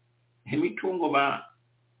 Imitungo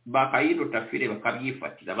bakayindo tafire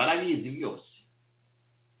bakabyifatira barabizi byose.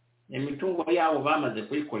 Imitungo yabo bamaze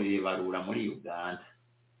kuyikorera barura muri Uganda.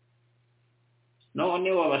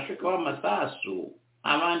 None wabashuka w'amasasu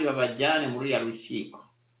abandi babajyane muri ya rukiko.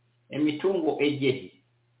 Imitungo egehe.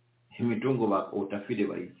 Imitungo utafire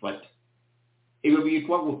bayifata. Ibyo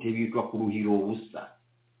bitwa gute? Bitwa kuruhira ubusa.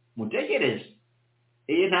 Mutegereze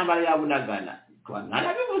intambara yabunagana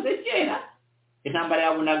twanara bivuze kera. Intambara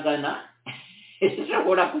yabunagana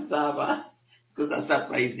ishobora kuzaba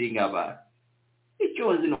surprising abantu.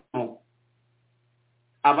 Icyo nzi no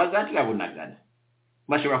abazati yabunagana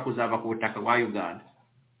bashobora kuzaba ku butaka bwa Uganda.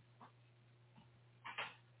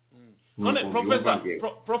 None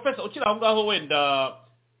professor ukira aho ngaho wenda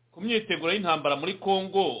ku myiteguro y'intambara muri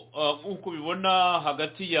Congo nk'uko bibona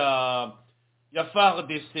hagati ya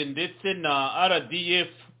FARDC ndetse na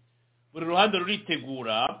RDF, buri ruhande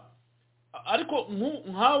ruritegura. ariko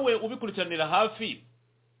nkawe ubikurikiranira hafi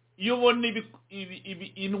iyo ubona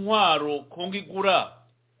intwaro Kongo igura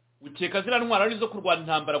ukeka zira ntwaro arizo kurwana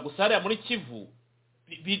intambara gusa hariya muri Kivu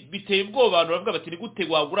biteye ubwoba abantu bavuga bati ni gute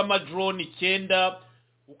wagura amadrone 9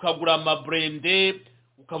 ukagura amabrende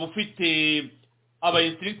ukaba ufite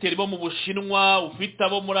abainstructeurs bo mu Bushinwa ufite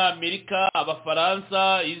abo muri Amerika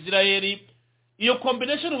abafaransa Israeli iyo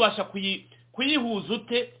combination ubasha kuyihuza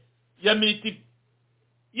ute ya military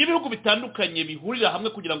y'ibihugu bitandukanye bihurira hamwe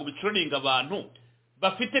kugira ngo bitroninga abantu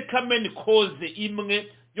bafite common cause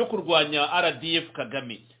imwe yo kurwanya RDF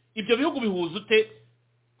Kagame ibyo bihugu bihuza ute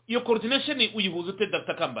iyo coordination uyihuza ute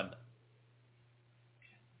Dr. Kambanda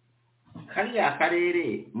kariya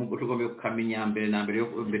karere mu gutugombe kukamenya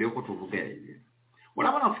mbere yo kutuvugereza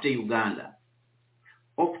urabona ufite Uganda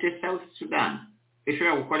ufite South Sudan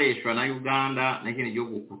ishobora gukoreshwa na Uganda n'ikindi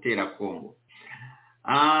gihugu gutera Kongo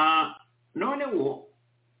noneho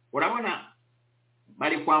urabona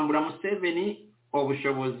bari kwambura Museveni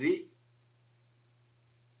obushobozi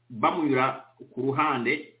bamuyura ku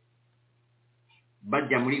ruhande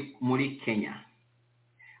bajya muri Kenya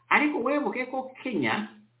ariko webuke ko Kenya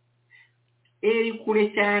eri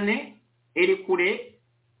kure cyane eri kure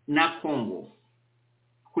na Kongo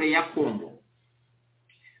kure ya Kongo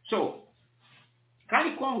so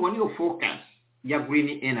kandi Kongo niyo focus ya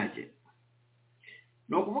green energy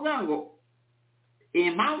no kuvuga ngo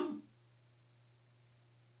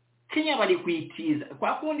Kenya bari kwitiza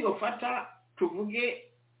kwa kundi ofata tuvuge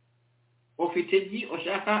ofiteji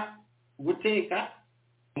oshaka guteka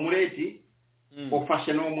umureti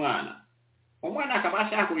ofashe no umwana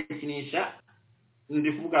akabasha kubikinisha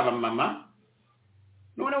ndi kuvuga abamama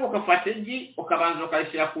none ukafateji ukabanza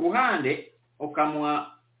ukayishira ku ruhande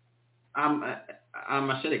ukamwa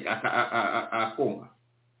amashereka akonga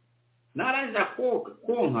narangiza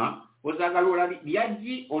konka uzagarura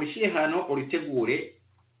byaji orishe hano oritegure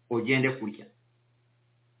ogende kurya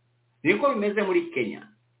niko bimeze muri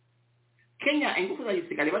Kenya ingufu za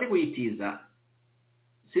gisirikare bari kuyitiza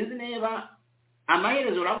sinzi neba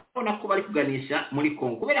amaherezo urabona ko bari kuganisha muri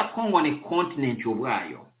Kongo kubera Kongo ni continent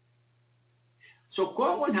ubwayo so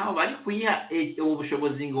Kongo ntaho bari kuyiha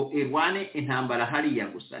ubushobozi ngo irwane intambara hariya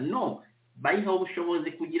gusa no bayiha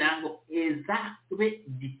ubushobozi kugira ngo ezabe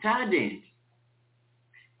deterrent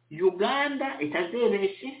Uganda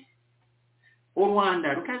itazereshe u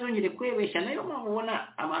Rwanda rukazongere kwebesha nayo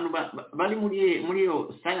mubona abantu bari muri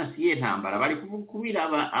yo science y'intambara bari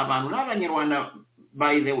kubira abantu n'abanyarwanda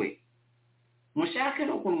by the way mushake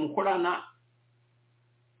no kumukorana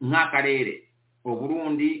nka Karere u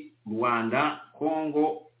Burundi Rwanda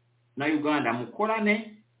Kongo na Uganda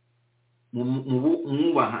mukorane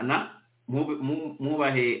mubahana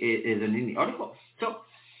mubahe ezo nini ariko so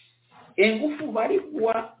engufu bari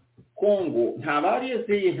kuwa Kongo ntabari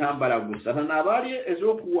ezeye ntambara gusa ntabari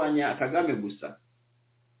ezo kuwanya Kagame gusa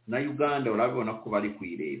na Uganda urabona ko bari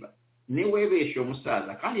kwireba ni webesho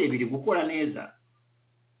musaza kandi ebiri gukora neza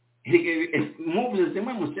moves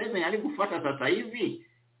zimwe Museveni ari gufata sasa hivi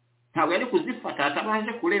ntabwo ari kuzifata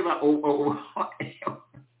atabaje kureba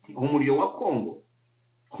umuriro wa Kongo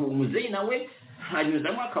umuzeyi nawe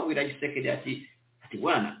hanyuzamo akawira gisekedi ati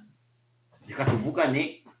bwana reka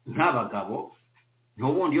tuvugane nk'abagabo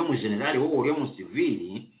n'ubundi yo mu general wowe yo mu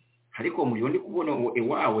civil ariko muri ndi kubona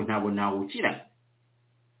ewawe ntabo nawukira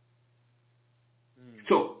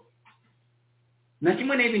so na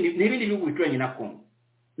kimwe n'ibindi bihugu bituranye na Kongo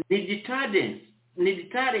ni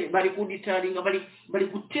ditare bari kuditaringa bari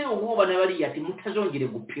gutera ubwoba n'abari ati mutazongere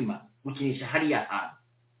gupima gukinisha hariya hantu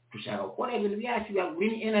tushaka gukora ibintu byacu bya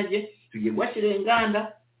green energy tugiye gwashira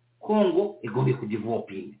inganda Kongo igombe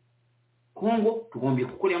kudeveloping Kongo tugombe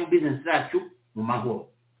gukora mu business zacu mu mahoro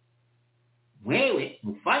mwewe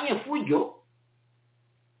mfanye fujo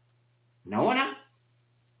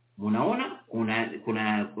munaona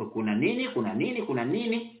kuna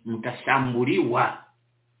nini mtashambuliwa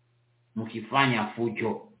mkifanya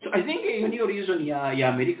fujo so I think hiyo ndio reason ya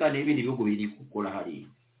Amerika na ibindi bihugu biri gukora hari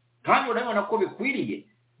kandi urabona ko bikwiriye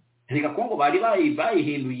reka Kongo bari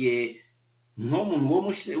bayihinduye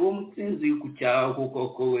n'umuntu wo mutsinzi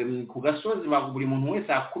ku gasozi buri muntu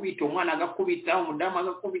wese akubita umwana agakubita umudamu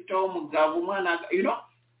agakubita umugabo umwana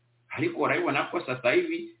ariko urabona ko sasa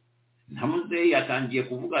hivi ntamuze yatangiye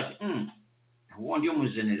kuvuga ati ubundi yo mu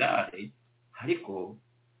generale ariko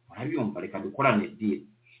urabyumva reka dukorane deal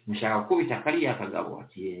mushaka gukubita kariya kagabo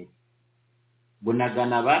ati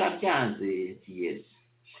bunagana barabyanze yes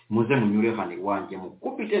muze munyure hano wanjye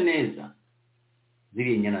mukubite neza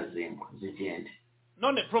ziri nyana zembo zigende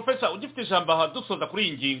none professor ugifite ijambo aha dusoza kuri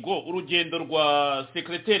ingingo urugendo rwa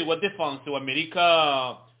secretary wa defense wa Amerika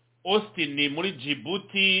Austin muri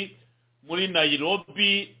Djibouti muri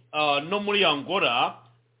Nairobi no muri Angola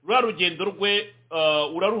rwa rugendo rwe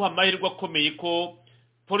uraruha amahirwe akomeye ko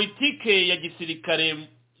politike ya gisirikare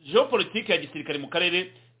geopolitics ya gisirikare mu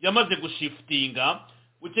karere yamaze gushiftinga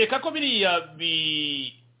ukeka ko biriya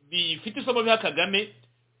bifite isomo bya Kagame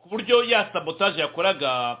ku buryo ya sabotage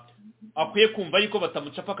yakoraga akwiye kumva yuko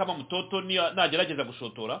batamucapa kama mutoto nagerageza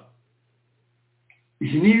gushotora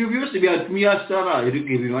niyo byose byatumye asara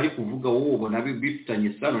ibintu ari kuvuga wowe ubona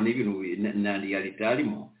bifitanye sano n'ibintu na reality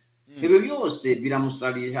arimo ibyo byose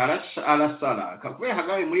biramusarira arasara kubera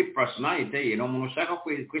Kagame muri personality ye no umuntu ushaka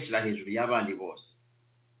kweshyira hejuru y'abandi bose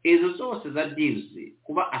izo zose za deals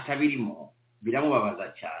kuba atabirimo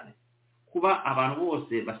biramubabaza cyane kuba abantu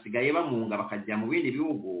bose basigaye bamunga bakajya mu bindi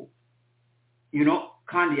bihugu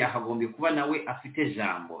kandi yahagombye kuba nawe afite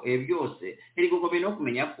jambo byose erigogombe no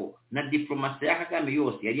kumenya ko na diplomasi ya Kagame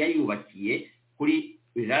yose yari yayubakiye kuri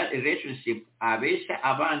relationship abesha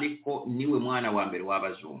abandi ko niwe mwana wa mbere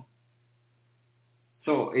w'abazungu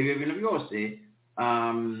so ibyo bintu byose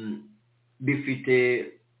bifite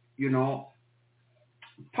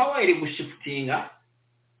power iri gushiftinga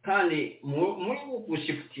kandi muri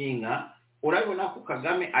gushiftinga urabona ko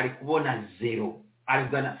Kagame ari kubona zero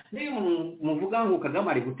arigana niyo muvuga ngo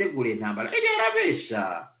Kagame ari gutegura intambara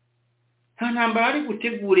yarabesha nta ntambara ari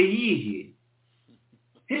gutegura yihe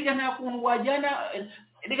hirya nta kuntu wajyana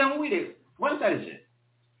reka ngwire wantarije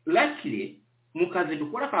luckily mu kazi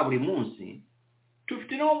dukora ka buri munsi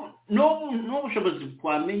tufite no bushobozi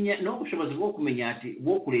kwamenya no bushobozi bwo kumenya ati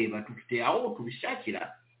bwo kureba tufite aho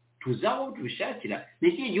tubishakira tuzaho tubishakira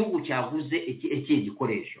n'iki gihugu cyavuze iki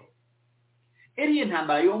gikoresho eriye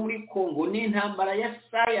ntambara yo muri Kongo ni ntambara ya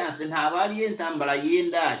science ntabari ntambara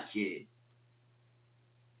y'indake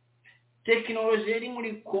technology iri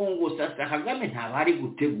muri Kongo sasa Kagame ntabari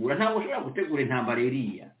gutegura ntabwo ushobora gutegura intambara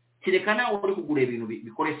iriya kirekana uri kugura ibintu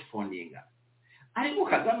bikorespondinga ariko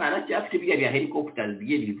Kagame aracyafite ibya bya helicopters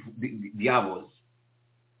byaboze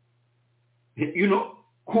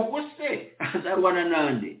Kongo se azarwana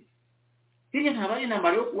nande hirya ntabari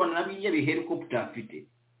intambara yo kubona nabijya bi helicopter afite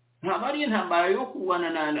ntabari intambara yo kubana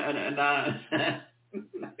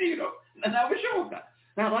na bishoboka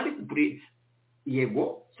ntabari kuri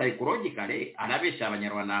yego psychologically arabesha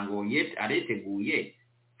abanyarwanda ngo areteguye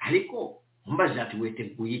ariko mbaje ati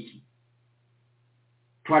weteguye iki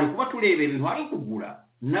twari kuba turebe ibintu ari kugura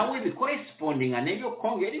nawe bi corresponding n'ibyo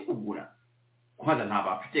Kongo iri kugura kwanza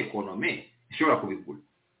ntabafite economy ishobora kubigura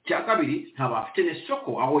cya kabiri ntabafite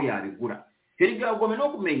n'isoko aho yabigura hirya ugome no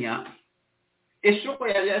kumenya esoko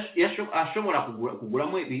ashobora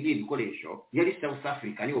kuguramo ibi bikoresho yari South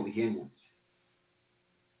Africa niho bihengutse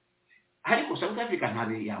ariko South Africa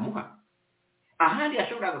ntabe yamuha ahandi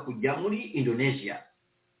ashobora kujya muri Indonesia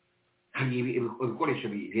hari ibikoresho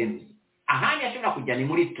bihengutse ahandi ashobora kujya ni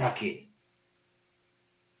muri Turkey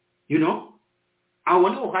aho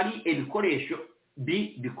niho hari ibikoresho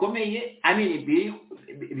bikomeye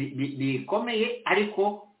bikomeye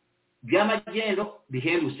ariko by'amagendo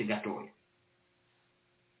bihengutse gatoya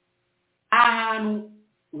ahantu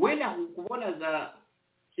wenda kubona za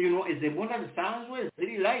ezebona zisanzwe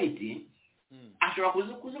ziri light ashobora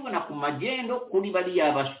kuzibona ku magendo kuri bari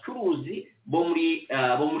abacuruzi bo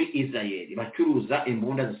muri Israel bacuruza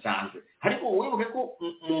imbunda zisanzwe ariko wewe ko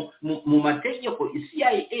mu mategeko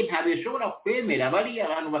CIA ntabeshobora kwemera bari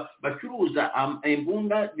abantu bacuruza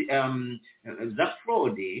imbunda za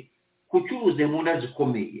fraud kucuruza imbunda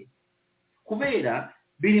zikomeye kubera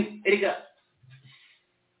biri erega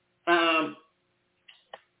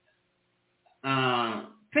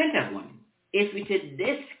Pentagon ifite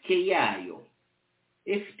desk yayo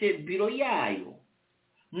ifite biro yayo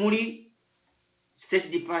muri State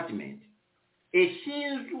Department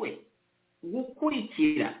eshinzwe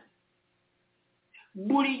gukurikira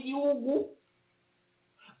buri gihugu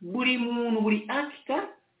buri muntu buri actor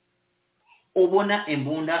ubona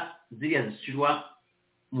imbunda ziriya zishirwa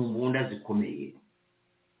mu mbunda zikomeye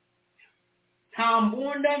nta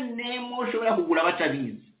mbunda nemo ushobora kugura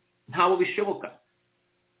batabizi ntawo bishoboka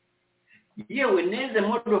yewe neze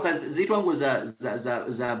modoka zitwa ngo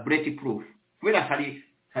za bulletproof kubera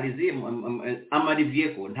hari zi amari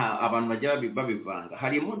vehicle nta abantu bajya babivanga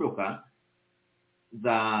hari imodoka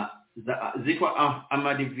zitwa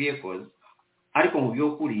amari vehicles ariko mu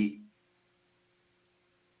byokuri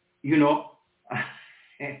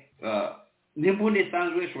n'imbunda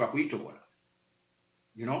sanzwe ishobora kuyitobora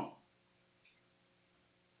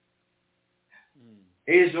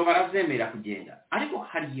ejo barazemera kugenda ariko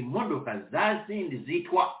hari imodoka za zindi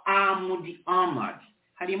zitwa armored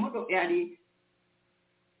hari imodoka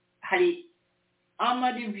hari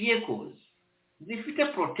armored vehicles zifite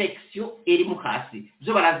protection eri mu hasi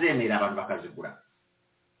zo barazemera abantu bakazigura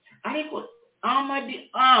ariko armed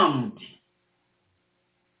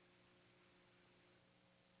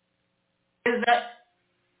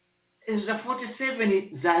is the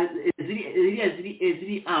 47 za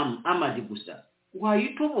ziri armed gusa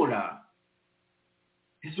wayitobora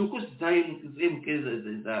izuko zitaye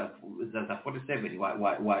za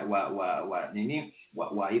 47 nini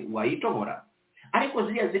wayitobora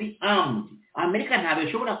ariko ziri armed Amerika ntabwo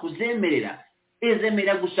ishobora kuzemerera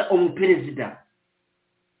ezemera gusa umuperezida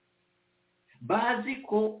bazi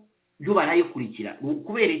ko yo barayikurikira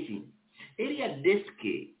kubera iki area desk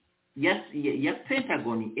ya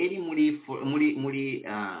Pentagon eri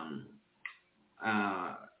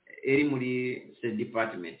muri State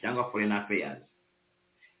Department cyangwa Foreign Affairs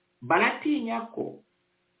baratinya ko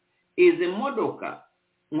ize modoka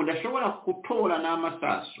mudashobora kutora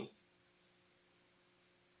n'amasasu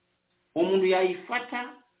umuntu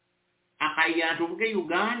yayifata akayatuvuge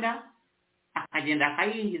Uganda akagenda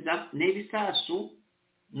akayingiza n'ebisasu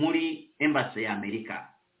muri embassy ya Amerika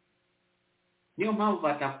niyo mpamvu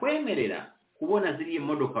batakwemerera kubona ziriye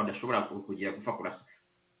modoka udashobora kugira gufa kurasa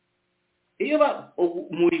iyo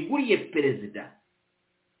muriguriye perezida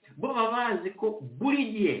bo babazi ko buri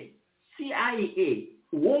gihe CIA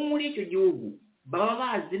wo muri icyo gihugu baba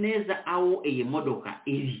bazi neza aho iyi modoka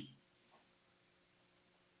iri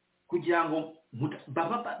kugira ngo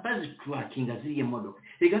bazitrackinga ziriye modoka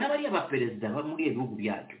rega n'abari abaperezida muri ibihugu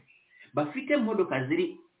byacu bafite modoka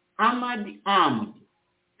ziri armed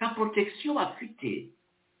ka protection bafite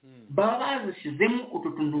baba bazishizemo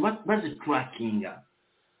ututuntu bazitrackinga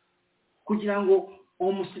kugira ngo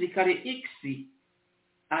umusirikare X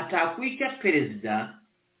atakwika perezida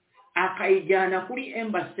akayijyana kuri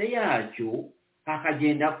embassy yacu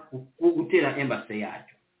akagenda gutera embassy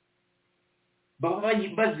yacu baba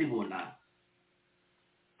bazibona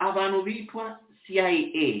abantu bitwa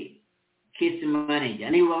CIA case manager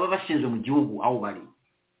ni baba bashinzwe mu gihugu aho bari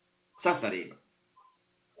sasa rero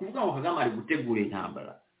kuvuga ngo Kagame ari gutegura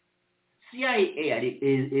intambara CIA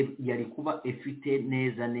yari kuba efite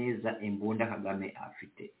neza imbunda Kagame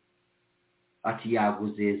afite ati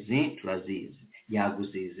yaguzeze turazizi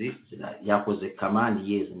yaguzeze yakoze command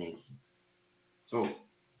yeze neza so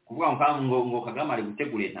kuvuga ngo Kagame ari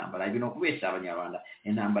gutegura intambara ibino kubesha abanyarwanda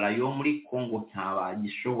intambara yo muri Kongo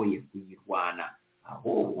ntabagishoboye kuyirwana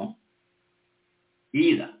ahubwo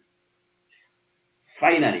ira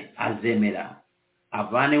finally azemera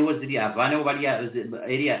avaneho bari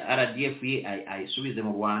area RDF ayisubize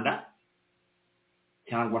mu Rwanda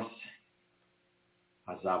cyangwa se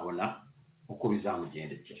azabona uko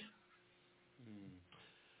bizamugendekera.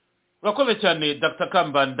 Urakoze cyane Dr.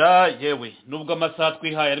 Kambanda yewe nubwo amasaha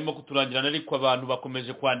twihaye arimo kuturangirana ariko abantu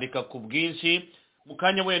bakomeje kwandika ku bwinshi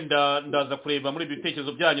mukanya wenda ndaza kureba muri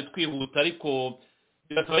ibitekerezo byanyu twihuta ariko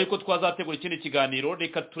birasaba yuko twazategura ikindi kiganiro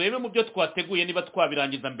reka turebe mu byo twateguye niba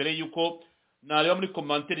twabirangiza mbere yuko nareba muri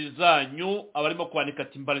commentaire zanyu abarimo kwandika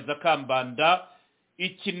timbariza Kambanda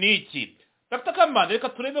iki niki. Dr. Kambanda reka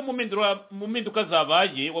turebe mu mpinduka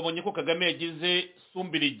zabaye wabonye ko Kagame yagize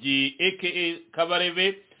Sumbirigi aka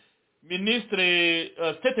Kabarebe Ministre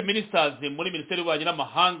State Ministers muri Ministeri y'Ububanyi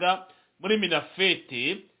n'Amahanga muri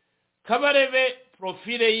Minafete Kabarebe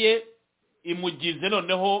profile ye imugize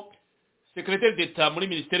noneho Secretary d'Etat muri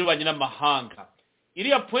Ministeri y'Ububanyi n'Amahanga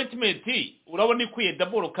iri appointment urabona ikwiye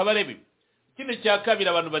d'abord Kabarebe kindi cya kabiri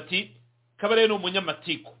abantu bati Kabarebe no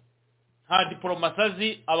umunyamatiku nta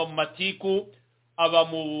diplomasazi aba mu matiku aba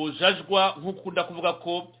mu jajwa nk'ukunda kuvuga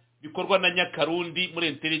ko bikorwa na Nyakarundi muri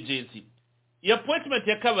intelligence ya appointment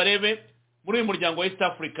ya Kabarebe muri uyu muryango wa East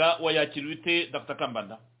Africa wayakirite Dr.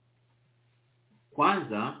 Kambanda.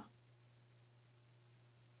 Kwanza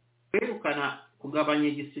kwirukana kugabanya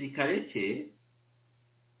igisirikare cye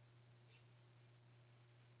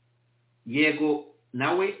yego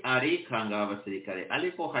nawe arikanga abasirikare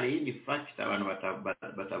ariko hari indi fact abantu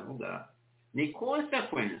batavuga ni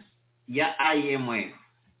consequence ya IMF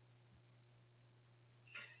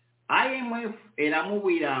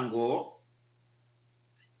eramubwira ngo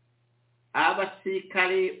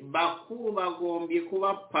abasirikare bakuru bagombye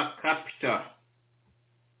kuba per capita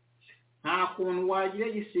nta kuntu wagira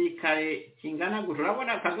igisirikare kingana gutyo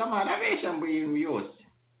urabona Kagame arabesha mu bintu byose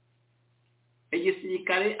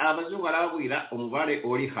igisirikare abazungu arabwira umubare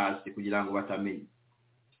uri hasi kugira ngo batamenye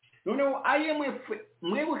noneho IMF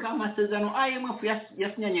mwebuka amasezerano IMF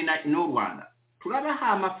yasinyanye n'u Rwanda turabaha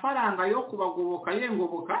amafaranga yo kubagoboka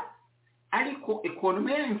yengoboka ariko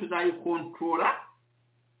economy yacu tuzayikontrola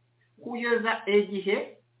kugeza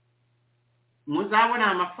igihe muzabona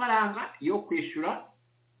amafaranga yo kwishura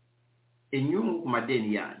inyungu ku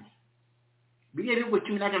madeni yanyu biriya bihugu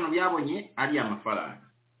 15 byabonye ari amafaranga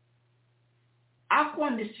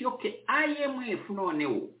akondisiyo ke IMF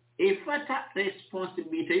noneho efata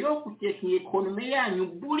responsibility yo kutekinga economy yanyu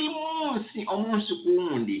buli munsi omunsi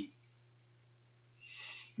kuwundi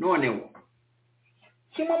noneho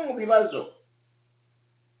kimwe mu bibazo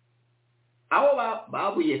abo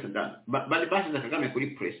babuye Kagame bali basize Kagame kuri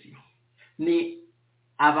pressure ni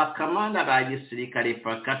abakamanda ba gisirikare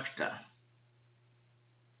per capita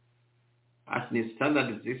as ni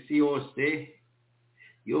standard zisiyose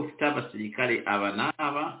yofite abasirikare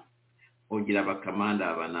abanaba ogira abakamanda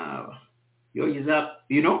abanaba yogiza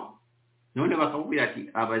none bakabwira ati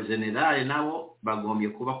abagenerale nabo bagombye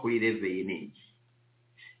kuba kuri level yeneyi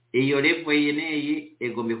iyo level yeneyi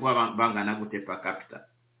egombye kuba bangana gute per capita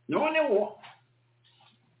none wo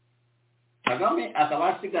Kagame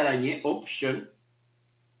akabasigaranye option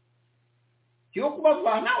yo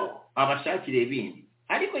kubavanaho abashakire ibindi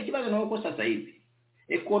ariko ikibazo nuko sasa hivi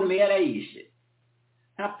economy yarayishe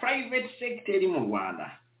na private sector mu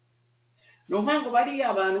Rwanda no hango bari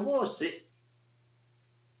abantu bose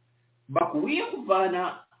bakuye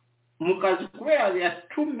kuvana mu kazi kubera ya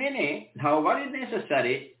too many ntaho bari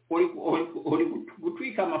necessary ori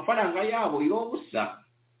gutwika amafaranga yabo yobusa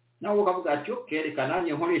nawo kavuga ati okay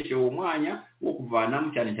kananye nkoreshe uwo mwanya wo kuvana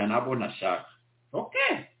mu cyane cyane abo nashaka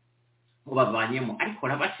okay ubavanyemo ariko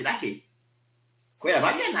rabashirahe kwera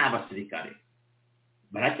bari n'abasirikare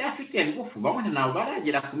baracyafite ingufu bamwe nabo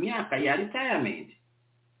baragera ku myaka ya retirement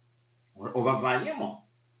ubavanyemo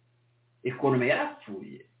economy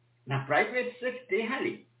yarapfuye na private sector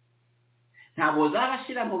hari ntabwo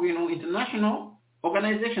zabashira mu bintu international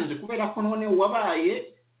organizations kubera ko none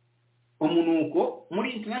wabaye umunuko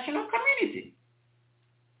muri international community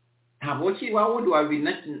ntabwo kiwa wundi wa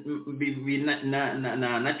na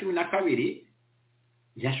 12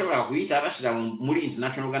 yashobora kuyita abashira muri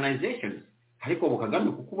international organizations ariko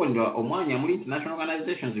Kagame kukubonera omwanya muri international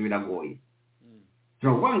organizations biragoye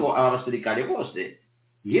ngo abasirikare bose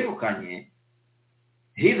yirukanye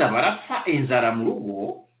hiza barapfa inzara mu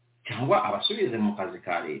rugo cyangwa abasubize mu kazi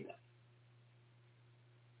ka leta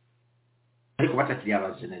ariko batakiri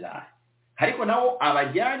abagenerale ariko nawo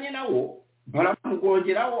abajyanye nawo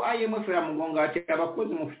baramugongeraho IMF yamugonga ati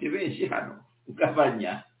abakozi mufite benshi hano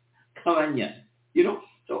kabanya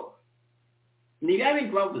so ni byawe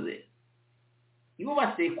twavuze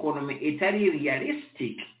yubatse economy itari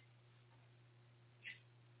realistic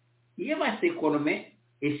yubatse economy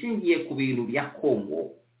ishingiye ku bintu bya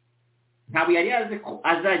Kongo ntabwo yari azi ko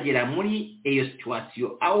azagera muri iyo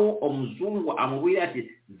situation aho omuzungu amubwira ati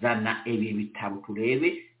zana ibi bitabo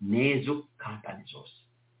turebe nezo company zose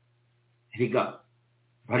riga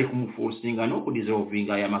bari kumuforcinga no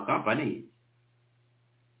kudissolvinga ya makampani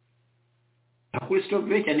akuri stop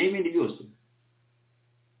vecha n'ibindi byose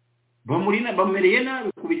bamurina bamereye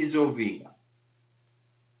nabi kubidissolvinga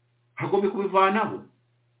hagombe kubivanaho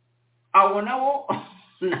aho nawo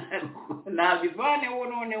na bivane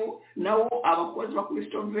wononeho nawo abakozi ba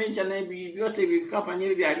Kristo venture na byose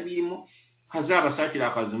bikapanye byari birimo hazaba sakira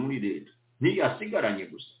akazi muri leta ni asigaranye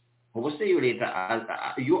gusa ubuse yo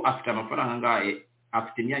leta yo afite amafaranga ngaye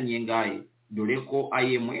afite imyanya ngaye dore ko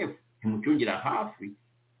IMF imucyungira hafi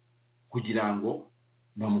kugira ngo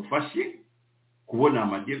bamufashe kubona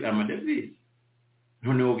amadevize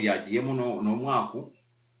noneho byagiyemo no mwaka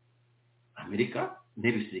Amerika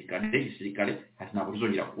n'ibisirikare ntabwo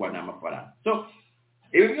bizongera kubona amafaranga so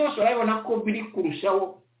ibi byose urabona ko biri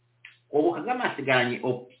kurushaho ubu Kagame asigaranye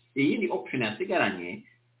iyindi option asigaranye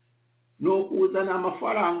no kuzana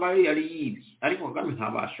amafaranga yari yibi ariko Kagame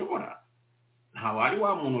ntabashobora ntawari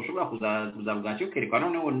wa muntu ushobora kuzavuga cyo kerekana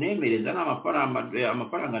noneho nemereza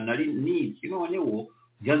amafaranga nari n'iki noneho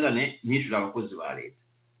yazane nishura abakozi ba leta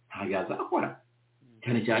ntabwo yazakora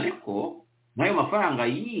cyane cyane ko nayo mafaranga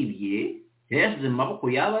yibye yasize mu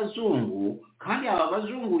maboko y'abazungu kandi aba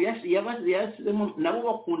bazungu yasizemo nabo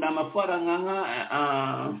bakunda amafaranga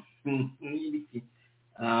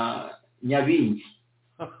nyabingi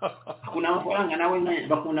bakunda amafaranga nawe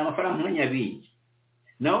bakunda amafaranga nk'anyabingi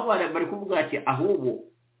nabo bari kuvuga ati ahubwo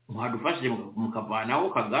mwadufashije mukavanaho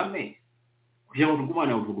Kagame kugira ngo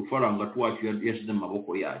tugumane udufaranga twacu yasize mu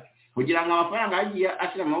maboko yacu kugira ngo amafaranga agiye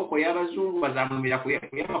ashyira mu maboko y'abazungu bazamumira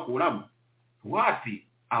kuyabakuramo wapi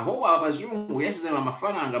aho abazungu yasize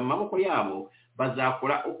amafaranga mu maboko yabo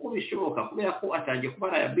bazakora uko bishoboka kubera ko atangiye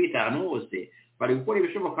kuba yabita hose bari gukora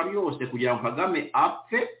ibishoboka byose kugira ngo Kagame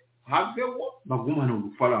apfe haveho bagumane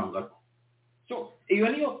udufaranga so iyo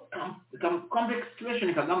niyo complex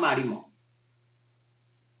situation Kagame arimo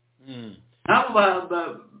nabo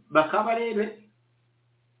bakabarebe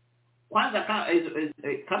kwanza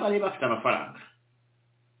kabarebe afite amafaranga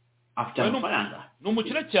afite amafaranga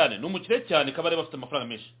n'umukire cyane kabare bafite amafaranga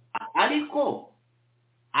menshi ariko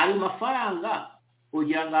ayo mafaranga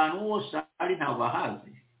ugira ngo ahantu hose ari ntabwo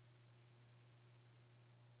ahazi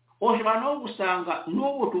ushobora no gusanga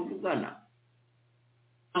n'ubu tuvugana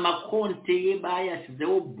amakonti ye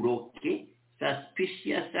bayashyizeho bloke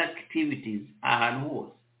suspicious activities ahantu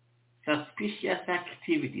hose suspicious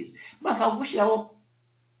activities bakagushyiraho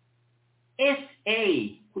SA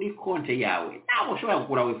kuri konti yawe ntabwo ushobora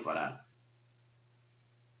gukuraho ifaranga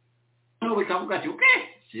n'ubu bikavuga ati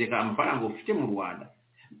shyira amafaranga ufite mu Rwanda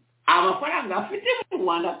amafaranga afite mu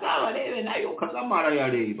Rwanda kabarebe nayo Kagame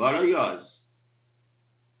arayareba arayazi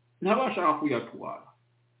ntabashaka kuyatwara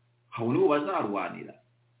aho nibo bazarwanira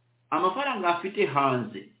amafaranga afite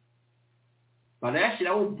hanze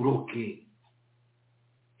barayashyiraho bloke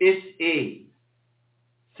SA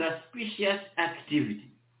suspicious activity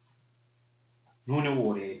none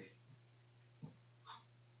wore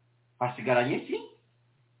asigaranye iki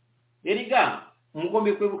eriga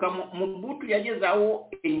mugombe kwibuka mu butu yagezaho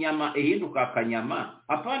inyama ehinduka akanyama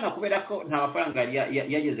apana kubera ko nta mafaranga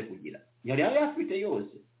yageze kugira yari afite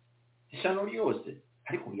yose ishano ryose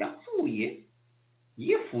ariko yapfuye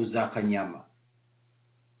yifuza akanyama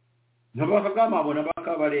n'abakagama abona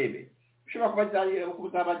bakabarebe ushobora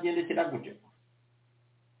kuzabagendekera gute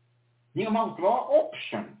niyo mpamvu tubaho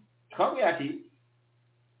option twabwira ati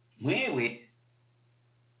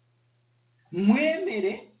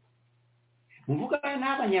mwemere muvugane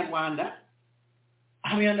n'abanyarwanda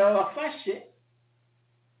abanyarwanda babafashe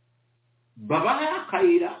babaha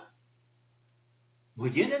akayira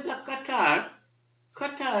mugendeza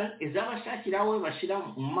Qatar izabashakiraho bashira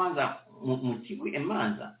mu manza mu kigo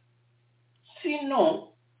emanza sino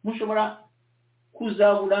mushobora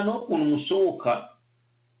kuzabura no kuntu musohoka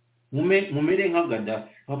mumere nka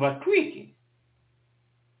Gaddafi babatwike.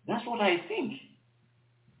 That's what I think.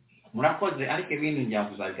 Murakoze ariko ibintu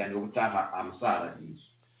njyakuzaganira ubutaha amasara y'iki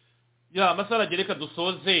ya amasara gereka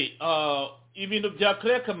dusoze ibintu bya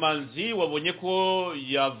Karere Kamanzi wabonye ko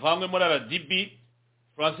yavanywe muri RDB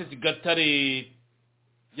Francis Gatare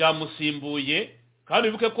yamusimbuye kandi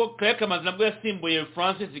bibuke ko Karere Kamanzi nabwo yasimbuye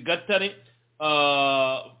Francis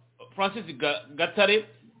Gatare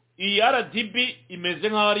iyi RDB imeze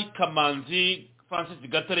nk'aho ari Kamanzi Francis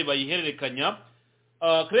Gatare bayihererekanya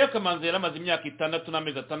Karere Kamanzi yaramaze imyaka 6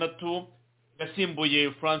 n'amezi 6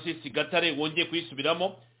 yasimbuye Francis Gatare wongeye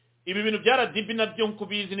kuyisubiramo ibi bintu bya RDB nabyo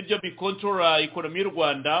nkubizi nibyo bikontrola economy y'u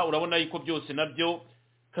Rwanda urabona yuko byose nabyo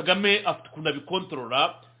Kagame afite kuna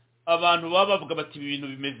bikontrola abantu baba bavuga bati ibi bintu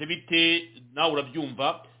bimeze bite nawe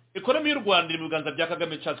urabyumva economy y'u Rwanda iri mu biganza bya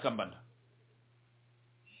Kagame Charles Kambanda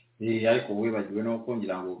ariko wibagiwe no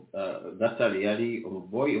kongira ngo Gatare yari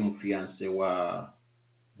umuboy umufiance wa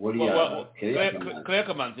Karere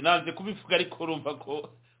Kamanzi nanze kubivuga ariko urumva ko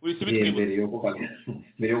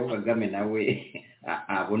mbere yo Kagame nawe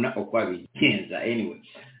abona uko abigenza anyway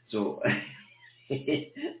so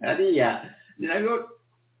ariya nabyo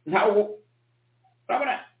ntawo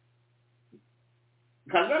urabona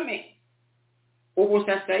Kagame ubu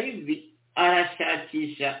sasa hivi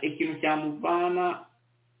arashakisha ikintu cyamuvana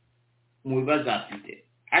mu bibazo afite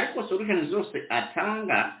ariko solution zose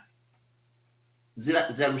atanga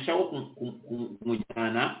zirarushaho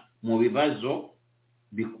kumujyana mu bibazo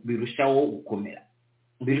birushaho gukomera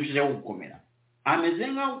ameze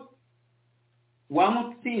nka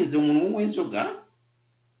wamutsinze umuntu w'inzoga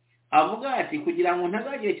avuga ati kugira ngo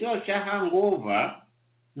ntazagire ikibazo cya hangover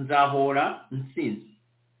nzahora nsinze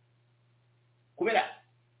kubera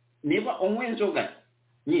niba unywa inzoga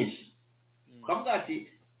nyinshi ukavuga ati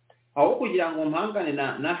aho kugira ngo mpangane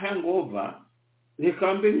na hangover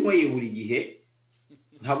reka mbe nyweye buri gihe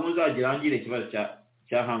ntabwo nzagira ngire ikibazo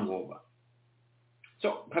cya hangover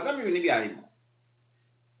so Kagame ibintu byarimo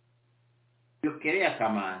Karere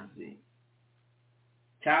Kamanzi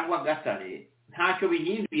cyangwa Gatare ntacyo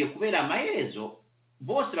bihinduye kubera amaherezo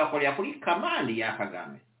bose bakorera kuri kamandi ya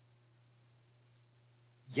Kagame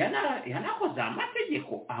yanakoze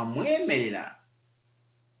amategeko amwemerera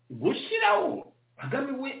gushyiraho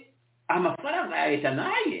Kagame we amafaranga ya leta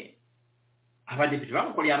naye abadepite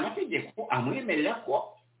bamukoreye amategeko amwemerera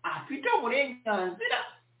ko afite uburenganzira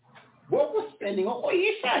bwo guspendinga uko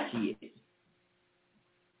yishakiye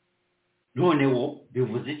noneho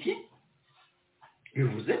bivuze iki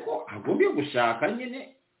bivuze ko agomba gushaka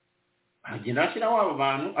nyine agenda ashyiraho abo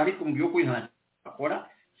bantu ariko mu by'ukuri nta akora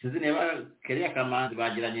sinzi niba Karere Kamanzi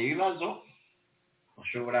bagiranye ibibazo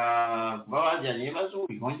ushobora kuba bagiranye ibibazo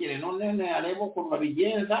yongere none arebe uko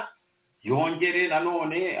babigenza yongere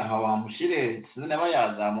nanone aha wamushire sinzi niba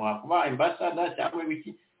yazamuha kuba ambassador cyangwa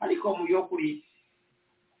biki ariko mu by'ukuri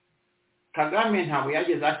Kagame ntabwo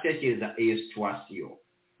yageze atekereza iyo situation,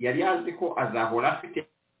 yari azi ko azahora afite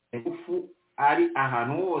ingufu ari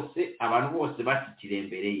ahantu hose abantu bose bashyikira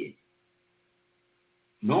imbere ye.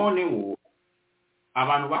 None wo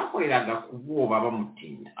abantu bakoreraga kubwoba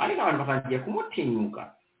bamutinya, ariko abantu batangiye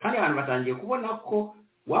kumutinyuka, kandi abantu batangiye kubona ko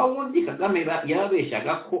wa wundi Kagame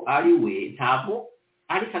yabeshaga ko ari we ntabwo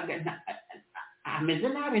ari ameze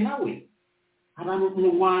nabi nawe. Abantu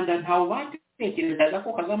mu Rwanda ntawe batekerezaga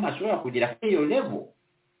ko Kagame ashobora kugira kuri iyo level.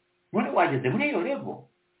 None wageze muri iyo level,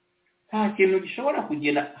 nta kintu gishobora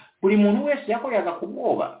kugenda. Buri muntu wese yakoreraga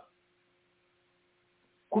kubwoba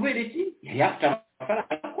kubera iki yafite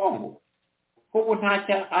amafaranga ya Kongo, kuko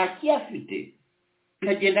ntacyo akiyafite.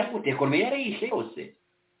 Biragenda gute? Ekonomi yari yishe yose.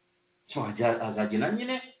 So azagenda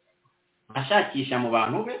nyine ashakisha mu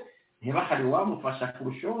bantu be niba hari wamufasha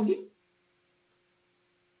kurushongi.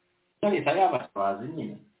 Leta y'abasazi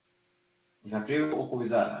nyine ntabwo uko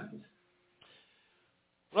bizarangiza.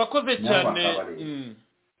 Urakoze cyane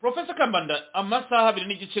Professor Kambanda. Amasaha 2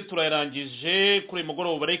 n'igice turayarangije kuri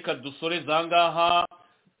mugoroba, reka dusoreza ahangaha,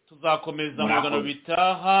 tuzakomeza mu biganiro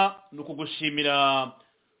bitaha. Nukugushimira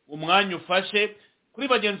umwanya ufashe. Kuri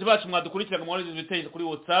bagenzi bacu mwadukurikiraga mwarize ibitekerezo kuri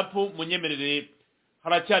WhatsApp, munyemerere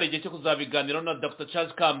haracyari igihe cyo kuzabiganira na Dr.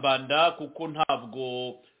 Charles Kambanda kuko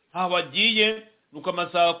ntabwo habagiye nuko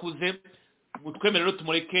amasaha akuze. Mutwemerero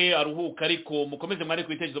tumureke aruhuka, ariko mukomeze mwari ku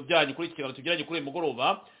bitekerezo byanyu kuri iki kiganiro tugiranye kuri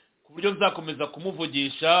mugoroba, ku buryo nzakomeza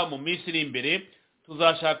kumuvugisha mu minsi iri imbere.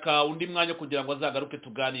 Tuzashaka undi mwanya kugira ngo azagaruke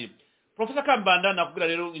tuganire. Professor Kambanda, nakubwira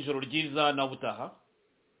rero ijoro ryiza na ubutaha.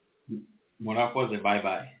 Murakoze, bye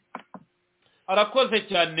bye. Arakoze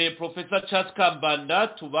cyane Professor Charles Kambanda,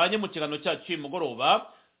 tubanye mu kiganiro cyacu cy'umugoroba.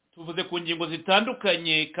 Tuvuze ku ngingo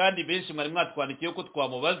zitandukanye kandi benshi mwari mwatwandikiye ko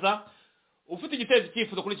twamubaza. Ufite igitekerezo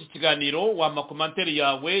cyifuzo kuri iki kiganiro, wama commentaire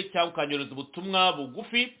yawe cyangwa ukanyohereza ubutumwa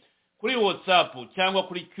bugufi kuri WhatsApp cyangwa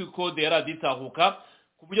kuri Q-code ya Radio Itahuka,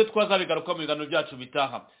 ku buryo twazabigaruka mu biganiro byacu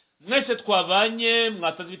bitaha. Mwese twabanye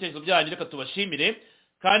mwataze ibitekerezo byanyu, reka tubashimire,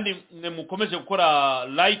 kandi mwe mukomeje gukora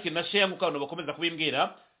like na share nk'uko abantu bakomeza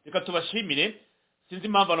kubimbwira. Reka tubashimire. Sinzi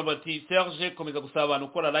impamvu abantu bati Serge komeza gusaba abantu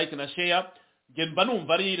gukora like na share, nge mba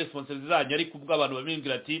numva ari responsibility zanyu, ariko ubwo abantu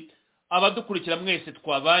babimbwira ati abadukurikira mwese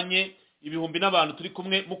twabanye ibihumbi n'abantu turi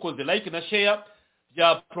kumwe, mukoze like na share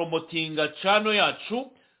bya promotinga channel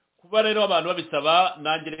yacu. Kuba rero abantu babisaba,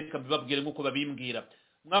 nanjye reka mbibabwire nk'uko babimbwira.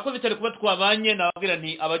 Mwakoze cyane kuba twabanye, nababwira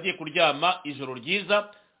nti abagiye kuryama ijoro ryiza,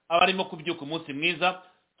 abarimo kubyuka umunsi mwiza.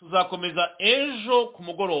 Tuzakomeza ejo ku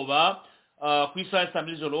mugoroba ku isaha ya 2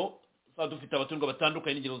 z'ijoro, dufite abaturwa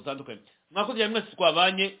batandukanye n'ingero zitandukanye. Mwakoze cyane mwese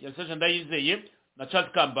twabanye, yaseje ndayizeye na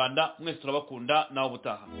Charles Kambanda, mwese turabakunda nawo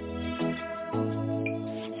butaha.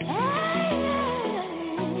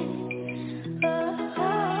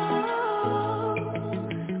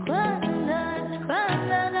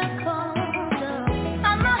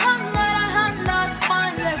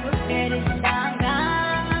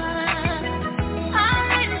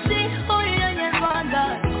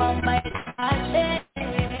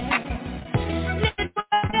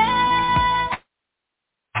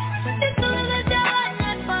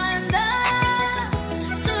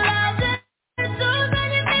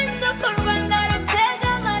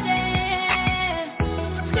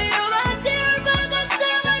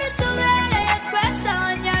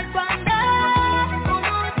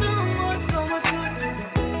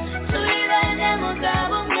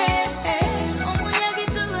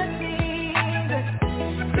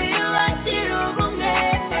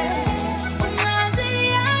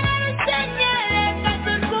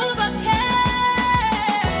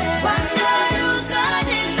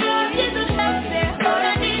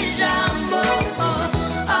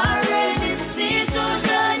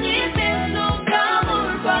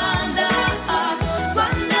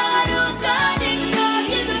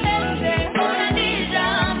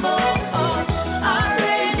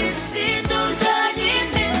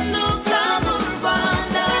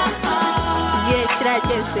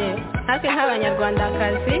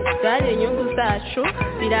 Abanyarwandakazi bari inyungu zacu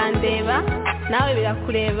birandeba, nawe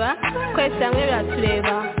birakureba, twese hamwe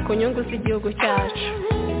biratureba ku nyungu z'igihugu cyacu.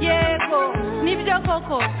 Yego nibyo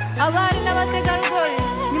koko, abari n'abategarugori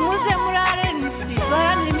nimuze muri RNC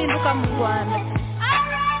baharanira impinduka mu Rwanda.